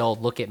down, and they all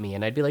look at me,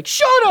 and I'd be like,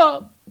 "Shut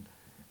up!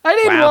 I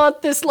didn't Wow.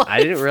 want this life."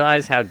 I didn't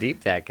realize how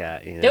deep that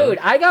got. You know? Dude,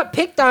 I got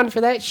picked on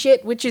for that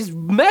shit, which is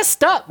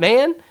messed up,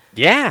 man.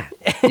 Yeah,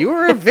 you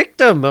were a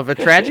victim of a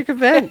tragic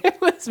event. It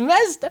was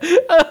messed up.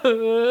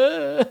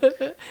 No,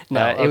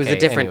 It was a okay,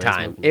 different anyways,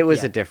 time. It was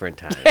yeah. a different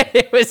time.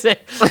 It was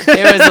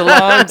a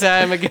long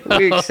time ago.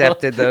 We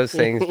accepted those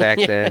things back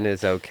then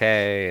as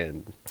okay,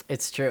 and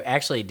It's true.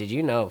 Actually, did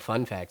you know?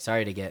 Fun fact.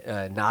 Sorry to get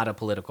not a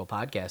political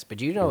podcast, but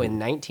you know, in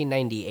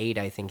 1998,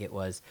 I think it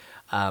was,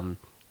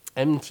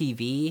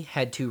 MTV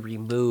had to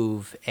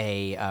remove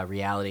a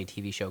reality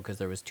TV show because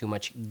there was too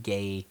much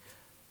gay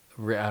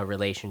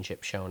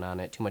relationship shown on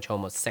it, too much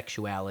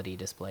homosexuality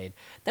displayed.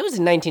 That was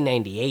in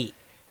 1998.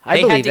 I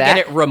They had believe to that.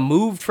 get it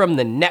removed from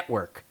the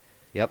network.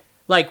 Yep.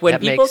 Like when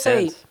That people makes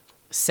say sense.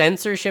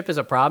 censorship is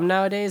a problem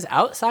nowadays,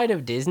 outside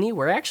of Disney,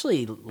 we're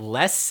actually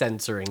less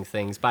censoring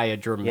things by a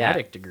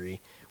dramatic degree.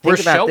 We're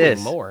Think about showing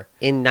this. more.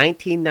 In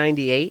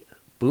 1998,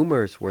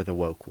 boomers were the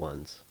woke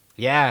ones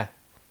Yeah.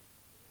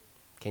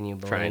 Can you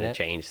believe trying to it?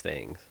 change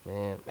things.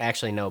 Yeah.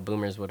 Actually, no.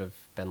 Boomers would have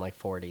been like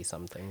 40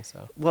 something.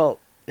 So Well,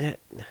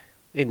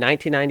 in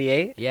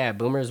 1998, yeah,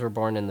 boomers were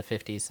born in the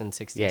 50s and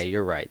 60s. yeah,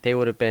 you're right. They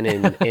would have been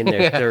in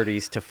their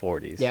 30s to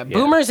 40s. Yeah,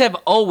 boomers have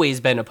always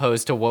been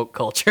opposed to woke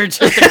culture,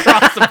 just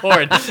across the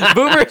board.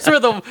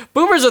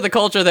 Boomers are the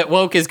culture that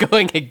woke is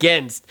going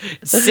against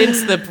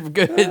since the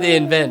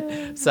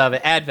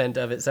advent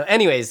of it. So,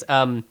 anyways,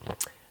 all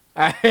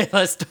right,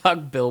 let's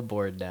talk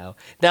Billboard now.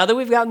 Now that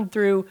we've gotten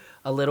through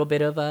a little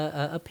bit of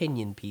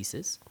opinion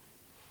pieces,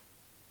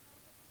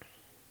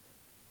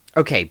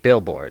 Okay,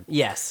 Billboard.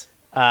 yes,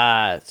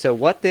 So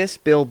what this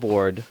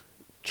Billboard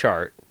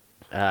chart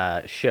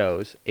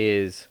shows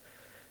is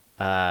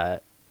the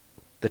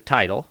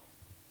title,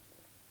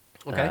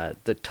 okay,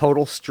 the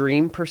total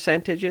stream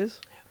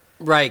percentages.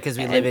 right, because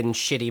we live and in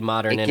shitty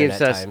modern It internet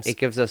gives us times. it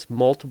gives us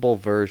multiple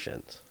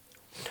versions.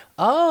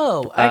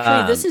 Oh,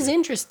 actually, this is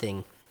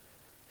interesting.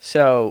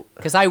 So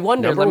Because I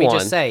wonder, Number let me one.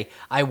 just say,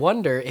 I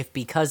wonder if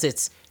because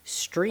it's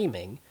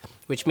streaming,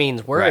 which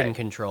means we're in Right.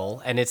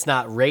 control, and it's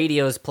not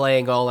radios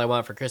playing All I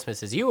Want for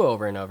Christmas Is You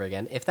over and over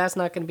again, if that's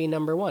not going to be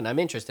number one. I'm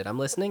interested. I'm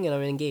listening and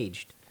I'm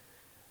engaged.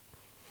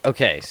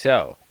 okay,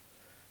 so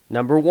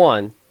number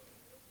one,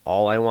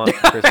 All I Want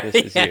for Christmas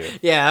Is yeah, You.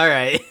 yeah, all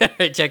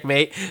right.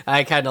 Checkmate.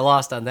 I kind of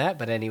lost on that,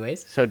 but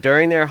anyways. So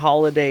during their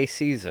holiday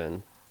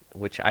season,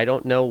 which I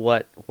don't know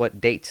what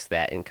dates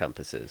that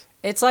encompasses,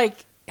 It's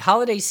like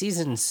holiday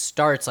season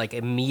starts like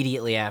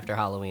immediately after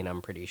Halloween,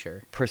 I'm pretty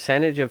sure.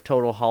 percentage of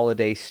total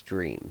holiday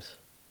streams.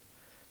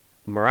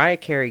 Mariah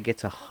Carey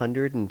gets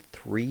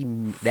 103.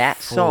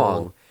 That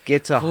song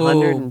gets boy.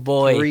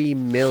 103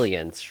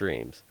 million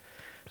streams.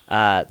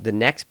 The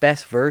next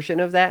best version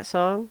of that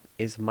song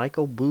is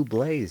Michael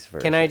Bublé's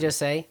version. Can I just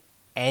say,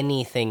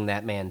 anything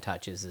that man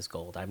touches is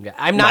gold. I'm not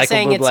Michael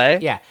saying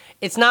Bublé? it's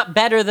it's not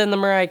better than the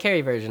Mariah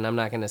Carey version. I'm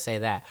not going to say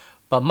that,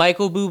 but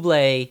Michael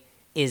Bublé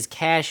is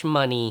cash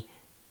money.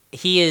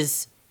 He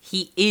is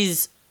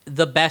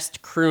the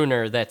best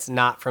crooner that's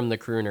not from the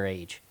crooner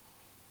age.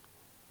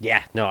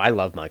 Yeah, no, I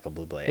love Michael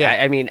Bublé. Yeah.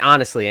 I mean,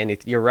 honestly,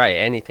 you're right.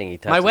 Anything he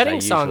touches, My I wedding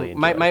usually song,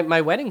 enjoy.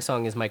 my wedding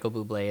song is Michael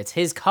Bublé. It's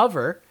his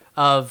cover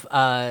of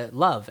Love,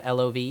 Love.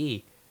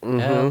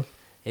 L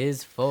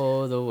is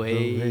for the way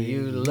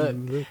you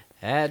look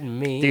at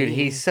me. Dude,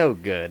 he's so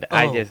good.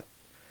 Oh.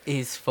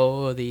 Is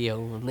for the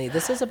only.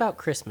 This is about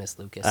Christmas,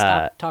 Lucas.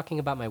 Stop talking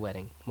about my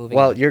wedding. Moving.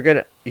 Well, on. you're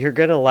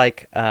gonna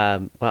like.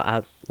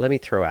 Let me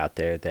throw out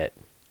there that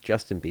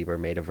Justin Bieber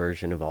made a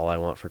version of "All I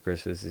Want for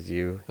Christmas Is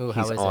You." Ooh,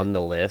 how He's is on it?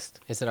 the list.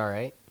 Is it all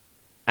right?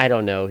 I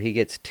don't know. He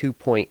gets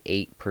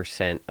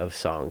 2.8% of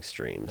song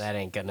streams. That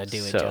ain't gonna do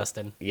it, So,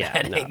 Justin. yeah,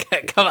 That no. ain't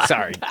gonna, come on.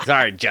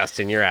 Sorry,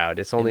 Justin, you're out.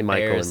 It's only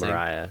Michael and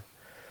Embarrassing.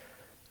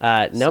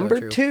 Mariah. Number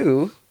true.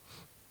 2,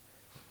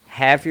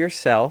 "Have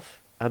Yourself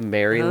a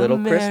Merry Little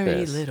Merry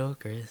Christmas." Little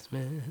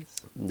Christmas.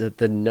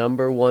 The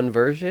number 1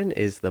 version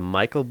is the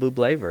Michael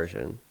Bublé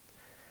version,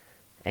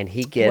 and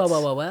he gets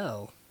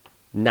Whoa.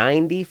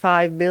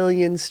 95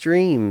 million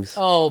streams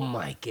Oh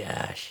my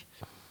gosh.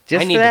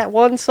 just I for need that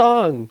one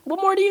song.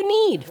 What more do you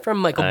need from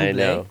Michael Bublé? I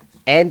know,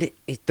 and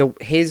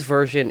his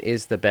version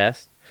is the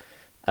best.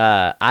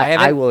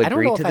 I will agree I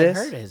don't know to if this.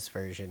 I've heard his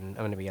version.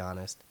 I'm gonna be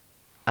honest.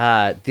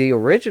 The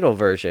original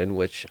version,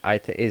 which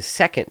is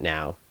second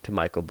now to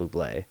Michael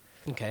Bublé,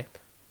 Okay.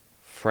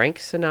 Frank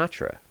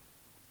Sinatra.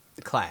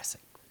 The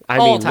classic. I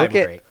mean, All-time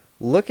great.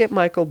 look at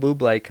Michael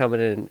Bublé coming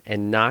in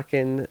and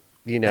knocking,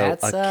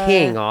 That's, a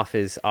king off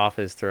his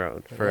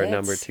throne for a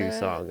number that's, 2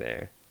 song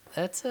there.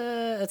 That's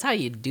how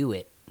you do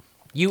it.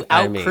 You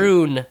I mean-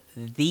 out-croon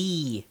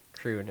the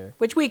crooner,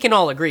 which we can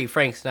all agree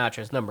Frank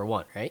Sinatra's number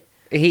one, right?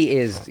 He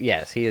is,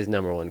 yes, he is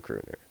number 1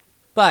 crooner.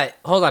 But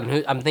hold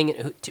on, I'm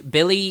thinking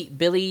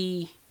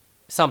Billy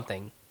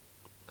something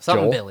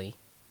Joel? Billy.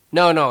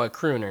 No, a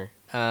crooner.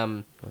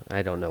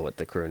 I don't know what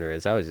the crooner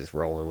is. I was just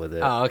rolling with it.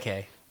 Oh,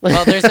 okay.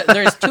 Well,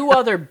 there's 2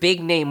 other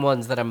big name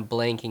ones that I'm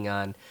blanking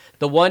on.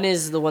 The one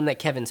is the one that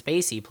Kevin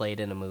Spacey played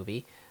in a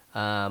movie.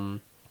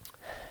 I'm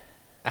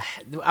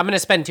gonna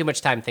spend too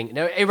much time thinking.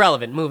 No,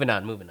 irrelevant. Moving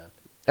on.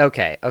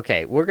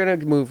 Okay. We're going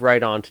to move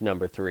right on to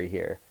number 3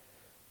 here.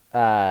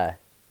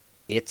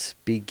 It's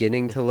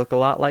beginning to look a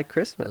lot like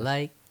Christmas.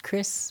 Like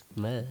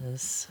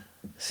Christmas.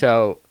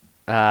 So,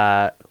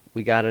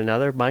 we got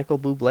another Michael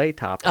Bublé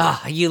topic.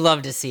 Ah, you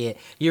love to see it.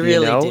 You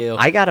really do.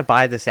 I got to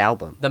buy this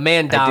album. The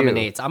man I do.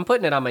 dominates. I'm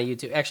putting it on my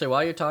YouTube. Actually,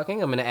 while you're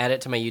talking, I'm going to add it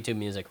to my YouTube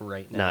music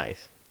right now.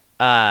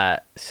 Nice.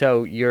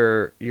 So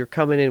you're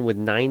coming in with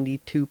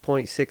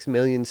 92.6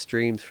 million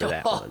streams for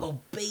that one. Oh,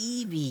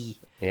 baby.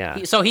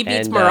 Yeah. So he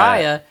beats And,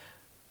 Mariah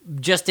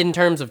just in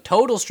terms of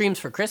total streams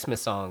for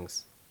Christmas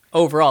songs.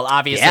 Overall,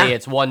 obviously, Yeah.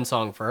 it's one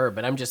song for her,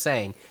 but I'm just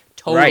saying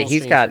total. Right,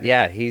 he's streams got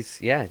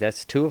for-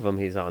 that's two of them.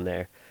 He's on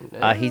there.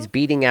 He's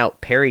beating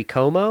out Perry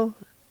Como know who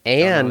that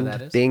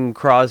and is. Bing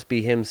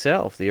Crosby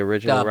himself, the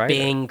original the writer.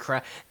 Bing.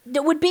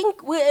 Would Bing?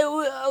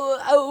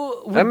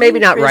 Would Maybe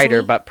Bing not writer,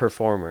 Crosby- but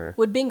performer.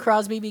 would Bing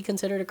Crosby be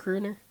considered a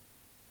crooner?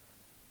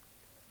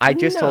 I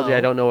just told you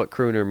I No. don't know what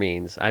crooner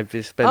means. I've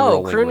just been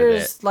Oh, rolling with it.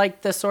 crooner's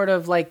like the sort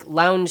of like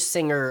lounge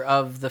singer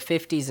of the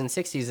 50s and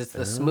 60s. It's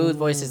the smooth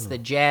voice, it's the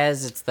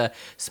jazz, it's the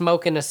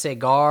smoking a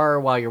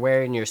cigar while you're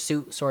wearing your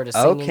suit sort of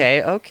singing.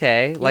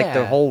 Okay. Like the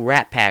Yeah. whole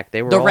Rat Pack,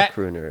 they were The all rap-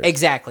 crooners.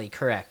 Exactly,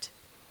 correct.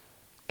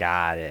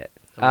 Got it.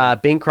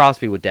 Bing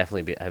Crosby would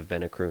definitely have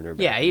been a crooner.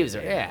 back Yeah, in he the was.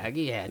 day, Yeah,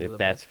 he had. to If have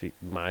that's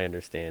my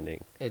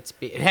understanding.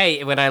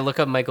 Hey, when I look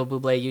up Michael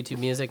Bublé YouTube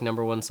music,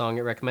 #1 song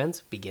it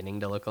recommends, beginning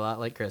to look a lot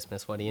like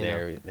Christmas. What do you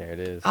know? There it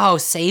is. Oh,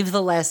 Save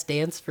the Last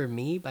Dance for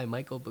Me by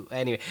Michael Bublé.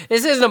 Anyway,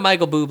 this isn't a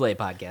Michael Bublé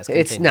podcast.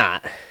 It's Continue.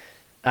 not.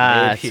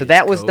 Maybe So it's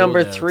that was cold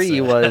number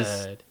 3 was...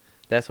 outside.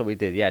 That's what we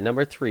did. Yeah,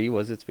 number 3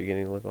 was It's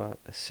Beginning to Look a Lot.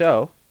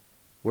 So,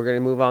 we're going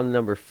to move on to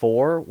number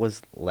 4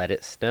 was Let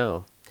It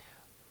Snow.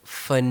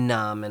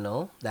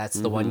 Phenomenal. That's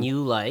the one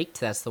you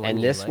liked. That's the one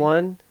And you this liked.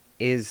 one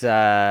is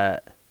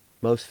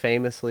most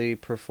famously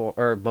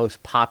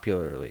most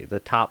popularly,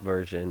 the top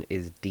version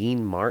is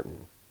Dean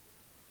Martin.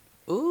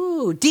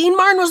 Ooh, Dean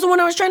Martin was the one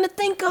I was trying to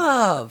think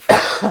of.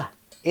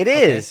 It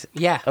is.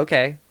 Yeah.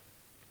 Okay.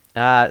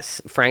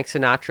 Frank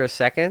Sinatra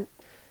second,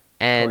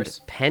 and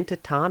course.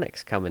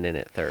 Pentatonix coming in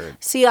at third.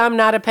 See, I'm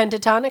not a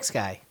Pentatonix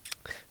guy.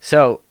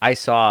 So I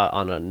saw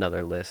on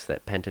another list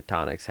that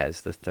Pentatonix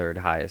has the third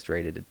highest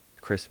rated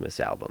Christmas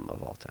album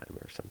of all time,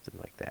 or something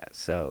like that.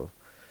 So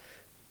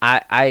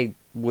I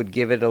would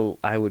give it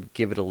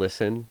a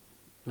listen.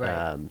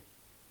 Right.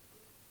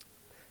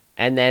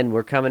 And then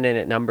we're coming in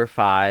at number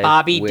 5.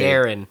 Bobby with-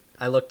 Darin.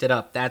 I looked it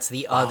up. That's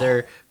the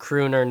other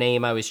crooner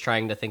name I was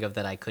trying to think of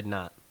that I could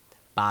not.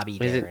 Bobby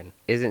Darin.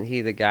 Isn't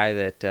he the guy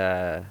that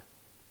Jim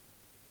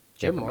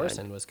never mind.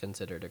 Morrison was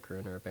considered a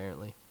crooner,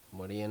 apparently.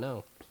 What do you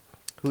know?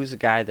 Who's the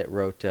guy that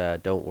wrote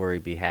Don't Worry,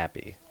 Be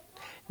Happy?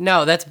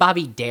 No, that's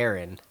Bobby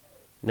Darin.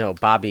 No,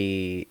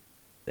 Bobby.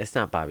 It's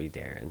not Bobby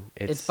Darin.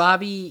 It's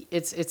Bobby.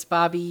 It's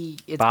Bobby.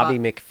 It's Bobby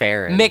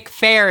McFerrin.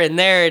 McFerrin.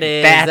 There it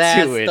is.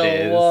 That's who it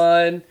the is.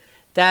 one.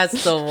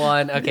 That's the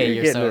one. Okay,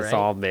 you're getting so us right.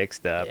 all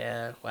mixed up.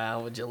 Yeah.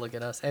 Wow. Would you look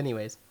at us?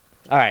 Anyways.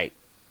 All right.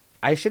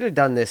 I should have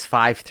done this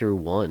 5 through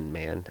 1,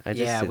 man. I just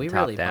Yeah, did we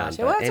top really down. botched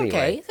it. but Well, that's anyway,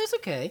 okay. That's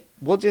okay.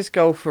 We'll just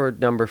go for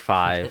number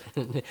 5,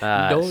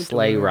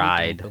 Sleigh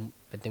Ride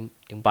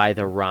by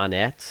the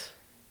Ronettes.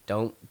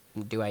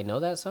 Do I know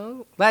that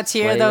song? Let's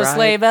hear Sleigh those ride.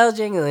 sleigh bells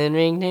jingling,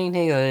 ring, ding,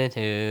 tingling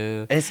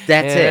too. That's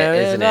Yeah,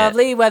 it, isn't it?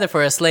 Lovely weather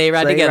for a sleigh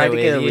ride Sleigh together, ride with,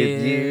 together you.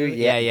 with you.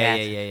 Yeah, Yeah,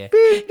 yeah.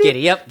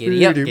 Giddy up,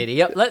 giddy up,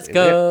 giddy up. Let's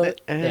go.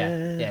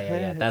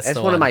 Yeah. That's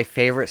the one of my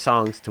favorite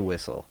songs to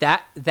whistle.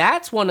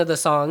 That's one of the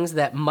songs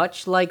that,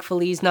 much like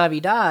Feliz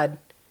Navidad,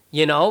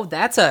 you know,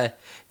 that's a.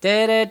 Like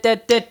And you're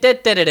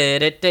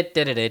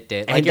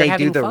they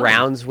having do the fun.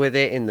 rounds with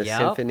it in the Yup.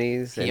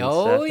 symphonies. And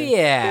Oh stuff.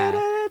 yeah.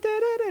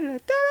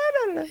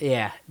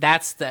 Yeah,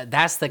 that's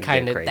the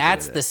kind of crazy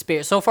that's with the it.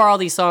 spirit. So far, all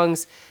these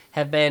songs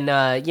have been,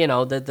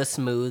 the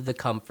smooth, the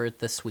comfort,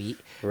 the sweet.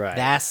 Right.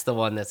 That's the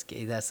one that's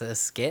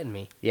getting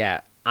me.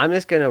 Yeah, I'm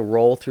just gonna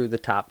roll through the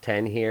top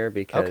 10 here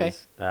because Okay.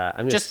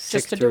 I'm just Just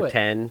 6 to do through it.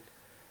 10.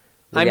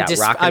 We got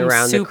Rockin' I'm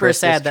Around the super Christmas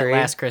sad that Tree.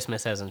 Last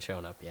Christmas hasn't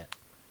shown up yet.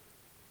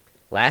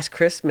 Last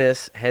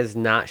Christmas has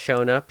not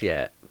shown up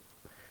yet.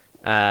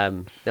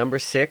 Number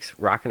 6,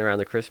 Rockin' Around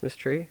the Christmas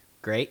Tree.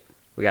 Great,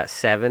 We got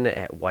 7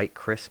 at White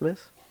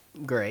Christmas.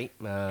 great.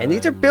 And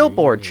these are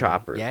Billboard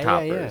toppers.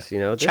 Yeah. You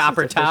know, this is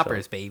Chopper official.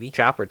 toppers, baby.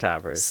 Chopper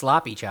toppers.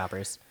 Sloppy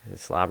choppers.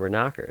 Slobber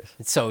knockers.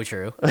 It's so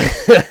true.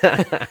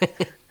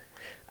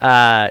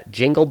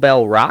 Jingle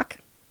Bell Rock.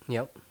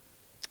 Yep.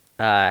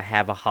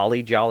 Have a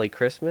Holly Jolly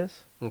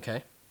Christmas.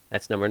 Okay.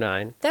 That's number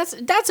 9. That's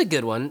a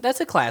good one. That's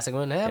a classic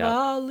one. Have Yeah. a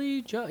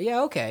holly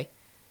yeah, okay.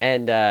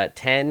 And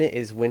 10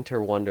 is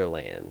Winter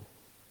Wonderland.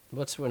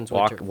 What's one's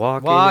Walking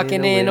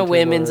walking in a winter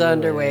women's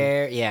wonderland.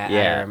 underwear? Yeah, I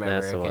Yeah,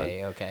 remember. that's the one.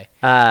 Okay.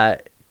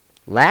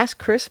 Last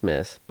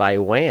Christmas by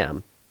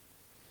Wham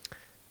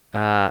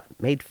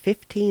made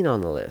 15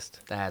 on the list.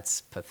 That's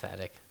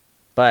pathetic.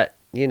 But,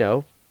 you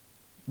know,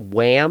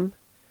 Wham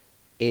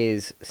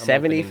is I'm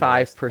opening the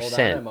list. 75%. Hold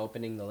on, I'm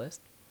opening the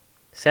list.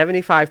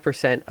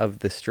 75% of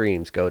the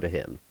streams go to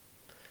him.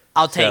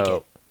 I'll take So,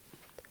 it.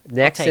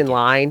 Next take in it.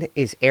 line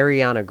is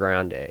Ariana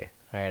Grande.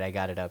 All right, I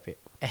got it up here.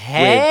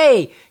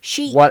 Hey,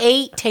 she what-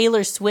 ate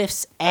Taylor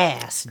Swift's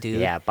ass, dude.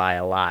 Yeah, by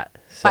a lot.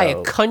 By a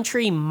So,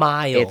 country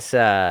mile.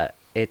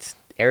 it's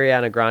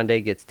Ariana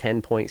Grande gets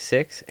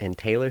 10.6 and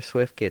Taylor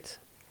Swift gets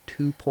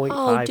 2.5%.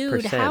 Oh,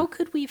 dude, how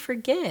could we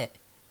forget?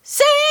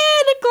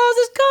 Santa Claus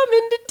is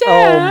coming to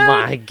Oh town.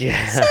 my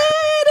god.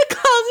 Santa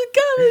Claus is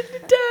coming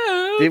to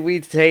Did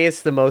we say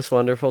it's the most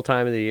wonderful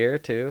time of the year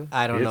too?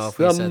 I don't know It's if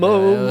we the said that. It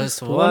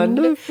most was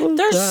wonderful.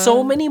 There's so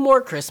time. many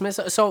more Christmas.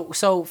 So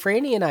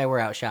Franny and I were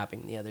out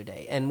shopping the other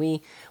day, and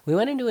we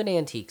went into an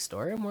antique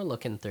store, and we're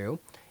looking through,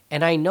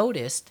 and I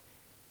noticed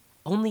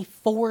only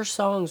 4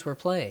 songs were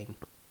playing.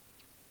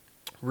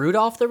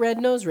 Rudolph the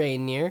Red-Nosed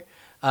Reindeer,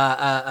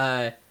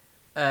 I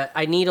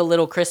Need a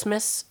Little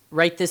Christmas,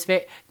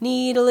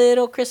 Need a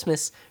Little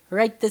Christmas,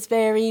 right this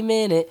very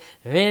minute.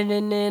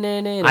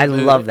 I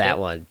love that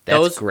one.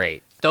 That's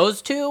great.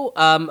 Those two,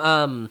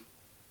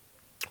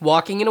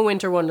 Walking in a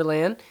Winter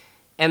Wonderland,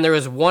 and there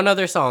was one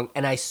other song,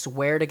 and I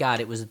swear to God,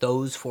 it was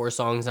those 4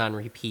 songs on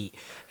repeat.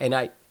 And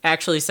I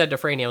actually said to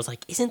Franny, I was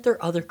like, isn't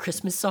there other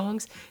Christmas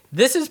songs?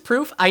 This is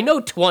proof. I know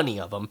 20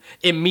 of them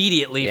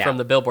immediately from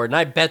the Billboard, and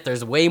I bet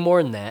there's way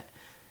more than that.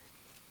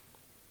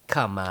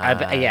 Come on.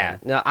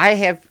 No,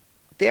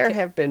 there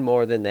have been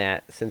more than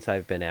that since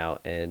I've been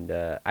out, and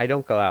I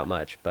don't go out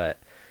much, but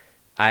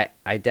I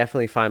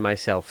definitely find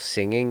myself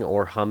singing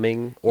or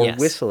humming or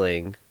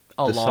whistling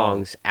the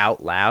songs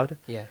out loud.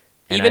 Yeah.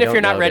 And Even I if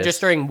you're don't not notice.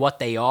 registering what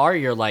they are,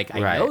 you're like,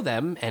 I Right. know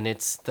them, and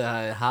it's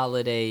the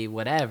holiday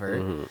whatever.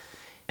 Mm-hmm.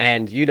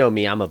 And you know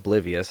me, I'm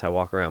oblivious. I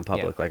walk around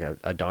public like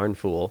a darn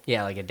fool.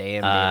 Yeah, like a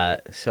damn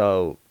baby.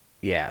 So,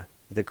 yeah,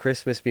 the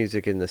Christmas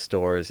music in the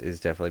stores is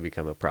definitely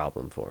become a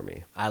problem for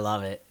me. I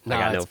love it. I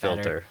got no it's better.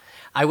 filter.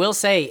 I will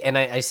say, and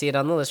I see it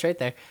on the list right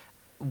there.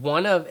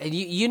 One of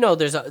you know,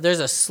 there's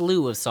a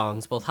slew of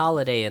songs, both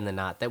holiday and the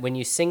not, that when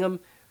you sing them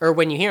or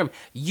when you hear them,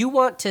 you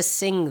want to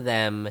sing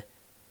them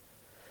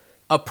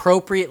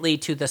appropriately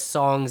to the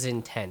song's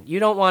intent. You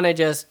don't want to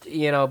just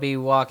be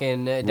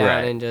walking down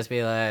Right. and just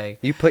be like,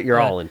 You put your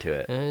all into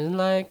it. "And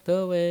like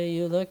the way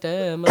you look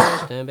that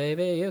much, then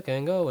baby, you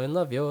can go and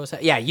love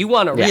yourself." Yeah, you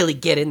want to Yeah. really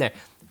get in there.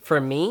 For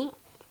me,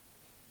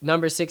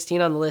 number 16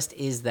 on the list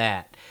is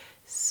that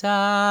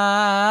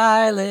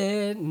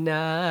Silent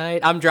Night.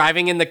 I'm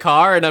driving in the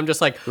car and I'm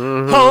just like, Holy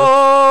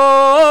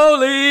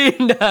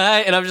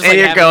Night, and I'm just And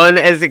like, you're going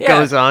as it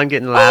goes on,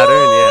 getting louder.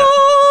 And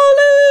All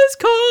is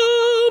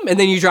calm, and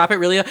then you drop it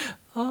really.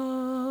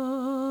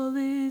 All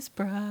is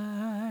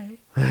bright.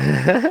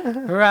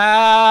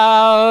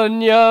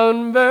 Round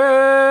young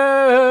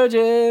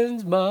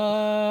virgins,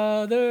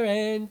 mother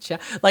and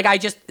child. Like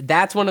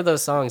that's one of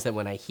those songs that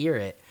when I hear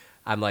it,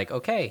 I'm like,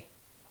 okay,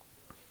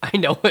 I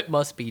know it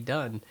must be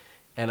done,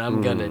 and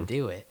I'm gonna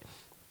do it.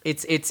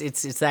 It's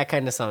that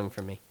kind of song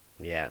for me.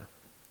 yeah.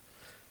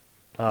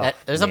 Oh,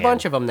 There's a man,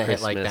 bunch of them that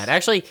hit like Christmas. that.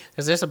 Actually,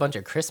 because there's a bunch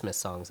of Christmas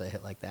songs that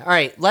hit like that. All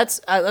right, let's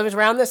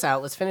round this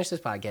out. Let's finish this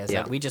podcast.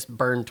 Yeah. We just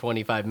burned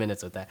 25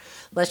 minutes with that.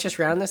 Let's just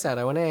round this out.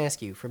 I want to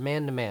ask you, from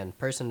man to man,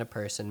 person to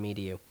person, me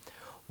to you,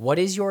 what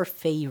is your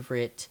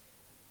favorite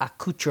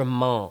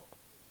accoutrement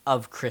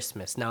of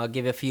Christmas? Now, I'll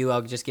give a few.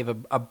 I'll just give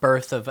a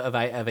birth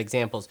of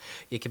examples.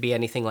 It could be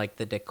anything like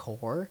the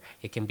decor.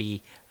 It can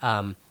be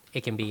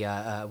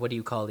what do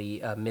you call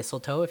the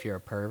mistletoe if you're a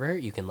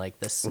pervert? You can like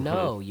the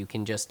snow. You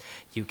can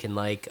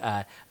like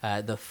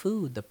the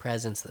food, the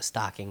presents, the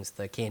stockings,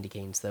 the candy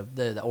canes,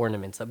 the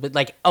ornaments. But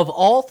like of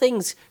all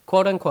things,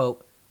 quote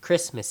unquote,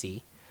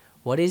 Christmassy,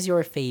 what is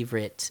your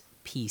favorite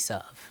piece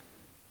of?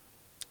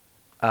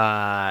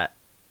 Because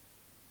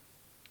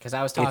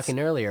I was talking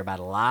earlier about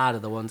a lot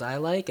of the ones I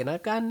like, and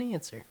I've got an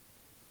answer.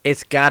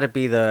 It's got to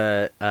be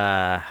the.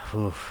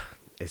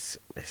 It's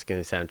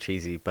gonna sound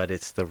cheesy, but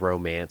it's the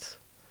romance.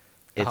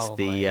 It's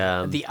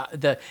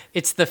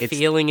it's the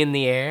feeling in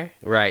the air.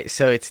 right.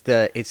 So it's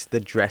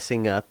the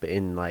dressing up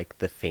in like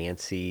the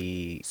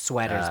fancy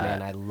Sweaters,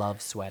 man, I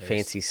love sweaters.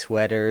 fancy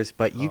sweaters,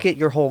 but you get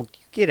you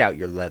get out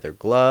your leather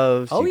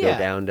gloves. Oh, you yeah. go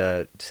down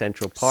to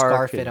Central Park.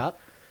 Scarf it and up.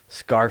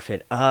 Scarf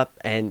it up,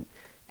 and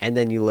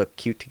then you look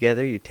cute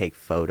together. You take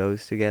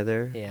photos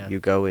together. Yeah. You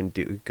go and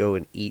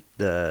eat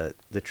the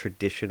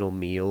traditional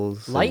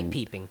meals. Light and-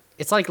 peeping.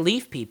 It's like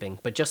leaf peeping,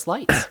 but just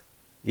lights.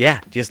 Yeah,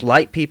 just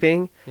light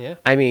peeping. Yeah.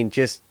 I mean,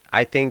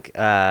 I think,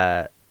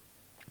 because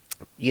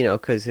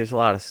there's a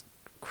lot of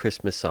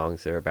Christmas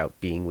songs that are about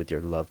being with your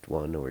loved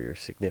one or your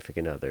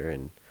significant other.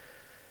 And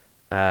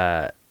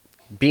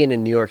being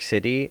in New York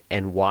City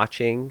and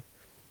watching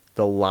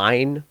the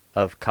line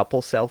of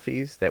couple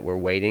selfies that were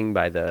waiting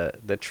by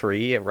the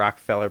tree at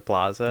Rockefeller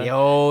Plaza.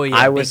 Oh, yeah,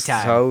 I big was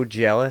time. so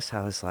jealous.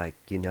 I was like,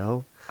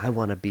 I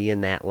want to be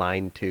in that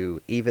line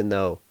too, even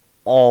though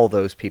all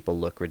those people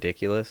look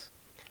ridiculous.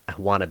 I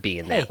want to be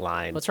in that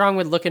line. What's wrong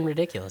with looking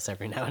ridiculous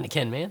every now and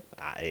again, man?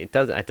 It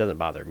doesn't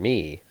bother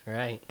me,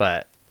 Right.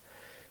 but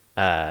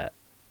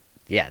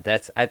yeah,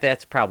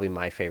 that's probably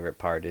my favorite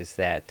part is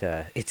that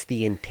it's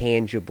the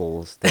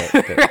intangibles that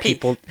Right.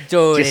 people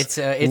Dude, just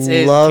it's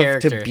love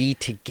character. to be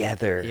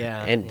together.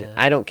 Yeah, and yeah.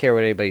 I don't care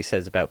what anybody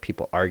says about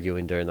people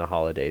arguing during the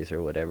holidays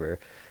or whatever.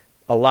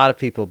 A lot of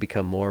people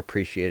become more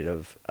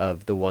appreciative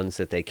of the ones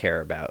that they care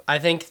about. I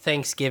think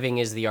Thanksgiving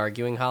is the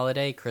arguing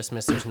holiday.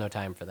 Christmas, there's no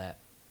time for that.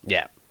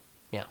 Yeah.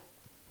 Yeah.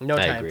 No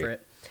I time agree. for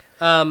it.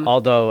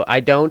 Although I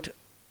don't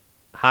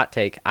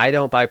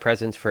buy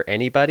presents for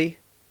anybody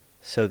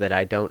so that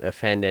I don't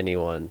offend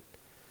anyone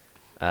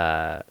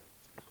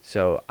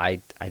So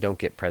I don't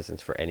get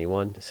presents for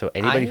anyone. So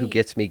anybody who I-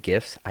 gets me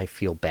gifts, I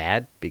feel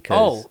bad Oh,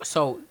 because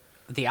so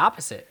the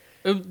opposite.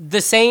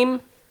 The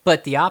same,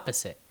 but the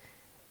opposite.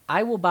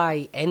 I will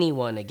buy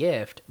anyone a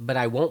gift, but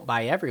I won't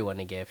buy everyone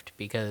a gift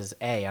because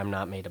A, I'm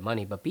not made of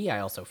money, but B, I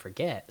also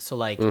forget. So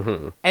like,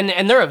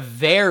 and there are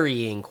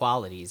varying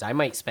qualities. I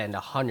might spend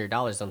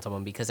 $100 on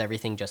someone because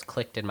everything just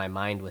clicked in my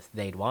mind with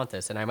they'd want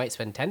this, and I might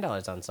spend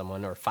 $10 on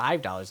someone or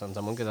 $5 on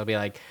someone because I'll be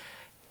like,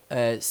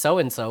 so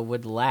and so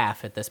would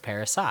laugh at this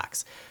pair of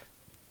socks.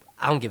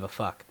 I don't give a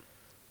fuck.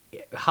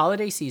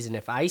 Holiday season,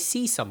 if I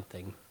see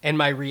something and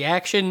my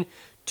reaction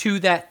to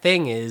that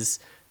thing is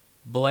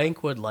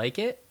blank would like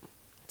it,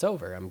 it's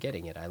over. I'm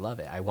getting it. I love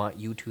it. I want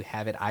you to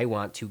have it. I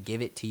want to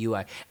give it to you.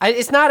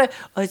 It's not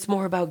it's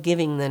more about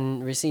giving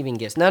than receiving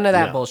gifts. None of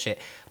that No. bullshit.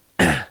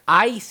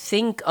 I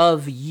think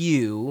of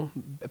you,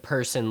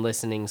 person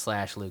listening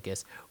 /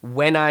 Lucas,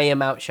 when I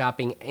am out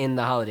shopping in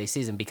the holiday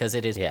season because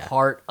it is Yeah.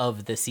 part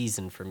of the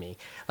season for me.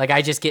 Like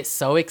I just get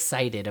so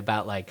excited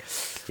about like,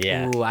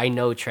 Yeah. ooh, I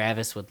know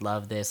Travis would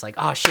love this. Like,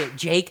 oh shit,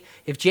 Jake.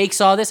 If Jake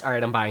saw this, all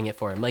right, I'm buying it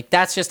for him. Like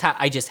that's just how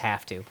I just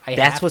have to.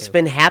 that's what's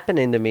been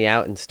happening to me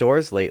out in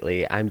stores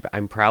lately.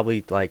 I'm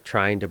probably like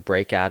trying to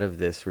break out of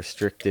this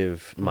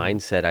restrictive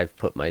mindset I've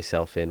put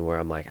myself in where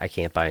I'm like, I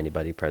can't buy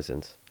anybody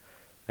presents.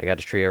 I got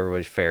to treat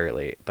everybody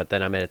fairly. But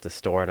then I'm at the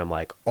store and I'm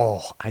like,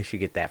 oh, I should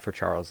get that for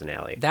Charles and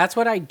Allie. That's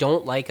what I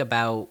don't like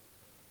about.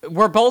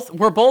 We're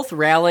both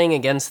rallying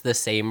against the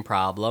same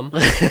problem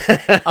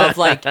of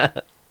like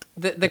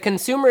the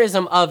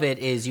consumerism of it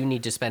is you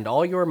need to spend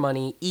all your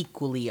money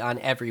equally on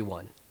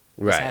everyone.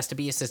 This Right. has to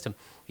be a system.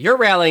 You're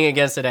rallying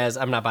against it as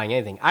I'm not buying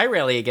anything. I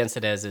rally against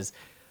it as is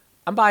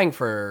I'm buying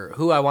for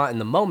who I want in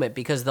the moment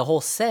because the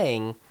whole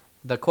saying,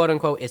 the quote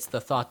unquote, it's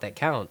the thought that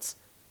counts.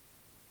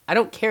 I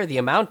don't care the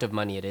amount of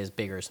money it is,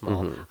 big or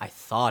small. I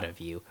thought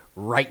of you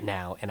right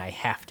now, and I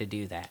have to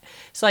do that.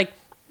 It's like,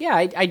 yeah,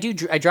 I do.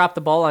 I dropped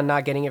the ball on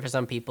not getting it for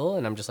some people,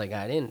 and I'm just like,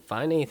 I didn't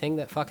find anything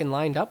that fucking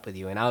lined up with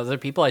you. And other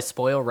people I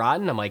spoil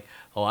rotten. I'm like,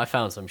 oh, I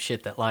found some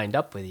shit that lined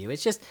up with you.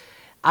 It's just,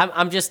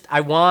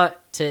 I want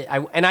to,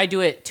 and I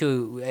do it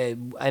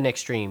to an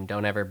extreme.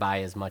 Don't ever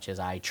buy as much as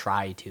I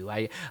try to.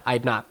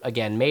 I'm not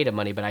again made of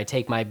money, but I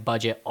take my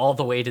budget all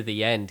the way to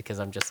the end because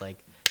I'm just like,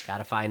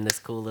 gotta find this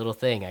cool little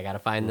thing. I gotta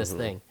find this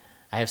thing.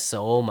 I have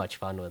so much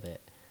fun with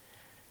it.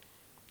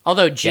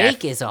 Although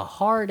Jake is a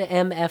hard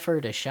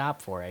MFer to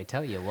shop for, I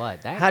tell you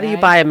what. That How do you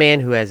guy- buy a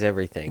man who has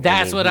everything?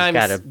 That's what he's I'm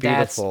got a s-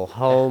 beautiful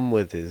home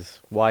with his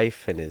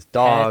wife and his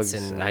dogs.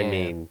 and- I yeah.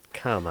 mean,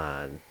 come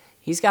on.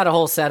 He's got a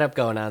whole setup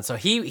going on, so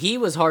he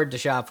was hard to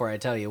shop for, I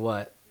tell you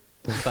what.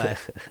 But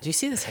do you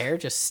see this hair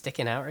just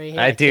sticking out right here?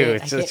 I do. can't-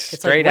 It's can't- just like,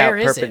 straight out where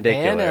is it, man?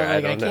 perpendicular. I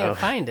Like, don't know. can't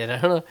find it. I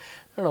don't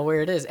know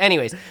where it is.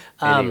 Anyways,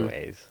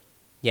 Anyways.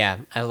 yeah,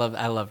 I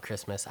love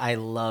Christmas. I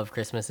love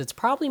Christmas. It's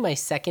probably my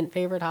second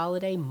favorite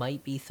holiday.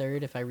 Might be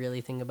third if I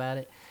really think about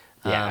it.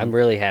 Yeah, I'm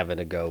really having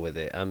a go with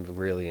it. I'm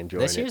really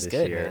enjoying This it year's this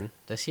good, year. man.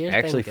 This year's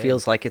Actually been good.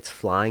 feels like it's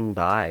flying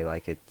by.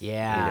 Like it,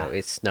 Yeah.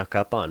 it snuck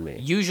up on me.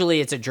 Usually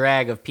it's a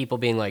drag of people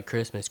being like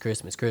Christmas,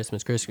 Christmas,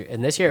 Christmas, Christmas,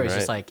 and this year it was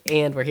just Right. like,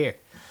 and we're here.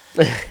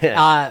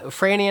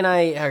 Franny and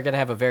I are gonna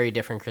have a very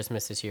different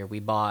Christmas this year.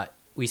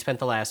 We spent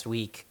the last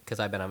week because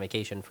I've been on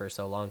vacation for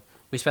so long.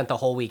 We spent the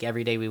whole week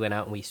every day we went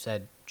out and we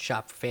said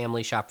shop for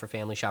family, shop for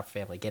family, shop for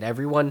family. Get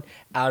everyone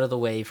out of the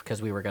way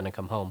because we were gonna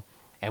come home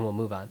and we'll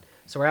move on.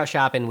 So we're out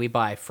shopping. We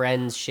buy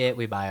friends shit.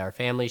 We buy our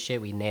family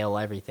shit. We nail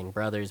everything: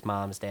 brothers,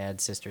 moms,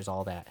 dads, sisters,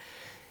 all that.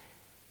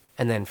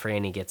 And then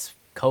Franny gets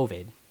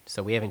COVID,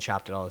 so we haven't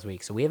shopped at all this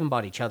week. So we haven't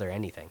bought each other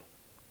anything.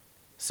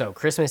 So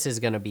Christmas is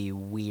gonna be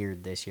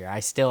weird this year.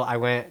 I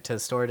went to the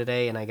store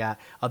today and I got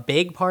a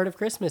big part of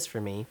Christmas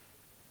for me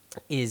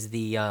is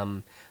the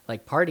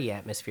like party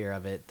atmosphere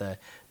of it. The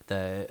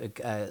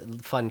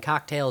fun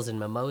cocktails and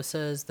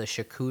mimosas, the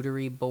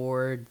charcuterie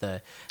board,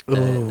 the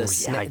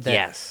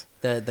Yes.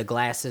 the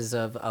glasses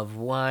of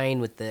wine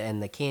with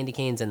the candy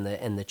canes and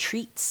the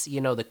treats,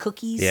 the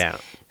cookies. Yeah.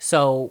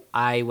 So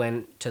I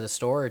went to the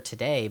store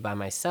today by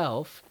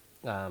myself,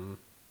 and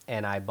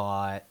I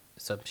bought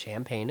some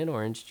champagne and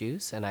orange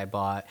juice, and I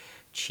bought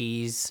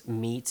cheese,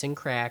 meats, and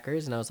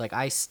crackers. And I was like,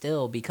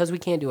 because we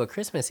can't do a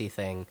Christmassy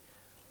thing,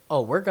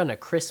 we're gonna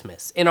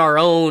Christmas in our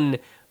own.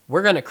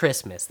 We're gonna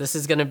Christmas. This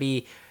is gonna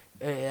be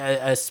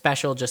a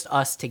special, just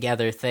us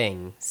together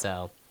thing.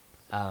 So.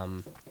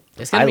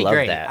 It's gonna I be love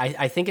great. that.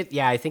 I think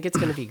it's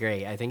gonna be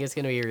great. I think it's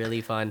gonna be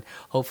really fun.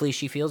 Hopefully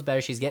she feels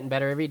better. She's getting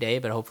better every day,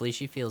 but hopefully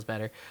she feels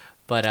better.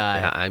 But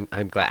Yeah,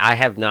 I'm glad. I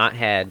have not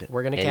had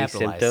We're gonna any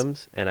capitalize.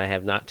 symptoms, and I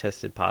have not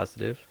tested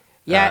positive.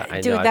 yeah,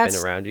 I dude, know that's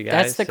I've been around you guys.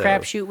 that's the so-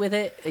 crapshoot with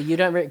it. You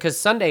don't because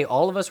Sunday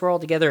all of us were all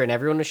together and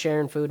everyone was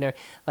sharing food and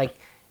like.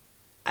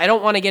 I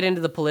don't want to get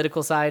into the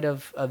political side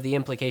of the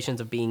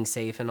implications of being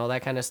safe and all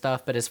that kind of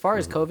stuff. But as far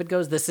as COVID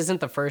goes, this isn't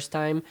the first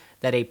time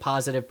that a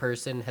positive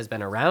person has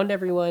been around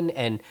everyone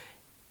and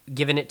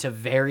given it to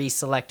very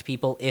select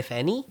people, if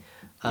any.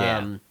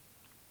 Yeah.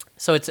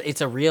 So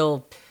it's a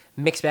real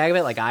mixed bag of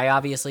it. Like I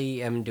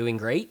obviously am doing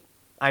great.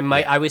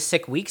 I was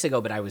sick weeks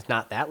ago, but I was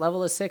not that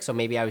level of sick. So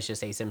maybe I was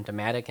just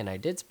asymptomatic and I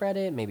did spread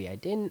it. Maybe I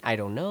didn't. I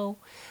don't know.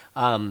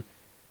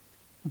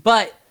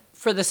 But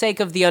for the sake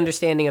of the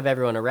understanding of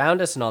everyone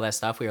around us and all that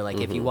stuff, we were like,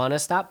 if you want to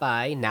stop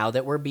by now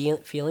that we're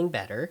feeling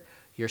better,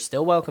 you're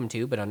still welcome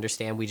to, but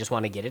understand we just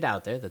want to get it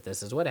out there that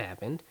this is what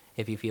happened.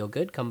 If you feel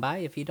good, come by.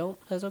 If you don't,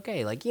 that's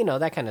okay. Like,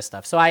 that kind of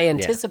stuff. So I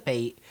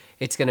anticipate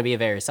it's going to be a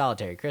very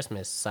solitary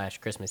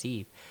Christmas/Christmas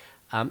Eve.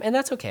 And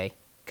that's okay.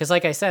 Because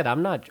like I said,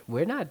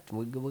 we're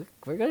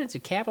going to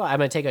capital. I'm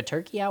going to take a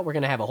turkey out. We're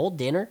going to have a whole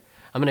dinner.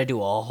 I'm going to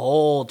do a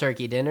whole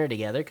turkey dinner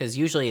together because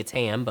usually it's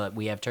ham, but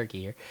we have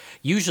turkey here.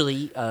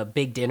 Usually a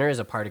big dinner is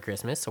a part of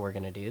Christmas, so we're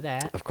going to do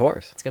that. Of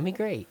course. It's going to be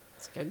great.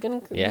 It's going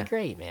to be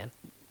great, man.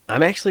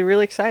 I'm actually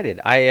really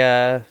excited.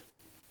 I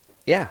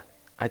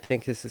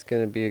think this is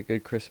going to be a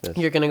good Christmas.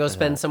 You're going to go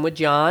spend some with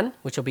John,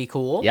 which will be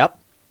cool. Yep.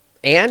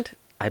 And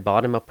I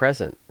bought him a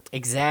present.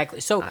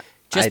 Exactly. So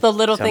just the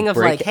little thing of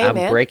like, hey, I'm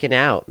man. breaking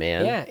out,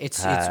 man. Yeah,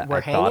 it's we're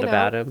I hanging thought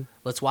about out. him.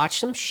 Let's watch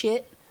some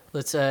shit.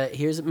 Let's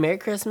here's Merry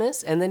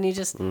Christmas, and then you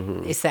just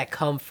it's that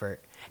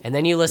comfort, and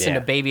then you listen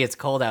to Baby It's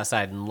Cold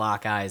Outside and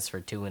lock eyes for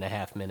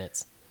 2.5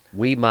 minutes.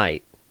 We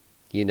might,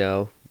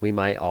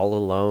 all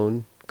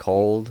alone,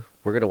 cold.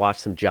 We're gonna watch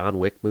some John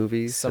Wick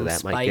movies, so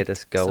that might get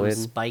us going.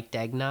 Some spiked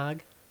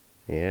eggnog.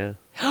 Yeah.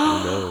 Who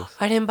knows?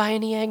 I didn't buy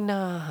any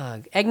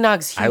eggnog.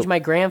 Eggnog's huge. My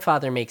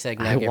grandfather makes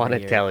eggnog every year. I want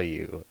to tell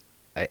you,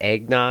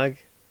 eggnog.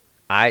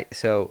 I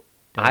think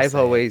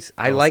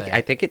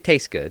it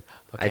tastes good.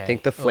 I Okay.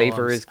 think the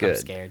flavor is good.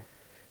 I'm scared.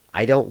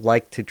 I don't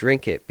like to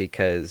drink it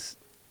because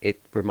it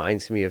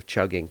reminds me of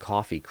chugging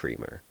coffee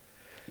creamer.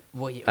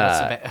 What's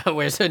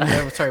where's the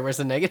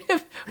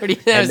negative? What do you?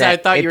 And I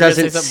thought you were it going to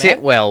say doesn't something sit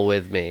bad. well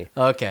with me.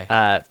 Okay.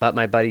 But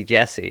my buddy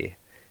Jesse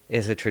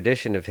is a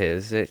tradition of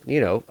his that,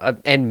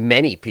 and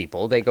many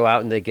people, they go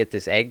out and they get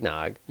this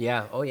eggnog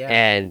Yeah. Oh yeah.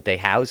 and they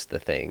house the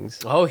things.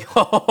 Oh yeah.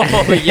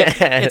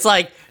 It's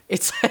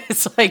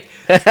like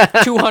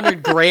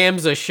 200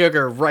 grams of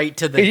sugar right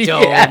to the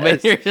dome, Yes.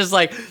 and you're just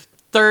like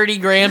 30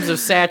 grams of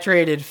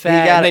saturated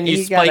fat, and then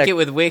you spike it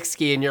with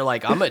whiskey, and you're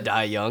like, I'm gonna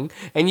die young,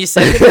 and you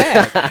send it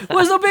back.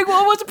 What's the big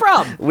one? What's the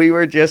problem? We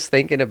were just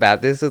thinking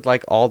about this is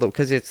like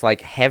because it's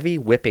like heavy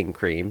whipping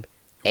cream,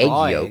 egg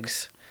Raw yolks.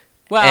 eggs.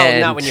 Well,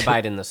 And not when you buy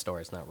it in the store.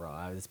 It's not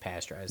raw. It's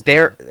pasteurized.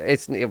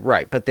 It's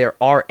right, but there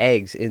are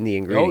eggs in the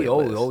ingredient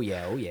list. Oh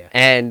yeah.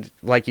 And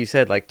like you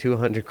said, like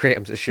 200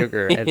 grams of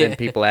sugar, and then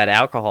people add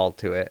alcohol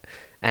to it.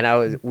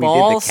 And we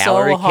Ball did the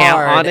calorie so count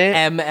hard, on it.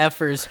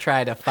 MFers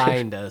try to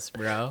find us,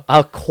 bro.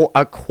 A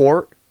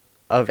quart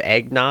of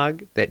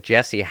eggnog that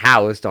Jesse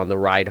housed on the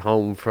ride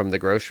home from the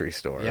grocery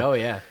store. Oh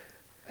yeah.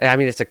 I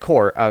mean, it's a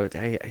quart.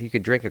 You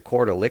could drink a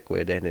quart of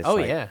liquid, and it's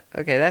yeah.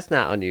 Okay, that's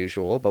not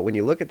unusual. But when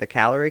you look at the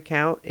calorie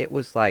count, it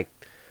was like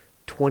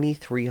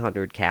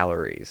 2,300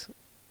 calories.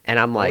 And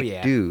I'm like,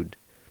 yeah. dude,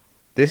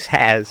 this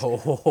has Yeah.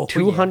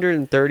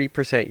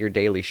 230% your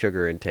daily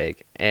sugar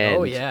intake.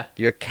 And yeah.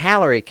 your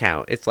calorie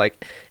count, it's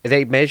like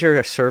they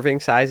measure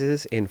serving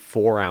sizes in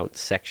 4-ounce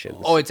sections.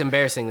 Oh, it's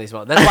embarrassingly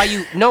small. That's why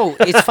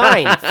it's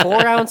fine.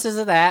 4 ounces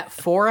of that,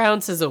 4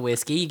 ounces of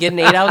whiskey, you get an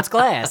 8-ounce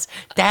glass.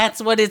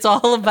 That's what it's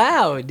all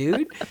about,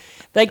 dude.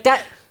 Like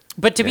that.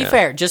 But to be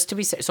fair,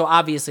 so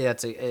obviously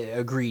that's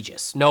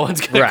egregious. No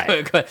one's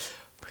going to.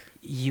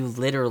 You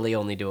literally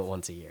only do it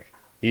once a year.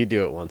 You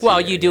do it once a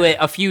Well, year, you do it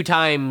a few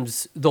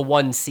times the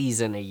one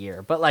season a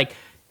year. But like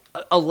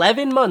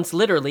 11 months,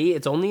 literally,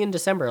 it's only in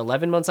December.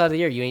 11 months out of the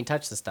year, you ain't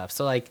touched the stuff.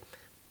 So like.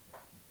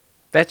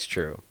 That's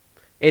true.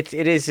 It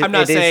is. I'm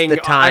not saying the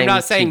time I'm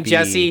not saying to be-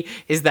 Jesse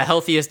is the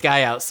healthiest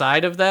guy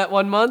outside of that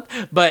 1 month,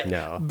 but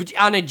No.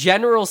 on a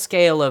general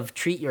scale of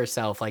treat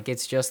yourself, like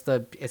it's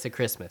a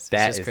Christmas.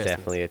 That it's is just Christmas.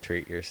 definitely a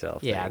treat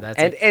yourself. Yeah, thing. that's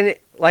and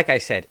it, like I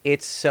said,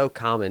 it's so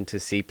common to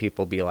see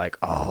people be like,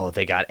 "Oh,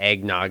 they got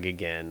eggnog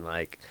again."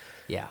 Like,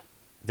 Yeah.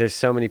 there's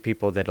so many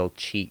people that'll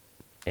cheat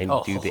and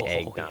Oh, do the yeah.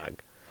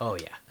 eggnog. Oh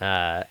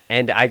yeah.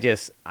 And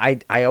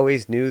I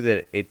always knew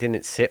that it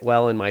didn't sit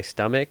well in my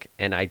stomach,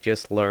 and I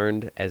just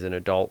learned as an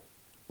adult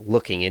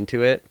looking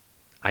into it,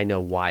 I know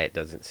why it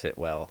doesn't sit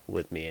well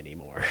with me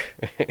anymore.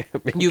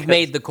 You've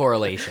made the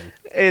correlation.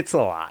 It's a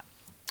lot.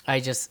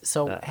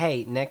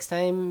 Hey, next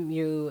time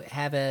you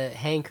have a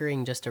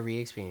hankering just to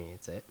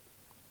re-experience it,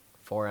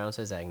 4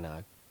 ounces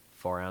eggnog,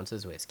 4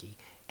 ounces whiskey,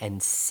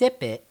 and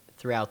sip it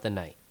throughout the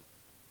night.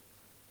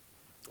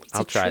 It's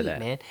I'll a try treat, that.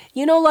 man.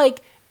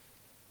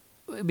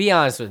 Be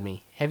honest with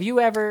me. Have you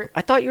ever?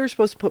 I thought you were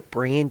supposed to put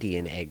brandy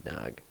in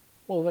eggnog.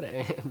 Well,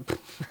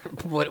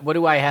 what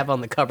do I have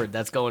on the cupboard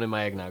that's going in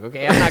my eggnog?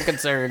 Okay, I'm not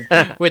concerned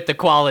with the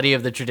quality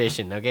of the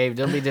tradition. Okay,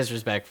 don't be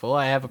disrespectful.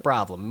 I have a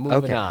problem.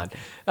 Moving Okay. on.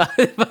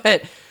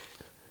 But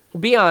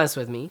be honest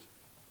with me.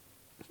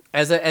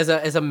 As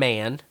a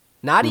man,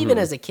 not even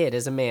as a kid,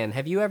 as a man,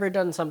 have you ever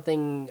done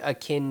something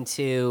akin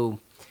to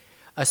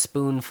a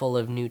spoonful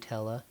of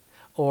Nutella,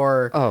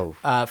 or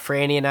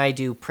Franny and I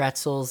do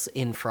pretzels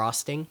in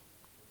frosting?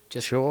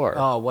 Just Sure.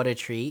 Oh, what a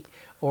treat!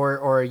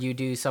 Or you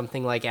do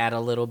something like add a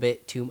little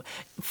bit too.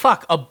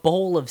 Fuck, a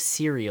bowl of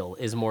cereal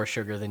is more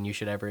sugar than you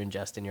should ever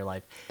ingest in your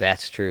life.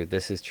 That's true.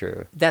 This is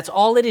true. That's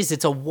all it is.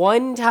 It's a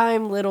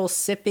one-time little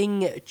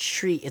sipping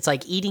treat. It's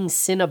like eating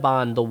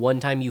Cinnabon the one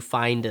time you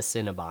find a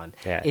Cinnabon.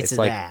 Yeah, it's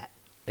like that.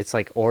 It's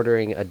like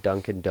ordering a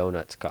Dunkin'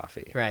 Donuts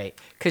coffee. Right.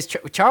 Because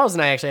Charles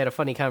and I actually had a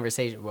funny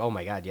conversation. Oh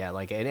my God, yeah.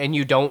 Like, and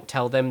you don't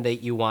tell them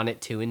that you want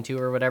it 2 and 2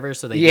 or whatever,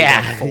 so they do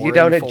like 4 you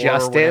don't and 4 or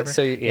adjust it. whatever.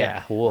 So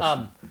yeah.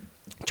 Woof.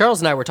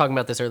 Charles and I were talking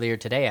about this earlier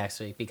today,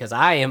 actually, because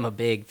I am a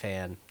big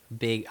fan.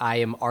 I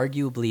am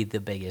arguably the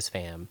biggest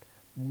fan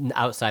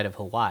outside of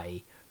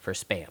Hawaii for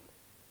Spam.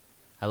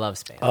 I love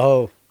Spam.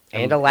 Oh,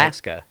 and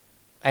Alaska.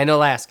 And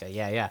Alaska,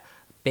 yeah.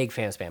 Big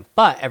fan of Spam.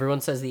 But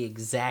everyone says the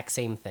exact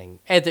same thing.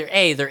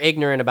 They're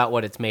ignorant about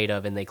what it's made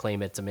of, and they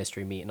claim it's a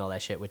mystery meat and all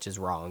that shit, which is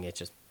wrong. It's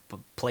just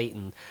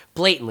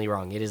blatantly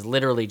wrong. It is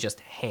literally just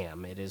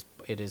ham. It is.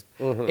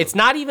 It's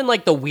not even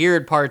like the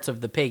weird parts of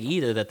the pig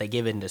either that they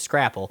give into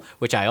Scrapple,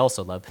 which I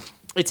also love.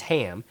 It's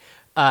ham,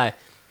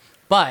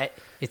 but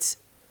it's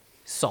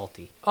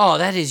salty. Oh,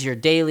 that is your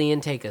daily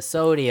intake of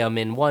sodium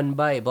in one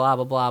bite. Blah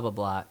blah blah blah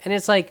blah. And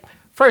it's like,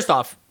 first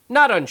off,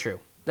 not untrue.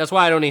 That's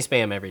why I don't eat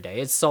Spam every day.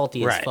 It's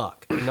salty as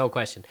fuck, no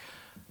question.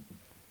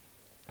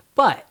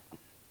 But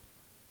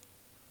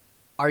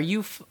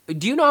do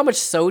you know how much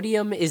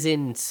sodium is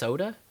in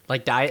soda?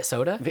 Like diet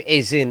soda?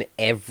 Is in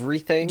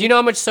everything. Do you know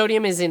how much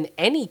sodium is in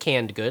any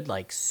canned good,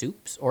 like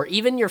soups, or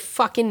even your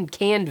fucking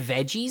canned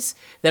veggies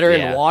that are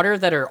in water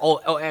that are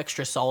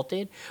extra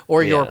salted,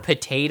 or your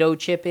potato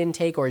chip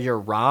intake, or your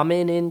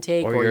ramen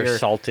intake, or your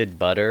salted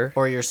butter,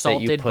 or your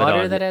salted that you put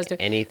butter on that has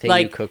anything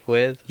like, you cook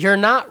with? You're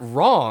not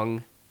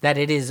wrong that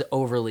it is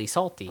overly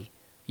salty.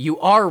 You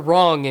are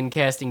wrong in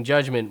casting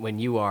judgment when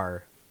you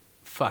are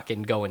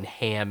fucking going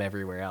ham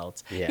everywhere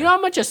else. Yeah. You know how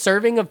much a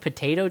serving of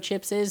potato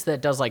chips is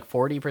that does like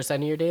 40%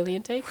 of your daily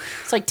intake?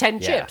 It's like 10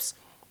 chips.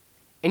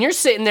 And you're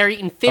sitting there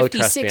eating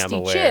 50,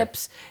 60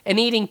 chips and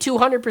eating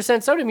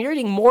 200% sodium. You're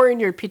eating more in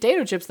your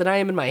potato chips than I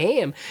am in my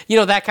ham. You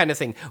know, that kind of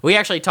thing. We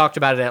actually talked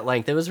about it at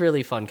length. It was a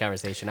really fun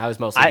conversation. I was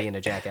mostly being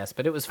a jackass,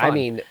 but it was fun. I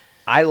mean,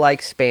 I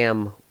like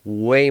Spam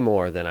way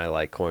more than I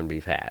like corned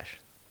beef hash.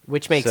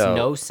 Which makes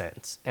no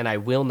sense. And I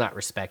will not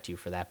respect you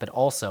for that. But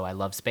also, I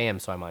love Spam,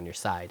 so I'm on your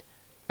side.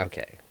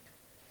 Okay.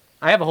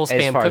 I have a whole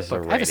Spam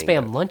cookbook. I have a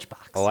Spam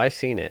lunchbox. Oh, I've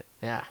seen it.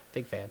 Yeah,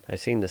 big fan.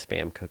 I've seen the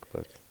Spam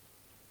cookbook.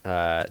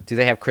 Do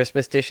they have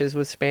Christmas dishes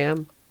with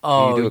Spam?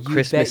 Oh, do you do a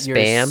Christmas bet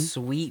Spam? You're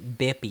sweet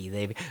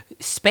bippy.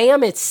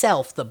 Spam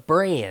itself, the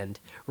brand,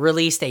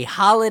 released a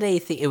holiday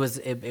thing. It was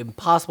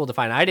impossible to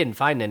find. I didn't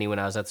find any when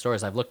I was at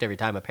stores. I've looked every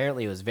time.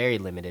 Apparently, it was very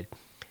limited.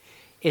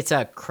 It's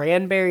a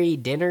cranberry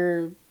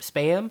dinner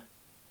Spam.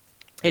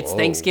 It's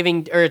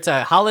Thanksgiving, or it's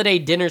a holiday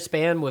dinner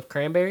Spam with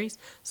cranberries,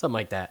 something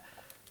like that.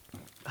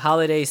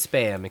 Holiday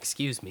Spam,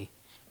 excuse me.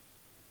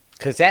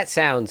 Because that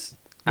sounds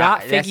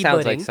not figgy that sounds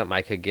pudding. like something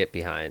I could get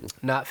behind.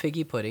 Not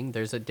figgy pudding.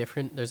 There's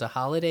a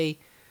holiday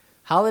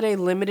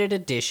limited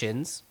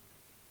editions.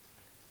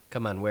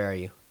 Come on, where are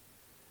you?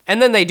 And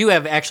then they do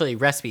have actually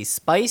recipes: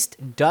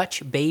 spiced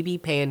Dutch baby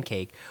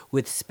pancake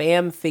with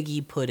Spam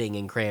figgy pudding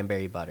and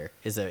cranberry butter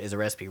is a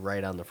recipe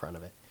right on the front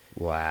of it.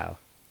 Wow,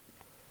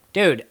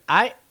 dude,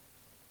 I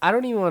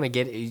don't even want to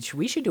get.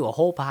 We should do a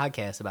whole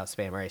podcast about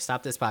Spam. All right,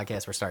 stop this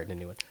podcast. We're starting a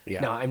new one.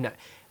 Yeah. No, I'm not.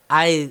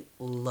 I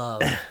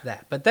love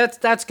that, but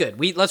that's good.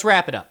 Let's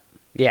wrap it up.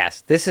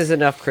 Yes, this is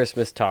enough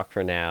Christmas talk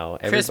for now.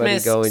 Everybody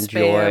Christmas, go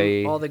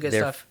enjoy Spam, all the good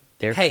stuff.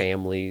 Their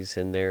families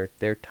and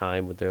their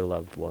time with their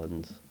loved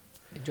ones.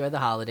 Enjoy the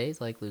holidays,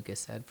 like Lucas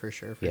said, for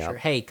sure.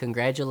 Hey,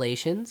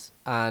 congratulations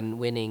on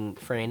winning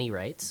Franny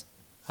rights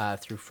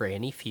through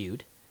Franny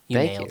Feud. You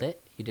nailed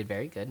it. You did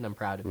very good, and I'm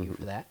proud of you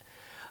for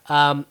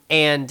that.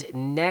 And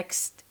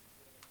next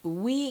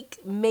week,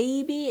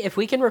 maybe, if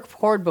we can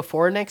record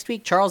before next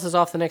week, Charles is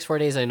off the next 4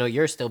 days. I know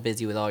you're still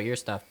busy with all your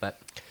stuff, but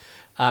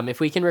if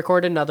we can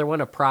record another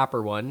one, a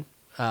proper one,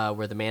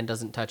 where the man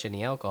doesn't touch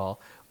any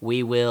alcohol,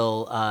 we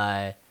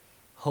will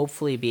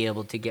hopefully be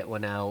able to get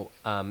one out,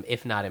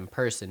 if not in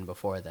person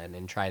before then,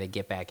 and try to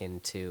get back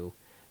into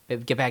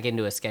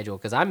a schedule,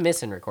 because I'm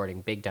missing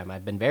recording big time.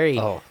 I've been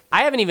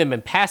I haven't even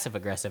been passive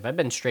aggressive. I've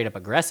been straight up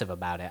aggressive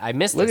about it. I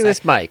missed. Look at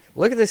this mic.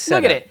 Look at this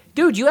setup. Look at it,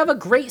 dude. You have a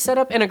great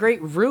setup and a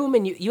great room,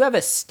 and you have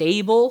a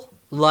stable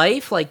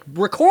life. Like,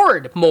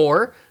 record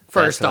more.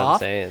 First off,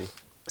 saying.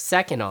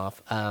 Second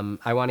off,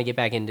 I want to get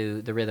back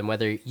into the rhythm.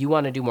 Whether you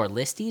want to do more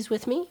listies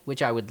with me,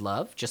 which I would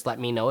love, just let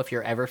me know. If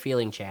you're ever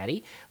feeling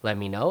chatty, let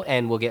me know,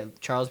 and we'll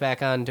get Charles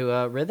back onto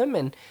a rhythm.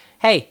 And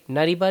hey,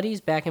 Nutty Buddies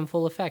back in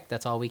full effect.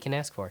 That's all we can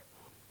ask for.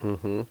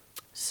 Mm-hmm.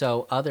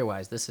 So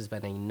otherwise, this has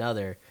been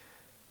another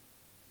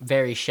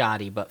very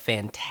shoddy but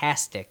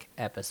fantastic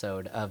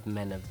episode of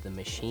Men of the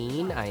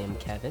Machine. I am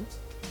Kevin.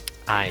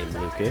 I'm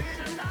Lucas.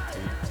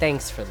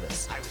 Thanks for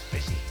listening. I was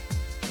busy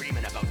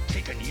dreaming about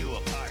taking you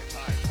apart.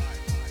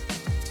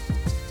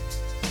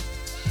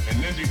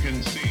 And as you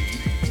can see,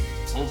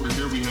 over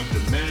here we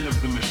have the man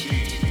of the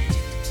machine.